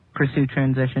pursue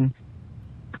transitioning."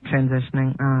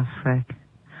 Oh, frick.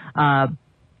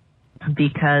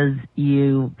 Because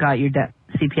you got your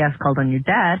CPS called on your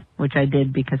dad, which I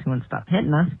did because he wouldn't stop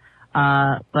hitting us.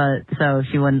 But so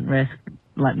she wouldn't risk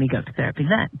letting me go to therapy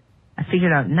then. I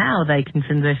figured out now that I can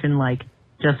transition, like,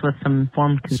 just with some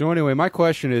informed consent. So anyway, my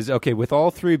question is, okay, with all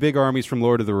three big armies from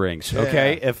Lord of the Rings,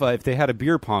 okay, if they had a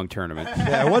beer pong tournament.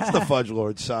 Yeah, what's the Fudge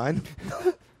Lord sign?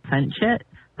 Shit.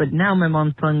 But now my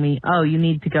mom's telling me, oh, you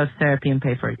need to go to therapy and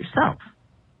pay for it yourself.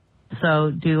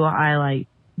 So do I, like,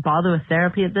 bother with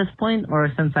therapy at this point?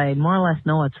 Or since I more or less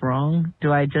know what's wrong,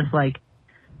 do I just, like,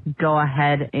 go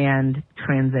ahead and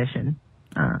transition?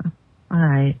 All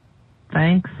right.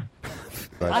 Thanks.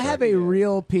 I have a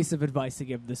real piece of advice to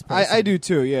give this person. I do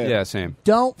too, yeah. Yeah, same.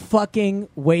 Don't fucking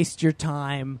waste your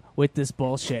time with this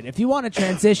bullshit. If you want to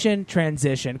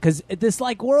transition. Because this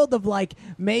like world of like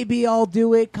maybe I'll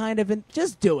do it kind of, and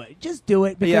just do it. Just do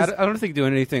it. Because Yeah, I don't think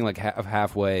doing anything like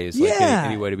halfway is like Yeah.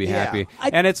 any way to be Yeah. happy.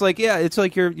 And it's like, it's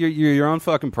like you're your own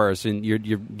fucking person. You're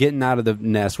getting out of the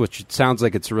nest, which sounds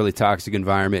like it's a really toxic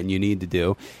environment, and you need to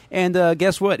do. And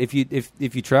guess what? If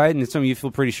you try it and it's something you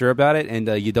feel pretty sure about it, and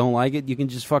you don't like it, you can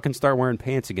just fucking start wearing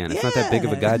pants again. It's not that big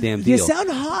of a goddamn deal. You sound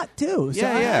hot too. So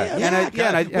Yeah. And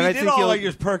I we did think all you'll like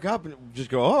just perk up and just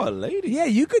go, oh, a lady. Yeah,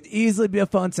 you could easily be a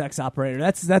phone sex operator.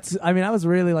 That's. I mean, I was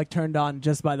really like turned on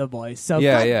just by the voice. So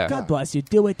God bless you.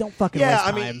 Do it. Don't fucking waste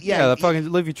time.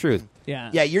 fucking live your truth.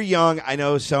 Yeah, you're young. I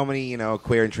know so many,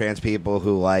 queer and trans people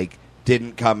who like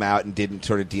didn't come out and didn't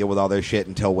sort of deal with all their shit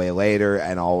until way later,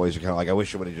 and always are kind of like, I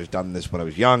wish I would have just done this when I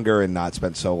was younger and not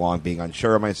spent so long being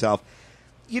unsure of myself.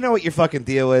 You know what your fucking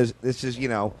deal is? This is,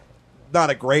 not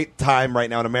a great time right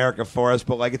now in America for us,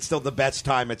 but like it's still the best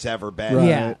time it's ever been. Right.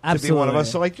 Yeah, to be one of absolutely.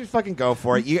 us. So like, just fucking go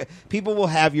for it. People will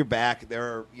have your back. There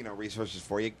are resources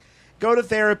for you. Go to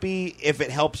therapy if it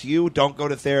helps you. Don't go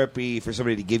to therapy for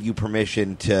somebody to give you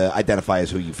permission to identify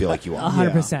as who you feel like you are.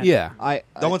 100%. Yeah.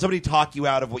 Don't let somebody talk you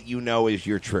out of what you know is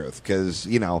your truth, because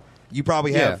you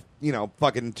probably have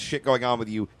fucking shit going on with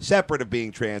you separate of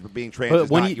being trans, but being trans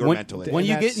is not your mental issue. When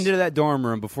you get into that dorm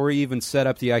room, before you even set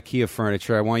up the IKEA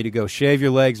furniture, I want you to go shave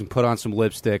your legs and put on some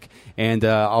lipstick, and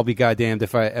I'll be goddamned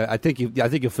if I think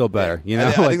you'll feel better.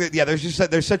 I think that,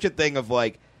 there's such a thing of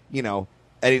like,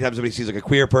 anytime somebody sees like a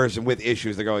queer person with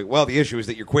issues, they're going, well, the issue is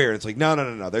that you're queer. And it's like,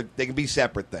 no. They can be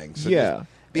separate things. So just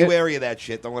be wary of that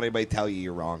shit. Don't let anybody tell you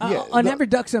you're wrong. And have your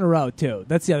ducks in a row too.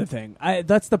 That's the other thing.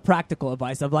 That's the practical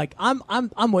advice of like,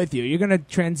 I'm with you. You're gonna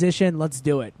transition. Let's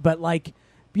do it. But like,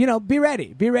 be ready.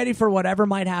 Be ready for whatever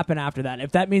might happen after that.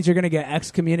 If that means you're gonna get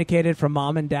excommunicated from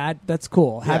mom and dad, that's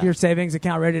cool. Have your savings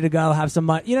account ready to go. Have some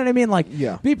money. You know what I mean?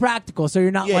 Like, be practical so you're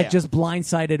not like just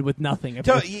blindsided with nothing.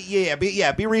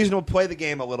 Be reasonable. Play the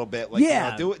game a little bit.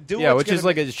 Like, do which is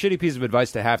like a shitty piece of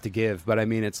advice to have to give, but I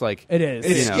mean, it's like it is.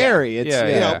 It's scary. It's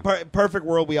perfect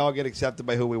world. We all get accepted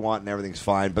by who we want, and everything's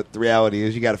fine. But the reality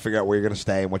is, you got to figure out where you're going to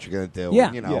stay and what you're going to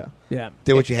do. Yeah.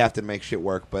 Do what you have to make shit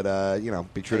work. But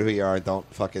be true to who you are and don't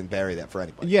fucking bury that for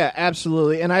anybody. Yeah,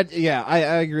 absolutely. And I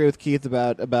agree with Keith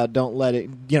about don't let it,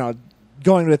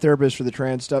 going to a therapist for the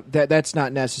trans stuff, that's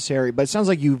not necessary. But it sounds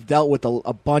like you've dealt with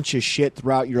a bunch of shit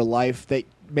throughout your life that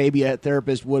maybe a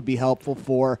therapist would be helpful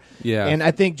for. Yeah. And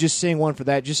I think just seeing one for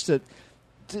that, just to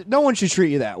no one should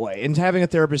treat you that way. And having a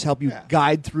therapist help you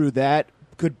guide through that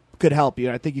could help you.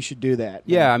 I think you should do that.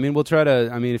 Yeah, I mean, we'll try to.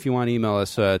 I mean, if you want to email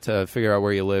us to figure out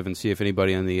where you live and see if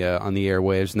anybody on the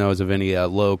airwaves knows of any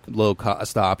low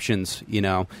cost options,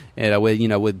 and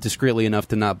with discreetly enough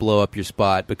to not blow up your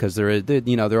spot, because there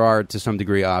are to some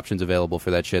degree options available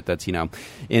for that shit. That's in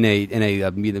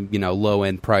a low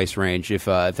end price range if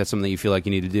that's something you feel like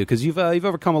you need to do, because you've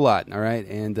overcome a lot, all right.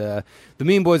 And the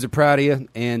Mean Boys are proud of you,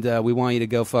 and we want you to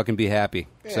go fucking be happy.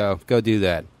 Yeah. So go do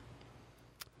that.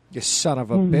 You son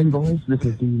of a Hey, bitch. boys, this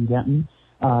is Dean Denton.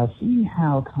 Seeing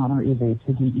how Connor is a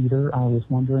picky eater, I was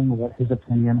wondering what his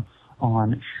opinion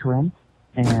on shrimp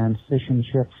and fish and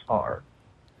chips are.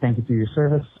 Thank you for your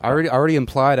service. I already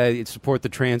implied I support the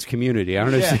trans community. I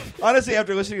don't know. Honestly,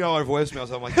 after listening to all our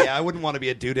voicemails, I'm like, I wouldn't want to be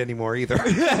a dude anymore either.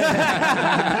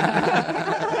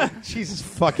 Jesus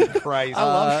fucking Christ! I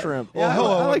love shrimp. Yeah,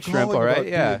 I like shrimp. All right,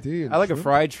 yeah, I like a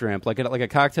fried shrimp, like a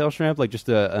cocktail shrimp, like just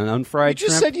an unfried. You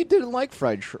just shrimp. said you didn't like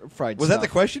fried. Was that the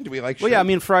question? Do we like? Well, shrimp? yeah, I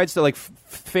mean fried stuff, like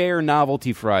fair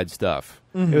novelty fried stuff.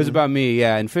 Mm-hmm. It was about me,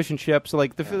 yeah, and fish and chips,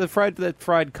 like the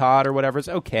fried cod or whatever. It's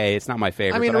okay. It's not my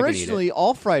favorite. I mean, but originally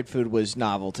all fried food was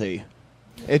novelty.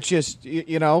 It's just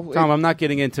Tom, I'm not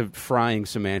getting into frying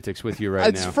semantics with you right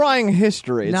it's now. It's frying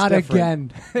history. It's not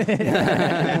different.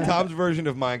 again. Tom's version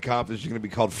of Mein Kampf is going to be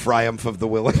called Triumph of the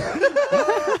Willing.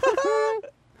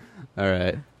 All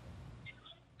right.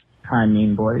 Hi,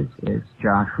 Mean Boys. It's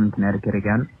Josh from Connecticut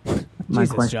again. My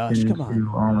Jesus, question Josh, come on.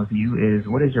 to all of you is,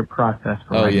 what is your process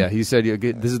for Oh writing? yeah, he said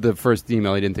this is the first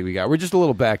email he didn't think we got. We're just a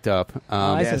little backed up.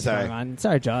 I see what's going on.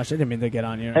 Sorry, Josh. I didn't mean to get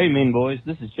on you. Hey, Mean Boys.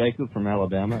 This is Jacob from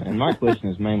Alabama, and my question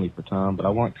is mainly for Tom, but I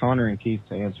want Connor and Keith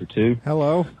to answer too.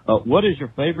 Hello. What is your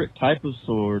favorite type of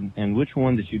sword, and which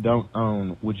one that you don't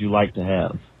own would you like to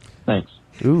have? Thanks.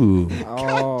 Ooh.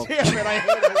 Oh. Damn it, I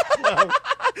hate it.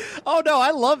 Oh no,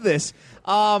 I love this.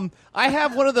 I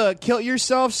have one of the kill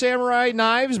yourself samurai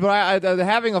knives, but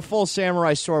having a full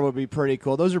samurai sword would be pretty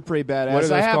cool. Those are pretty badass. What are I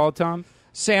those have called, Tom?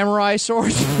 Samurai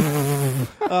swords.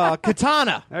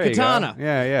 Katana. There you Katana. go.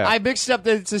 Yeah. I mixed up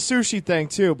that it's a sushi thing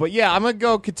too, but yeah, I'm gonna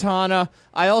go katana.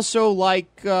 I also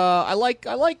like I like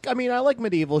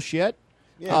medieval shit.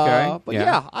 Yeah. Okay. But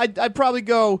Yeah. I'd probably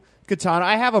go katana.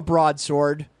 I have a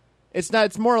broadsword.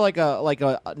 It's more like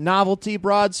a novelty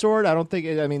broadsword. I don't think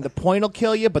the point will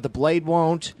kill you, but the blade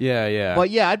won't. Yeah. But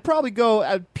yeah, I'd probably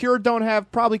go pure don't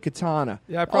have probably katana.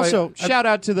 Yeah, also, shout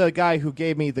out to the guy who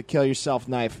gave me the kill yourself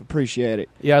knife. Appreciate it.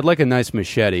 Yeah, I'd like a nice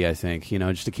machete, I think,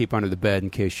 just to keep under the bed in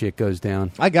case shit goes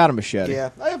down. I got a machete. Yeah,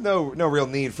 I have no real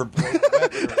need for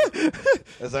weaponry,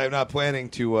 as I am not planning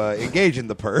to engage in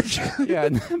the purge. Yeah,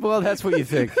 well, that's what you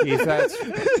think, Keith.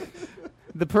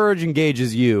 The purge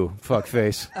engages you,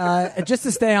 fuckface. Just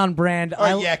to stay on brand,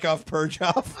 Or yak off, purge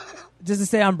off. just to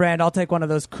stay on brand, I'll take one of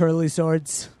those curly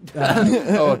swords.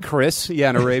 Oh, a Chris? Yeah,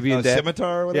 an Arabian A Dead.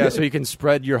 scimitar or whatever? Yeah, so you can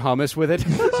spread your hummus with it.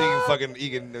 So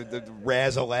you can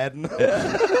razz Aladdin.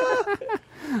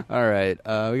 All right,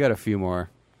 we got a few more.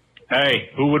 Hey,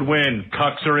 who would win,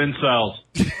 cucks or incels?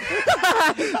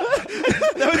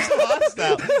 That was so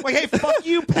hostile. Like, hey, fuck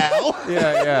you, pal.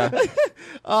 Yeah.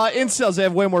 Incels, they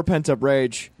have way more pent up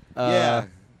rage. Yeah,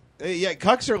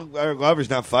 cucks are lovers,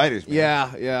 not fighters. Man.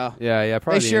 Yeah.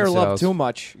 Probably They share the love incels. too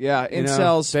much. Yeah,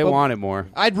 incels. They but want it more.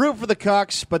 I'd root for the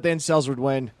cucks, but the incels would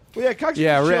win. Well, yeah, cucks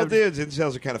Yeah, are chill Red- dudes.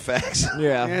 Incels are kind of facts.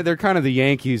 Yeah. They're kind of the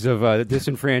Yankees of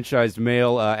disenfranchised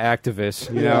male activists.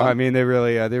 You know, Yeah. I mean, they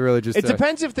really just. It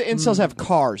depends if the incels have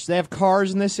cars. They have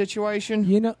cars in this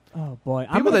situation. Oh boy,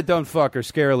 People that don't fuck are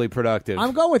scarily productive.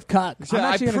 I'm going with cucks. I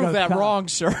actually gonna proved go that with cuck. wrong,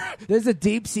 sir. There's a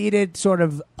deep-seated sort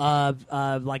of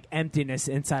like emptiness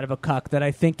inside of a cuck that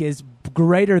I think is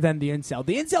greater than the incel.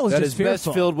 The incel is That just is best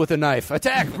fearful. filled with a knife.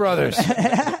 Attack, brothers!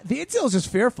 The incel is just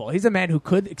fearful. He's a man who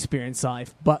could experience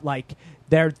life, but like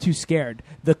they're too scared.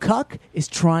 The cuck is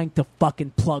trying to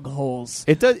fucking plug holes.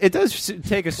 It does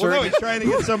take a certain. Well, no, he's trying to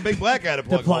get some big black guy to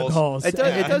plug, holes. It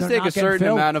does take a certain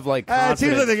amount of like it seems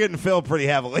confidence like they're getting filled pretty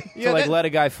heavily. to like let a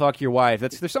guy fuck your wife.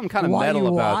 There's something kind of While metal you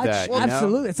about watch? that. Well, you know?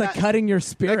 absolutely. It's like cutting your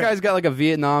spirit. That guy's got like a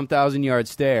Vietnam 1,000-yard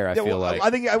stare. I feel like. I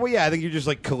think you're just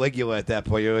like Caligula at that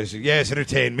point. You're like, yes,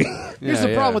 entertain me. Here's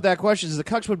the problem with that question: is the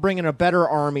cucks would bring in a better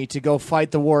army to go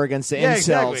fight the war against the Yeah, incels.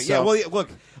 exactly. So. Yeah, well,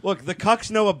 look, the cucks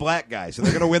know a black guy, so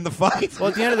they're going to win the fight. Well,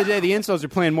 at the end of the day, the incels are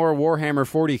playing more Warhammer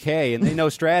 40K, and they know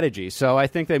strategy, so I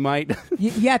think they might.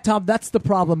 Yeah, Tom, that's the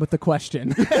problem with the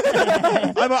question.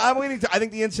 I'm leaning to. I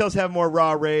think the incels have more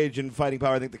raw rage and fighting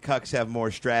power. I think the cucks have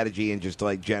more strategy and just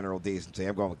like general decency.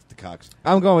 I'm going with the cucks.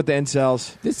 I'm going with the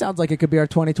incels. This sounds like it could be our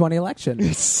 2020 election.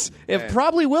 It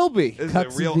probably will be. This is a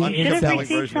real You should have uncompelling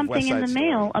received version of West something in Side the Story.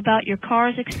 mail about your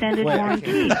car's extended Wait, I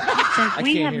warranty. Since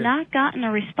we can't have hear. not gotten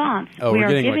a response, Oh, we we're are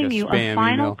getting, like, giving a you spam a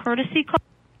final email. courtesy call.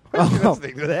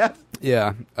 Listening to that.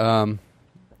 Yeah.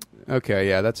 Okay.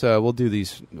 Yeah. That's. We'll do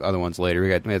these other ones later. We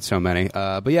had so many.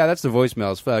 But yeah, that's the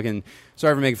voicemails. Fucking.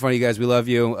 Sorry for making fun of you guys. We love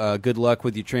you. Good luck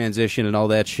with your transition and all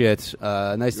that shit.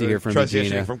 Nice to hear from you, Transitioning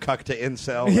Gina. from cuck to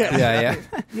incel. Yeah.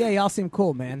 Yeah, y'all seem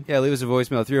cool, man. Yeah, leave us a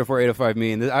voicemail,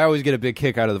 304-805-ME. And I always get a big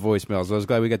kick out of the voicemails. So I was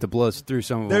glad we got to blow through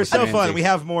some of them. They're with so Ramsey. fun. We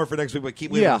have more for next week, but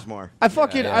keep leaving us more. I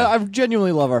fucking I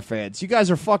genuinely love our fans. You guys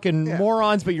are fucking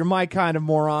morons, but you're my kind of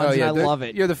morons, Oh, yeah, and I love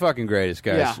it. You're the fucking greatest,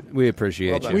 guys. Yeah. We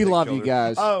appreciate you. We love you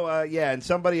guys. Oh, yeah, and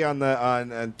somebody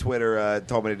on Twitter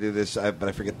told me to do this, but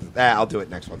I forget. I'll do it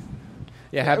next one.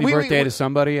 Yeah, happy birthday to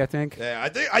somebody, I think. Yeah,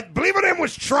 I believe her name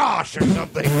was Trosh or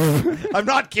something. I'm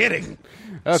not kidding.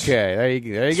 Okay, there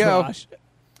you go. Trosh.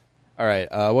 All right,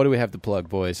 what do we have to plug,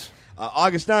 boys?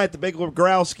 August 9th, the Big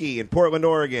Lebowski in Portland,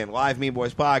 Oregon. Live Mean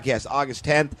Boys podcast. August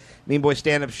 10th, Mean Boys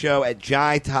stand-up show at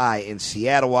Jai Tai in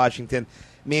Seattle, Washington.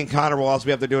 Me and Connor will also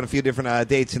be up there doing a few different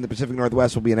dates in the Pacific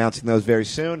Northwest. We'll be announcing those very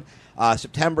soon.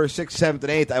 September 6th, 7th, and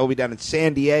 8th, I will be down in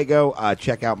San Diego.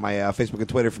 Check out my Facebook and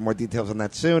Twitter for more details on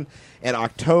that soon. And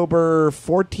October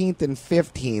 14th and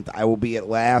 15th, I will be at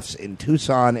Laughs in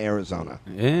Tucson, Arizona.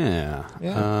 Yeah.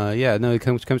 No,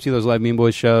 come see those live Mean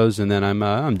Boys shows, and then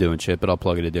I'm doing shit, but I'll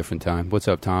plug it a different time. What's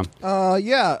up, Tom?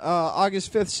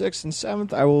 August 5th, 6th, and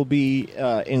 7th, I will be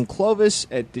in Clovis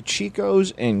at the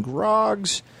Chico's and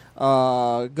Grog's.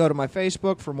 Go to my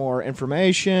Facebook for more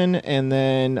information. And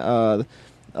then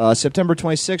September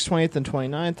 26th, 20th, and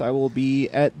 29th, I will be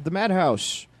at the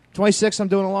Madhouse. 26th, I'm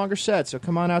doing a longer set, so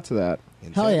come on out to that.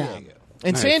 Hell yeah.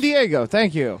 In San Diego,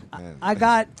 thank you. I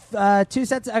got 2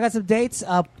 sets. I got some dates.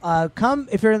 Come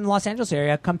if you're in the Los Angeles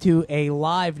area. Come to a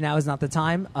live. Now is not the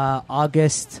time.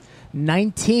 August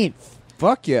 19th.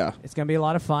 Fuck yeah! It's gonna be a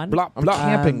lot of fun. I'm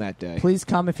camping that day. Please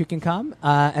come if you can come.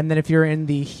 And then if you're in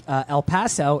the El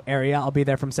Paso area, I'll be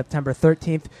there from September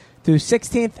 13th through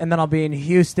 16th, and then I'll be in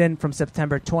Houston from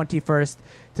September 21st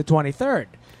to 23rd.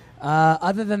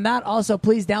 Other than that, also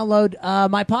please download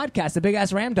my podcast, The Big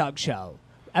Ass Ram Dog Show.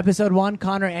 Episode 1,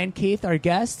 Connor and Keith are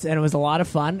guests, and it was a lot of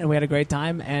fun, and we had a great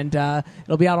time, and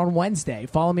it'll be out on Wednesday.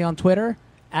 Follow me on Twitter,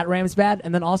 @RamsBad,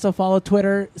 and then also follow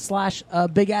Twitter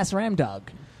 / Big Ass Ram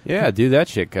Dog. Yeah, do that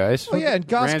shit, guys. Oh, yeah, and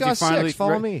Goss6,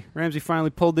 follow me. Ramsey finally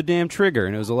pulled the damn trigger,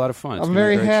 and it was a lot of fun. It's I'm gonna be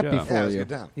very a great happy show. for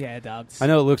you. Yeah, dogs. I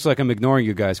know it looks like I'm ignoring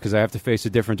you guys because I have to face a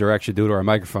different direction due to our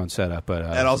microphone setup, but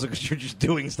And also because you're just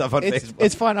doing stuff on Facebook.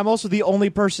 It's fine. I'm also the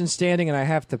only person standing, and I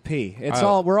have to pee.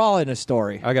 We're all in a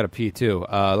story. I got to pee too.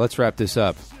 Let's wrap this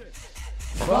up.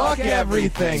 Fuck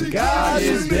everything. God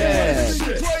is dead.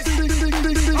 Crazy.